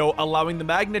the window, allowing the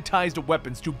magnetized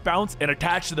weapons to bounce and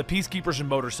attach to the Peacekeepers and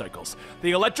motorcycles.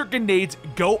 The electric grenades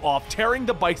go off, tearing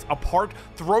the bikes apart,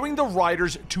 throwing the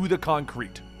riders to the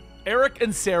concrete. Eric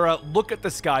and Sarah look at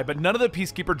the sky, but none of the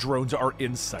Peacekeeper drones are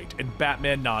in sight, and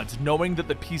Batman nods, knowing that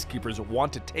the Peacekeepers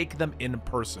want to take them in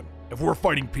person. "If we're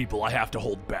fighting people, I have to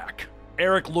hold back."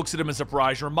 Eric looks at him in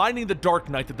surprise, reminding the Dark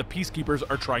Knight that the Peacekeepers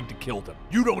are trying to kill them.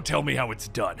 "You don't tell me how it's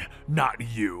done. Not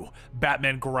you."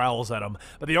 Batman growls at him,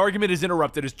 but the argument is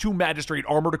interrupted as 2 magistrate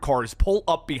armored cars pull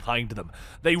up behind them.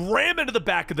 They ram into the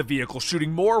back of the vehicle,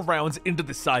 shooting more rounds into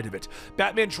the side of it.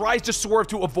 Batman tries to swerve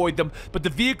to avoid them, but the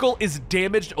vehicle is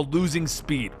damaged, losing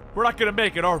speed. "We're not gonna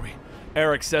make it, are we?"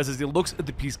 Eric says as he looks at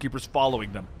the Peacekeepers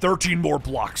following them. 13 more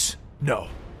blocks. "No.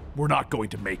 We're not going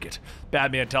to make it,"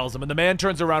 Batman tells him, and the man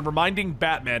turns around, reminding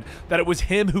Batman that it was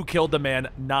him who killed the man,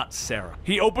 not Sarah.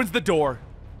 He opens the door,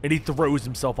 and he throws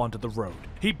himself onto the road.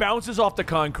 He bounces off the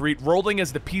concrete, rolling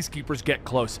as the Peacekeepers get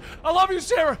close. "I love you,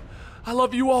 Sarah! I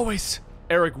love you always,"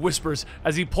 Eric whispers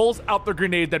as he pulls out the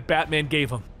grenade that Batman gave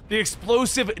him. The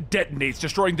explosive detonates,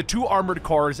 destroying the 2 armored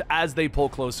cars as they pull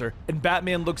closer, and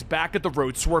Batman looks back at the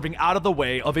road, swerving out of the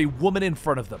way of a woman in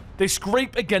front of them. They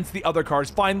scrape against the other cars,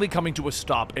 finally coming to a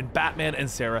stop, and Batman and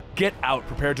Sarah get out,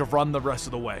 prepared to run the rest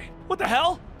of the way. "What the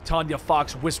hell?" Tanya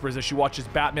Fox whispers as she watches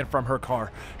Batman from her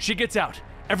car. She gets out.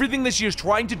 Everything that she is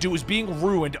trying to do is being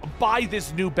ruined by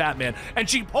this new Batman, and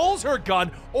she pulls her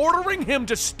gun, ordering him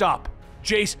to stop.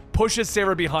 Jace pushes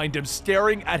Sarah behind him,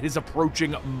 staring at his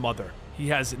approaching mother. He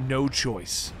has no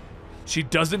choice. She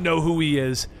doesn't know who he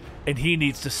is, and he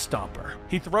needs to stop her.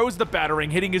 He throws the battering,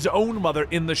 hitting his own mother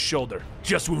in the shoulder.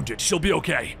 "Just wounded, she'll be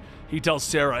okay," he tells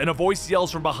Sarah, and a voice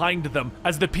yells from behind them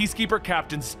as the Peacekeeper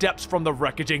captain steps from the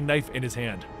wreckage, a knife in his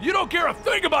hand. "You don't care a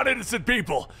thing about innocent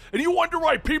people, and you wonder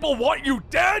why people want you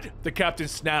dead?" The captain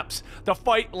snaps. The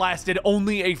fight lasted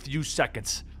only a few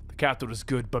seconds. The captain was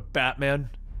good, but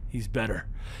Batman, he's better.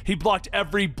 He blocked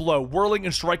every blow, whirling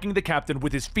and striking the captain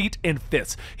with his feet and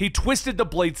fists. He twisted the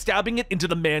blade, stabbing it into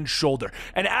the man's shoulder.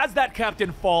 And as that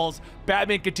captain falls,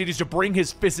 Batman continues to bring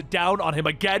his fist down on him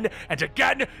again and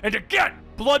again and again.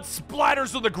 Blood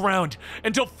splatters on the ground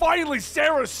until finally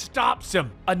Sarah stops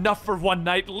him. "Enough for one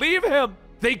night. Leave him!"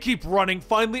 They keep running,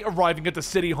 finally arriving at the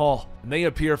city hall. And they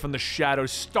appear from the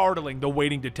shadows, startling the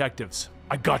waiting detectives.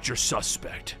 "I got your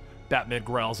suspect," Batman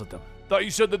growls at them. "Thought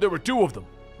you said that there were 2 of them."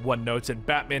 One notes, and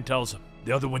Batman tells him,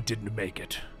 "The other one didn't make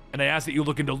it. And I ask that you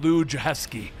look into Lou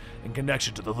Jaheski in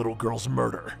connection to the little girl's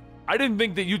murder." "I didn't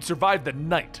think that you'd survive the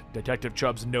night," Detective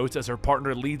Chubbs notes as her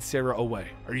partner leads Sarah away.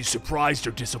 "Are you surprised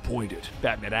or disappointed?"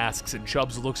 Batman asks, and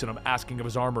Chubbs looks at him, asking if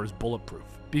his armor is bulletproof.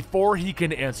 Before he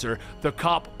can answer, the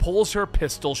cop pulls her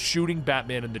pistol, shooting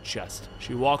Batman in the chest.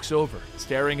 She walks over,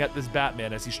 staring at this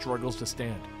Batman as he struggles to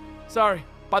stand. "Sorry,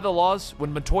 By the laws,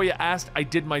 when Montoya asked, I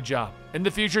did my job. In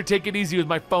the future, take it easy with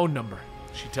my phone number,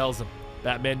 she tells him.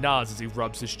 Batman nods as he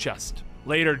rubs his chest.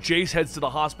 Later, Jace heads to the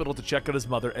hospital to check on his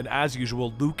mother, and as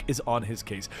usual, Luke is on his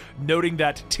case, noting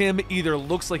that Tim either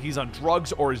looks like he's on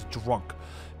drugs or is drunk.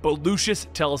 But Lucius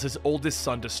tells his oldest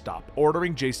son to stop,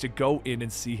 ordering Jace to go in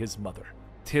and see his mother.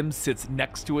 Tim sits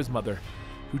next to his mother,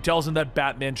 who tells him that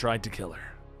Batman tried to kill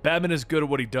her. Batman is good at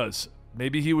what he does.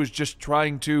 Maybe he was just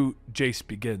trying to, Jace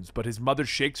begins, but his mother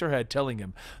shakes her head, telling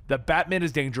him that Batman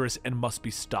is dangerous and must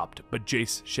be stopped, but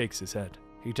Jace shakes his head.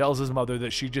 He tells his mother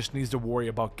that she just needs to worry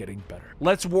about getting better.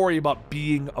 Let's worry about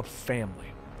being a family,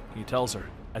 he tells her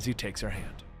as he takes her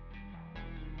hand.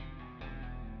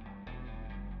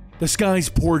 The skies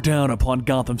pour down upon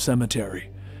Gotham Cemetery,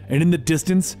 and in the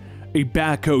distance, a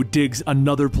backhoe digs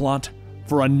another plot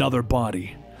for another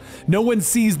body. No one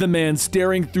sees the man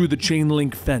staring through the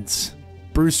chain-link fence.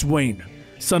 Bruce Wayne,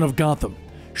 son of Gotham,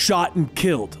 shot and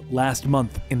killed last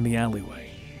month in the alleyway.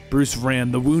 Bruce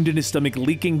ran, the wound in his stomach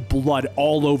leaking blood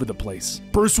all over the place.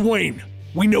 Bruce Wayne,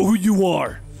 we know who you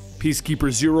are,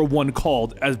 Peacekeeper 01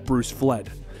 called as Bruce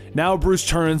fled. Now Bruce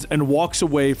turns and walks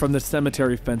away from the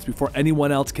cemetery fence before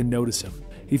anyone else can notice him.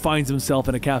 He finds himself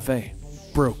in a cafe,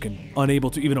 broke and unable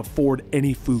to even afford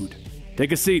any food.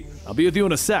 Take a seat, I'll be with you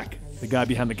in a sec, the guy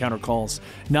behind the counter calls,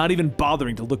 not even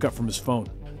bothering to look up from his phone.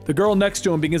 The girl next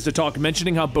to him begins to talk,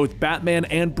 mentioning how both Batman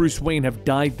and Bruce Wayne have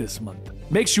died this month.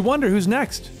 Makes you wonder who's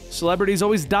next. Celebrities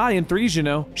always die in threes, you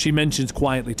know, she mentions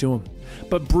quietly to him.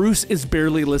 But Bruce is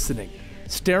barely listening,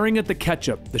 staring at the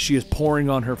ketchup that she is pouring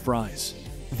on her fries.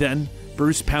 Then,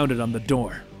 Bruce pounded on the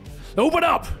door. Open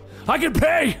up! I can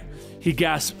pay! He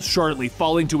gasps shortly,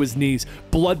 falling to his knees,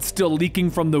 blood still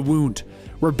leaking from the wound.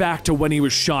 We're back to when he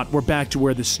was shot, we're back to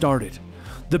where this started.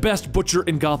 The best butcher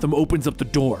in Gotham opens up the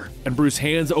door, and Bruce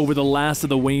hands over the last of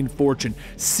the Wayne fortune,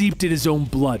 seeped in his own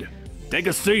blood. Take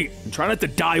a seat, and try not to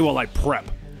die while I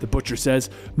prep, the butcher says,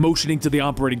 motioning to the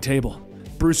operating table.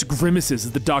 Bruce grimaces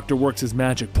as the doctor works his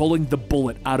magic, pulling the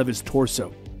bullet out of his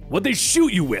torso. What'd they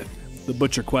shoot you with? The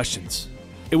butcher questions.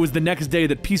 It was the next day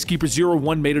that Peacekeeper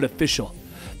 01 made it official.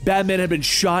 Batman had been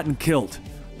shot and killed.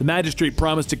 The magistrate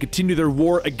promised to continue their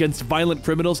war against violent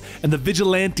criminals and the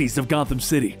vigilantes of Gotham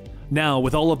City. Now,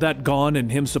 with all of that gone and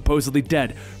him supposedly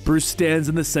dead, Bruce stands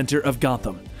in the center of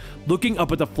Gotham, looking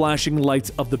up at the flashing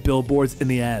lights of the billboards and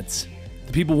the ads.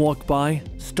 The people walk by,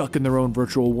 stuck in their own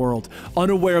virtual world,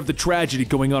 unaware of the tragedy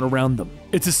going on around them.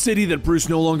 It's a city that Bruce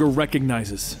no longer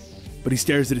recognizes, but he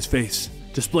stares at his face,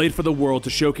 displayed for the world to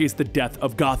showcase the death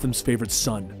of Gotham's favorite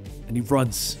son, and he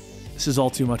runs. This is all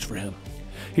too much for him.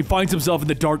 He finds himself in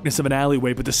the darkness of an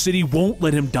alleyway, but the city won't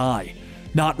let him die.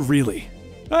 Not really.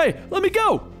 Hey, let me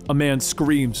go! A man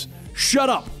screams. Shut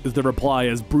up, is the reply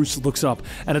as Bruce looks up,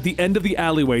 and at the end of the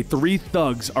alleyway, 3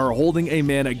 thugs are holding a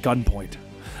man at gunpoint.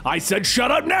 I said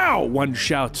shut up now, one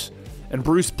shouts, and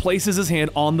Bruce places his hand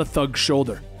on the thug's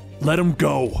shoulder. Let him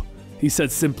go, he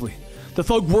said simply. The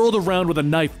thug whirled around with a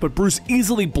knife, but Bruce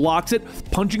easily blocks it,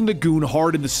 punching the goon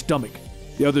hard in the stomach.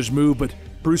 The others move, but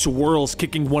Bruce whirls,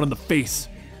 kicking one in the face.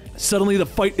 Suddenly, the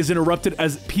fight is interrupted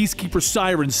as Peacekeeper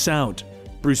sirens sound.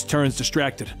 Bruce turns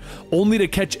distracted, only to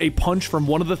catch a punch from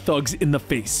one of the thugs in the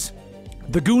face.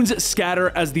 The goons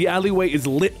scatter as the alleyway is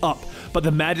lit up by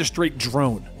the magistrate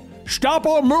drone. Stop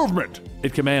all movement,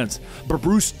 it commands, but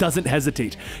Bruce doesn't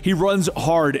hesitate. He runs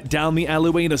hard down the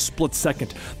alleyway in a split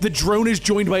second. The drone is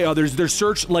joined by others, their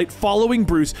searchlight following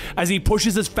Bruce as he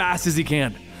pushes as fast as he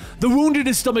can. The wound in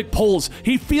his stomach pulls,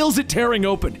 he feels it tearing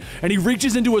open, and he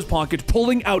reaches into his pocket,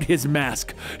 pulling out his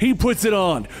mask. He puts it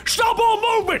on. Stop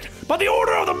all movement! By the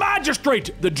order of the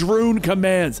magistrate, the drone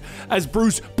commands, as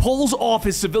Bruce pulls off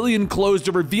his civilian clothes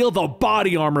to reveal the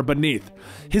body armor beneath.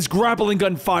 His grappling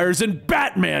gun fires, and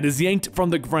Batman is yanked from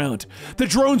the ground. The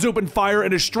drones open fire,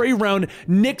 and a stray round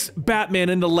nicks Batman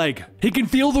in the leg. He can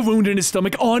feel the wound in his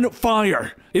stomach on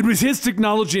fire. It was his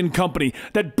technology and company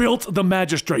that built the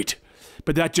magistrate.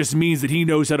 But that just means that he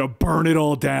knows how to burn it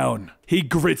all down. He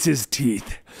grits his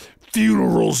teeth.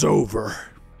 Funeral's over.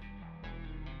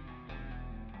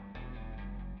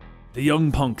 The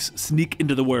young punks sneak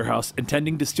into the warehouse,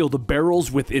 intending to steal the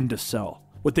barrels within to sell.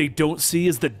 What they don't see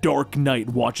is the Dark Knight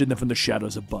watching them from the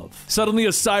shadows above. Suddenly,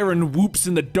 a siren whoops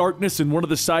in the darkness and one of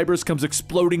the cybers comes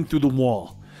exploding through the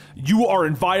wall. You are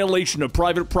in violation of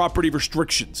private property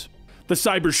restrictions. The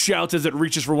cyber shouts as it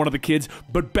reaches for one of the kids,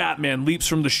 but Batman leaps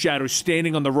from the shadows,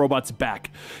 standing on the robot's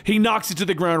back. He knocks it to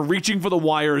the ground, reaching for the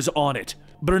wires on it.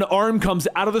 But an arm comes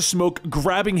out of the smoke,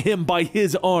 grabbing him by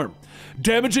his arm.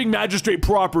 Damaging magistrate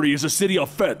property is a city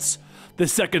offense, the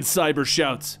second cyber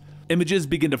shouts. Images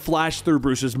begin to flash through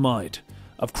Bruce's mind.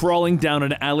 of crawling down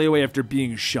an alleyway after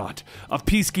being shot, of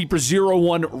Peacekeeper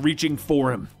 01 reaching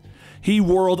for him. He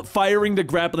whirled, firing the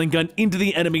grappling gun into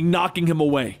the enemy, knocking him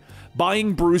away,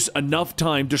 buying Bruce enough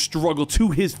time to struggle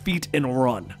to his feet and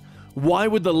run. Why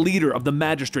would the leader of the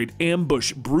Magistrate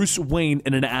ambush Bruce Wayne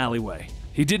in an alleyway?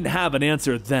 He didn't have an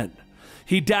answer then.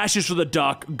 He dashes for the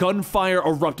dock, gunfire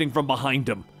erupting from behind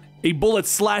him. A bullet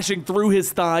slashing through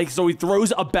his thigh, so he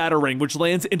throws a batarang which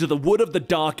lands into the wood of the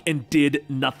dock and did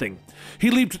nothing. He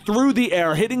leaped through the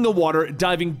air, hitting the water,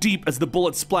 diving deep as the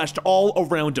bullet splashed all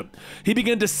around him. He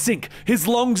began to sink, his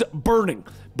lungs burning,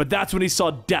 but that's when he saw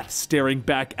death staring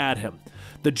back at him.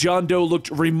 The John Doe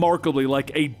looked remarkably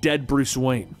like a dead Bruce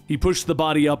Wayne. He pushed the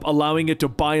body up, allowing it to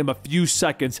buy him a few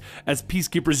seconds as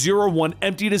Peacekeeper 01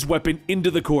 emptied his weapon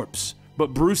into the corpse.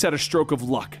 But Bruce had a stroke of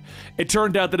luck. It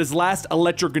turned out that his last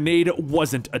electric grenade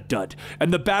wasn't a dud,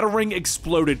 and the batarang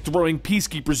exploded, throwing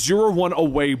Peacekeeper 01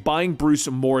 away, buying Bruce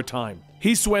more time.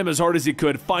 He swam as hard as he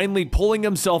could, finally pulling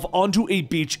himself onto a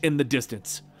beach in the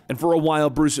distance. And for a while,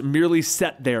 Bruce merely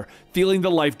sat there, feeling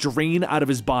the life drain out of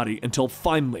his body, until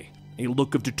finally, a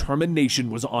look of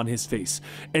determination was on his face,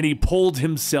 and he pulled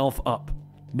himself up.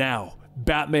 Now,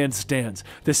 Batman stands,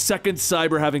 the second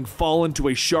cyber having fallen to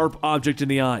a sharp object in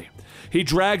the eye. He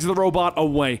drags the robot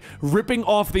away, ripping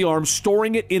off the arm,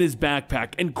 storing it in his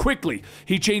backpack, and quickly,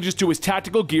 he changes to his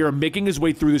tactical gear, making his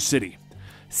way through the city.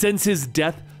 Since his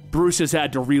death, Bruce has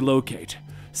had to relocate,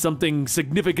 something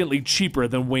significantly cheaper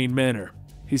than Wayne Manor.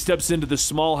 He steps into the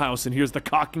small house and hears the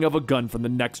cocking of a gun from the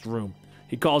next room.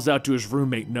 He calls out to his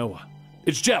roommate, Noah.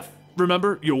 "It's Jeff,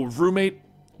 remember, your roommate?"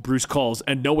 Bruce calls,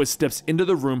 and Noah steps into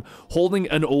the room holding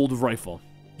an old rifle.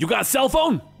 "You got a cell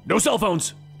phone?" "No cell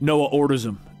phones," Noah orders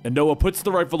him. And Noah puts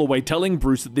the rifle away, telling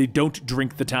Bruce that they don't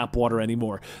drink the tap water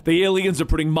anymore. The aliens are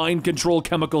putting mind control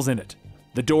chemicals in it.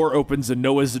 The door opens and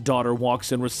Noah's daughter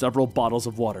walks in with several bottles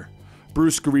of water.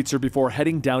 Bruce greets her before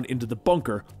heading down into the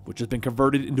bunker, which has been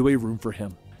converted into a room for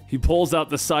him. He pulls out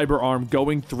the cyber arm,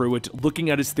 going through it, looking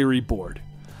at his theory board.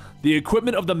 The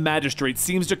equipment of the Magistrate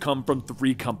seems to come from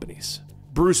 3 companies.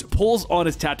 Bruce pulls on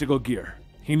his tactical gear.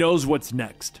 He knows what's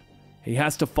next. He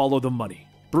has to follow the money.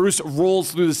 Bruce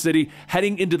rolls through the city,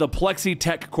 heading into the Plexi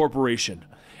Tech Corporation.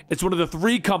 It's one of the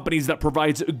 3 companies that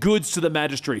provides goods to the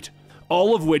Magistrate,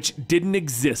 all of which didn't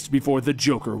exist before the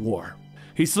Joker War.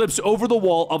 He slips over the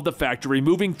wall of the factory,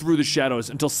 moving through the shadows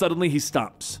until suddenly he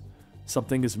stops.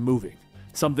 Something is moving.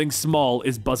 Something small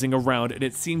is buzzing around, and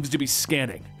it seems to be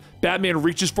scanning. Batman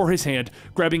reaches for his hand,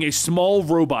 grabbing a small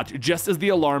robot just as the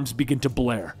alarms begin to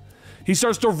blare. He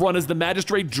starts to run as the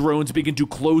Magistrate drones begin to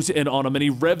close in on him, and he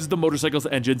revs the motorcycle's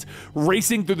engines,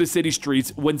 racing through the city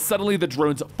streets when suddenly the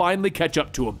drones finally catch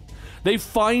up to him. They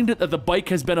find that the bike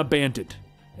has been abandoned,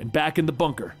 and back in the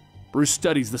bunker, Bruce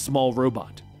studies the small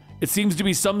robot. It seems to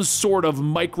be some sort of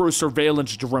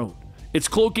micro-surveillance drone. Its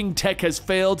cloaking tech has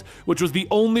failed, which was the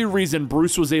only reason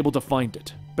Bruce was able to find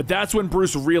it. But that's when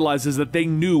Bruce realizes that they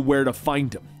knew where to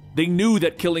find him. They knew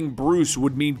that killing Bruce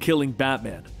would mean killing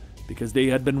Batman, because they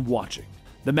had been watching.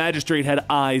 The Magistrate had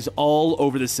eyes all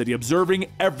over the city, observing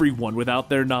everyone without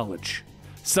their knowledge.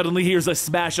 Suddenly he hears a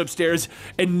smash upstairs,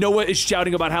 and Noah is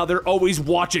shouting about how they're always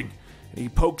watching. And he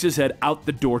pokes his head out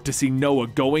the door to see Noah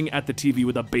going at the TV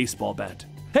with a baseball bat.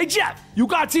 "Hey Jeff, you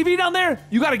got TV down there?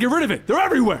 You gotta get rid of it, they're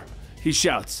everywhere!" he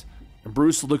shouts. And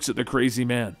Bruce looks at the crazy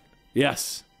man.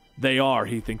 Yes, they are,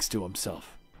 he thinks to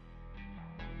himself.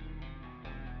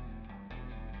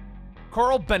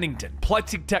 Carl Bennington,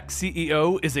 Plexi Tech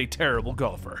CEO, is a terrible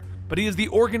golfer, but he is the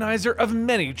organizer of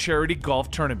many charity golf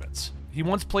tournaments. He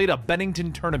once played a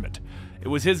Bennington tournament. It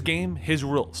was his game, his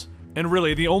rules. And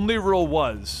really, the only rule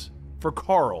was, for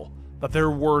Carl, that there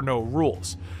were no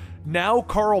rules. Now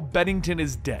Carl Bennington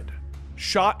is dead,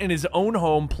 shot in his own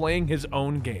home playing his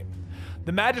own game.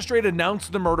 The Magistrate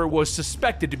announced the murder was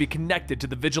suspected to be connected to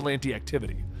the vigilante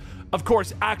activity. Of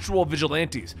course, actual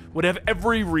vigilantes would have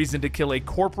every reason to kill a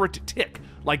corporate tick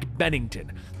like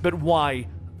Bennington, but why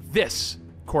this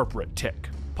corporate tick?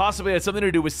 Possibly had something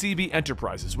to do with CB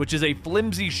Enterprises, which is a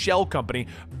flimsy shell company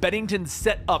Bennington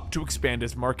set up to expand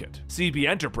his market. CB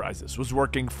Enterprises was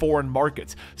working foreign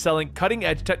markets, selling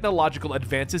cutting-edge technological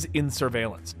advances in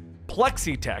surveillance.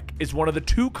 Plexi Tech is one of the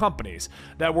 2 companies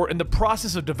that were in the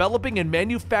process of developing and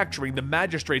manufacturing the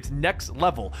Magistrate's next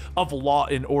level of law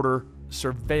and order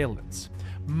surveillance.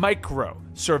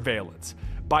 Micro-surveillance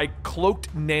by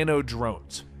cloaked nano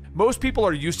drones. Most people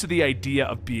are used to the idea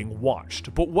of being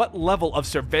watched, but what level of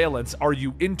surveillance are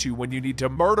you into when you need to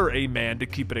murder a man to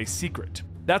keep it a secret?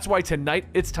 That's why tonight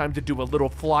it's time to do a little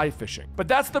fly fishing. But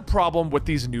that's the problem with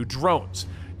these new drones.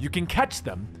 You can catch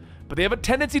them, but they have a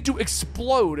tendency to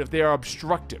explode if they are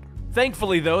obstructed.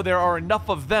 Thankfully, though, there are enough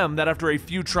of them that after a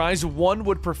few tries, one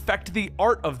would perfect the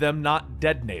art of them not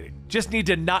detonating. Just need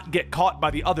to not get caught by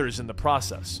the others in the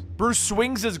process. Bruce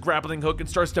swings his grappling hook and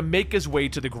starts to make his way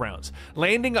to the grounds,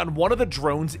 landing on one of the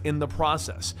drones in the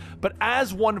process. But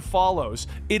as one follows,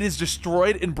 it is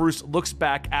destroyed and Bruce looks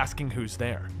back asking who's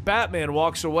there. Batman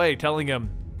walks away telling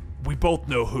him, "We both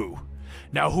know who.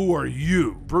 Now who are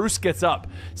you?" Bruce gets up,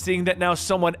 seeing that now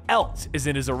someone else is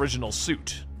in his original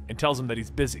suit, and tells him that he's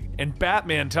busy. And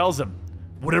Batman tells him,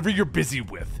 "Whatever you're busy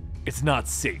with, it's not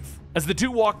safe." As the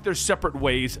two walk their separate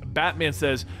ways, Batman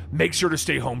says, "Make sure to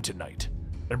stay home tonight."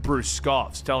 And Bruce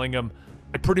scoffs, telling him,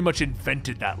 "I pretty much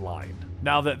invented that line."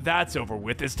 Now that that's over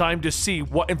with, it's time to see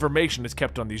what information is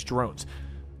kept on these drones.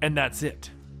 And that's it.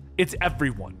 It's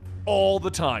everyone. All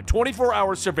the time.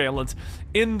 24-hour surveillance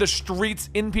in the streets,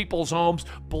 in people's homes,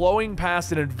 blowing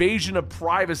past an invasion of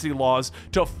privacy laws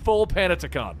to full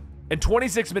Panopticon. And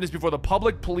 26 minutes before the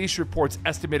public police reports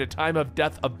estimated time of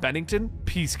death of Bennington,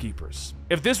 peacekeepers.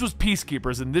 If this was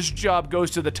peacekeepers, then this job goes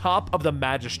to the top of the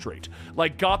magistrate,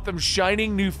 like Gotham's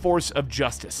shining new force of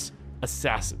justice.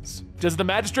 Assassins. Does the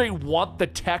magistrate want the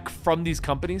tech from these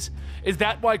companies? Is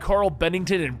that why Carl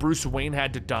Bennington and Bruce Wayne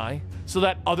had to die? So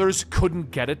that others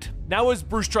couldn't get it? Now as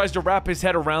Bruce tries to wrap his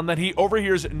head around that, he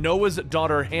overhears Noah's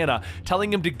daughter Hannah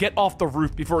telling him to get off the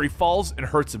roof before he falls and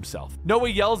hurts himself. Noah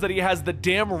yells that he has the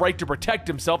damn right to protect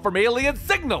himself from alien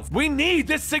signals. "We need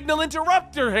this signal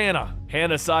interrupter, Hannah."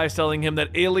 Hannah sighs, telling him that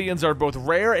aliens are both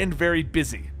rare and very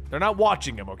busy. They're not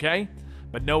watching him, okay?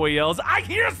 But Noah yells, "I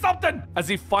hear something!" As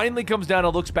he finally comes down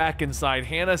and looks back inside,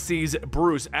 Hannah sees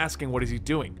Bruce asking what is he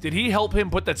doing. Did he help him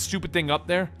put that stupid thing up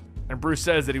there? And Bruce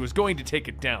says that he was going to take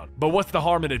it down. But what's the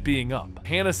harm in it being up?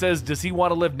 Hannah says, does he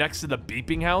want to live next to the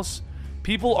beeping house?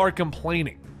 People are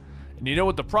complaining. And you know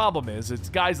what the problem is? It's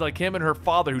guys like him and her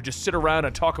father who just sit around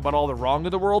and talk about all the wrong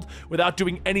in the world without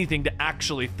doing anything to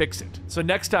actually fix it. So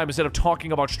next time, instead of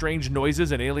talking about strange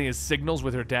noises and alien signals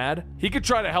with her dad, he could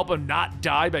try to help him not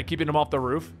die by keeping him off the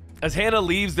roof. As Hannah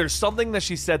leaves, there's something that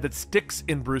she said that sticks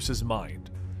in Bruce's mind.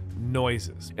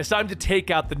 Noises. It's time to take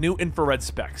out the new infrared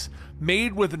specs,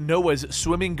 made with Noah's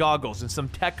swimming goggles and some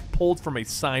tech pulled from a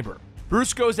cyber.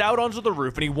 Bruce goes out onto the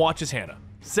roof and he watches Hannah.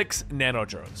 6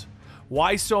 nanodrones.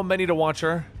 Why so many to watch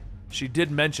her? She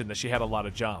did mention that she had a lot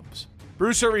of jobs.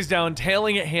 Bruce hurries down,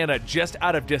 tailing at Hannah just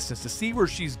out of distance to see where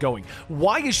she's going.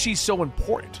 Why is she so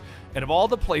important? And of all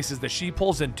the places that she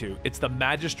pulls into, it's the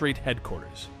magistrate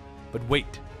headquarters. But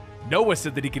wait, Noah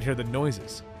said that he could hear the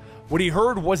noises. What he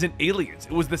heard wasn't aliens.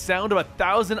 It was the sound of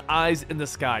 1,000 eyes in the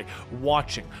sky,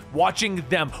 watching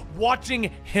them,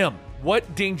 watching him.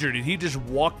 What danger did he just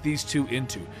walk these two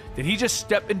into? Did he just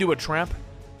step into a trap?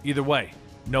 Either way,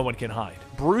 no one can hide.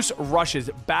 Bruce rushes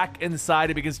back inside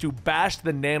and begins to bash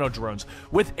the nanodrones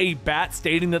with a bat,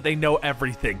 stating that they know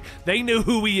everything. They know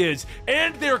who he is,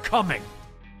 and they're coming.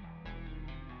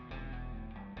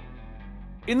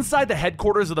 Inside the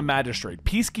headquarters of the magistrate,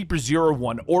 Peacekeeper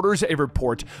 01 orders a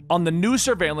report on the new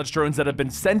surveillance drones that have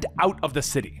been sent out of the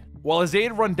city. While his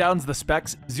aide rundowns the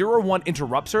specs, 01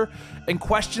 interrupts her and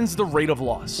questions the rate of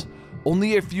loss.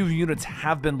 Only a few units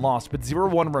have been lost, but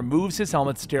 01 removes his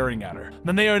helmet, staring at her.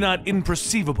 Then they are not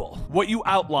imperceivable. What you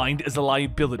outlined is a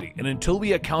liability, and until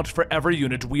we account for every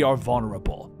unit, we are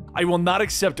vulnerable. I will not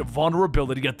accept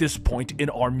vulnerability at this point in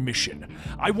our mission.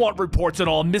 I want reports on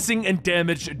all missing and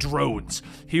damaged drones,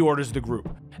 he orders the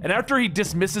group. And after he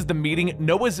dismisses the meeting,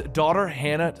 Noah's daughter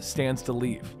Hannah stands to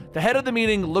leave. The head of the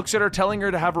meeting looks at her, telling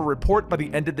her to have a report by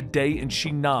the end of the day, and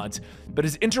she nods, but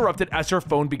is interrupted as her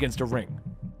phone begins to ring.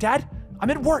 "Dad, I'm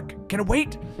at work. Can it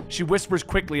wait?" she whispers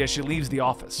quickly as she leaves the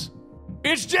office.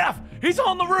 "It's Jeff! He's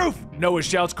on the roof!" Noah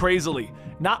shouts crazily.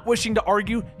 Not wishing to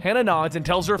argue, Hannah nods and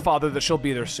tells her father that she'll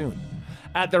be there soon.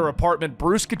 At their apartment,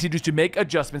 Bruce continues to make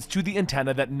adjustments to the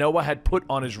antenna that Noah had put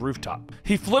on his rooftop.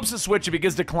 He flips a switch and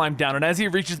begins to climb down, and as he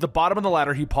reaches the bottom of the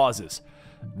ladder, he pauses.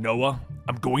 "Noah,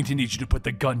 I'm going to need you to put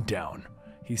the gun down,"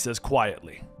 he says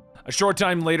quietly. A short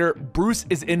time later, Bruce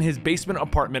is in his basement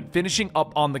apartment finishing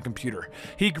up on the computer.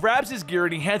 He grabs his gear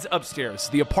and he heads upstairs.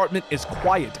 The apartment is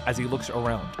quiet as he looks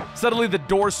around. Suddenly, the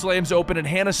door slams open and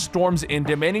Hannah storms in,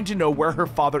 demanding to know where her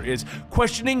father is,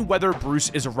 questioning whether Bruce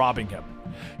is robbing him.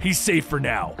 "He's safe for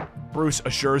now," Bruce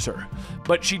assures her.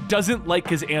 But she doesn't like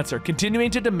his answer, continuing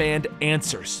to demand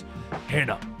answers.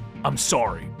 "Hannah, I'm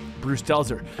sorry," Bruce tells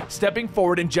her, stepping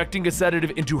forward, injecting a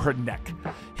sedative into her neck.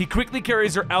 He quickly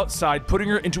carries her outside, putting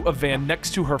her into a van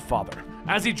next to her father.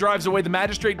 As he drives away, the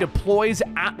magistrate deploys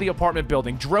at the apartment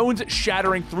building, drones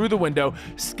shattering through the window,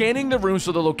 scanning the rooms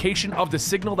for the location of the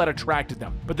signal that attracted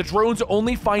them. But the drones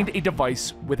only find a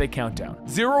device with a countdown.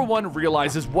 01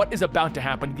 realizes what is about to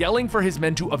happen, yelling for his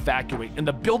men to evacuate, and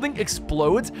the building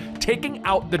explodes, taking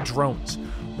out the drones.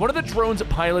 One of the drone's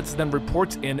pilots then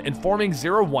reports in, informing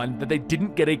 01 that they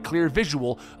didn't get a clear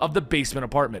visual of the basement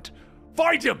apartment.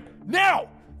 "Find him! Now!"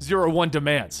 01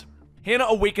 demands. Hannah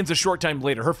awakens a short time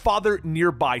later, her father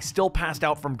nearby, still passed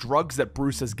out from drugs that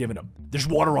Bruce has given him. "There's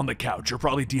water on the couch, you're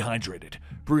probably dehydrated,"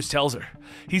 Bruce tells her.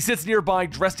 He sits nearby,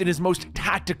 dressed in his most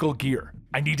tactical gear.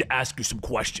 "I need to ask you some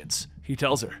questions," he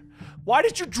tells her. "Why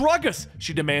did you drug us?"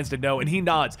 she demands to know, and he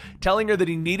nods, telling her that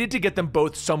he needed to get them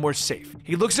both somewhere safe.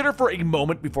 He looks at her for a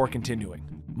moment before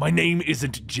continuing. "My name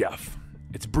isn't Jeff,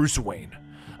 it's Bruce Wayne.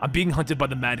 I'm being hunted by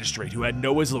the magistrate who had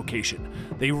Noah's location.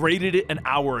 They raided it an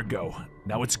hour ago.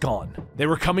 Now it's gone. They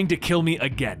were coming to kill me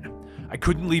again. I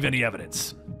couldn't leave any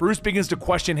evidence." Bruce begins to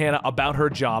question Hannah about her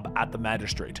job at the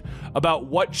magistrate, about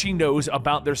what she knows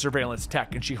about their surveillance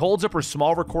tech, and she holds up her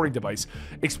small recording device,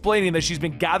 explaining that she's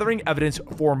been gathering evidence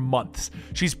for months.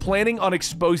 She's planning on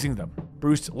exposing them.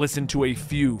 Bruce listened to a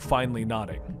few, finally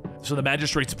nodding. "So the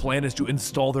magistrate's plan is to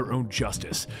install their own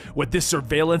justice, with this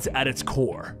surveillance at its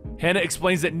core." Hannah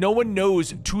explains that no one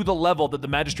knows to the level that the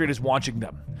magistrate is watching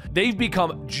them. They've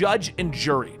become judge and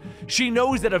jury. She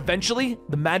knows that eventually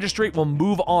the magistrate will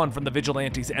move on from the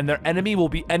vigilantes and their enemy will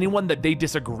be anyone that they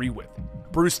disagree with.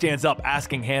 Bruce stands up,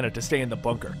 asking Hannah to stay in the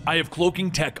bunker. "I have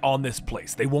cloaking tech on this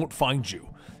place. They won't find you,"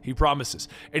 he promises,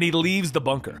 and he leaves the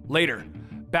bunker. Later,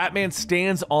 Batman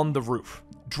stands on the roof,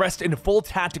 dressed in full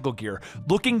tactical gear,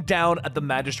 looking down at the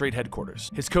magistrate headquarters.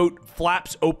 His coat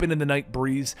flaps open in the night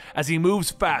breeze as he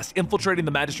moves fast, infiltrating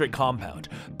the magistrate compound.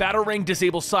 Batarang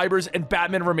disables Cybers, and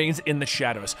Batman remains in the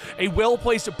shadows. A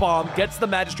well-placed bomb gets the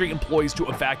magistrate employees to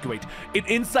evacuate. And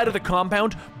inside of the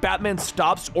compound, Batman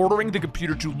stops, ordering the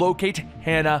computer to locate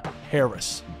Hannah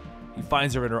Harris. He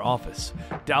finds her in her office,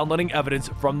 downloading evidence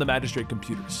from the magistrate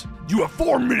computers. "You have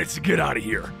 4 minutes to get out of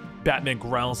here," Batman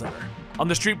growls at her. On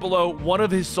the street below, one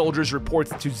of his soldiers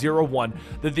reports to 01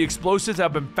 that the explosives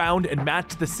have been found and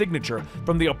match the signature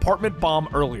from the apartment bomb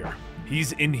earlier.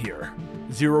 "He's in here,"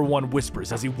 01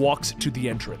 whispers as he walks to the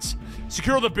entrance.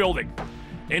 "Secure the building."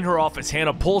 In her office,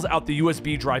 Hannah pulls out the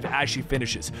USB drive as she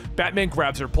finishes. Batman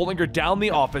grabs her, pulling her down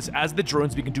the office as the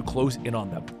drones begin to close in on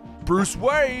them. "Bruce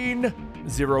Wayne!"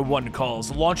 01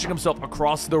 calls, launching himself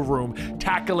across the room,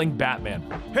 tackling Batman.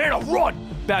 "Hannah, run!"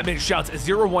 Batman shouts as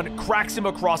 01 cracks him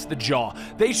across the jaw.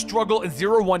 They struggle and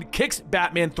 01 kicks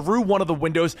Batman through one of the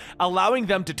windows, allowing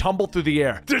them to tumble through the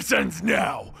air. "This ends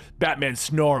now!" Batman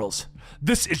snarls.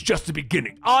 "This is just the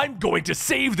beginning. I'm going to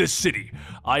save this city.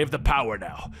 I have the power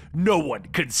now. No one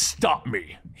can stop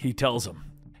me," he tells him.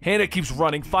 Hannah keeps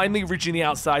running, finally reaching the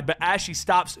outside, but as she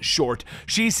stops short,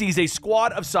 she sees a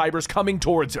squad of Cybers coming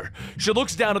towards her. She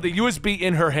looks down at the USB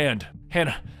in her hand.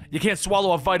 "Hannah, you can't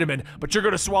swallow a vitamin, but you're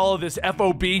gonna swallow this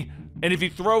FOB, and if you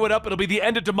throw it up, it'll be the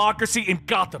end of democracy in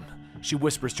Gotham," she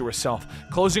whispers to herself,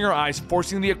 closing her eyes,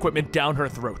 forcing the equipment down her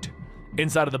throat.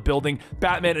 Inside of the building,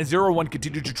 Batman and 01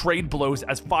 continue to trade blows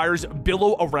as fires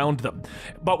billow around them.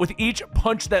 But with each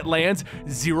punch that lands,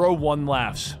 01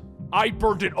 laughs. "I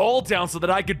burned it all down so that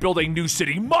I could build a new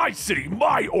city,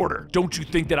 my order. Don't you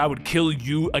think that I would kill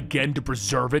you again to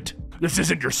preserve it? This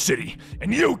isn't your city,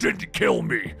 and you didn't kill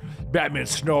me." Batman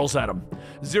snarls at him.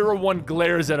 01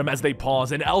 glares at him as they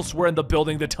pause, and elsewhere in the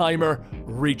building, the timer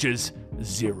reaches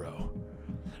 0.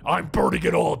 "I'm burning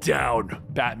it all down,"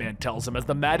 Batman tells him as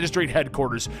the magistrate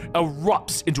headquarters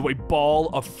erupts into a ball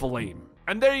of flame.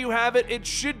 And there you have it. It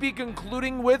should be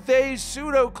concluding with a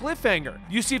pseudo cliffhanger.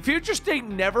 You see, Future State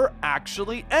never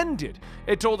actually ended.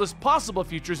 It told us possible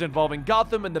futures involving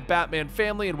Gotham and the Batman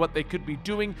family and what they could be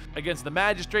doing against the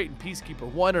Magistrate and Peacekeeper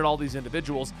 1 and all these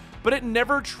individuals, but it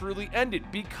never truly ended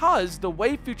because the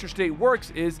way Future State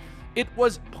works is it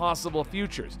was possible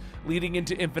futures, leading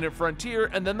into Infinite Frontier,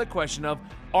 and then the question of,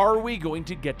 are we going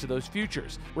to get to those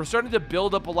futures? We're starting to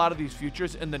build up a lot of these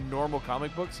futures in the normal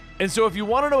comic books. And so if you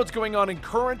want to know what's going on in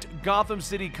current Gotham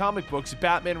City comic books,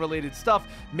 Batman-related stuff,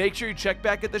 make sure you check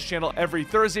back at this channel every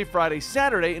Thursday, Friday,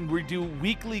 Saturday, and we do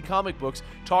weekly comic books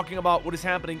talking about what is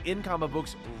happening in comic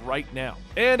books right now.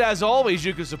 And as always,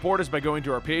 you can support us by going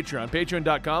to our Patreon,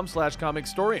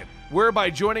 patreon.com/Comicstorian, where by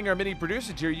joining our mini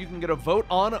producer tier, you can get a vote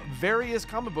on various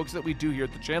comic books that we do here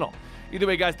at the channel. Either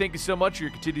way, guys, thank you so much for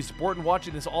your continued support and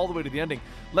watching this all the way to the ending.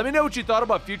 Let me know what you thought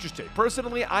about Future State.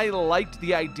 Personally, I liked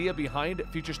the idea behind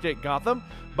Future State Gotham,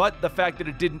 but the fact that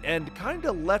it didn't end kind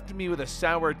of left me with a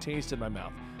sour taste in my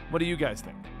mouth. What do you guys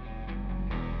think?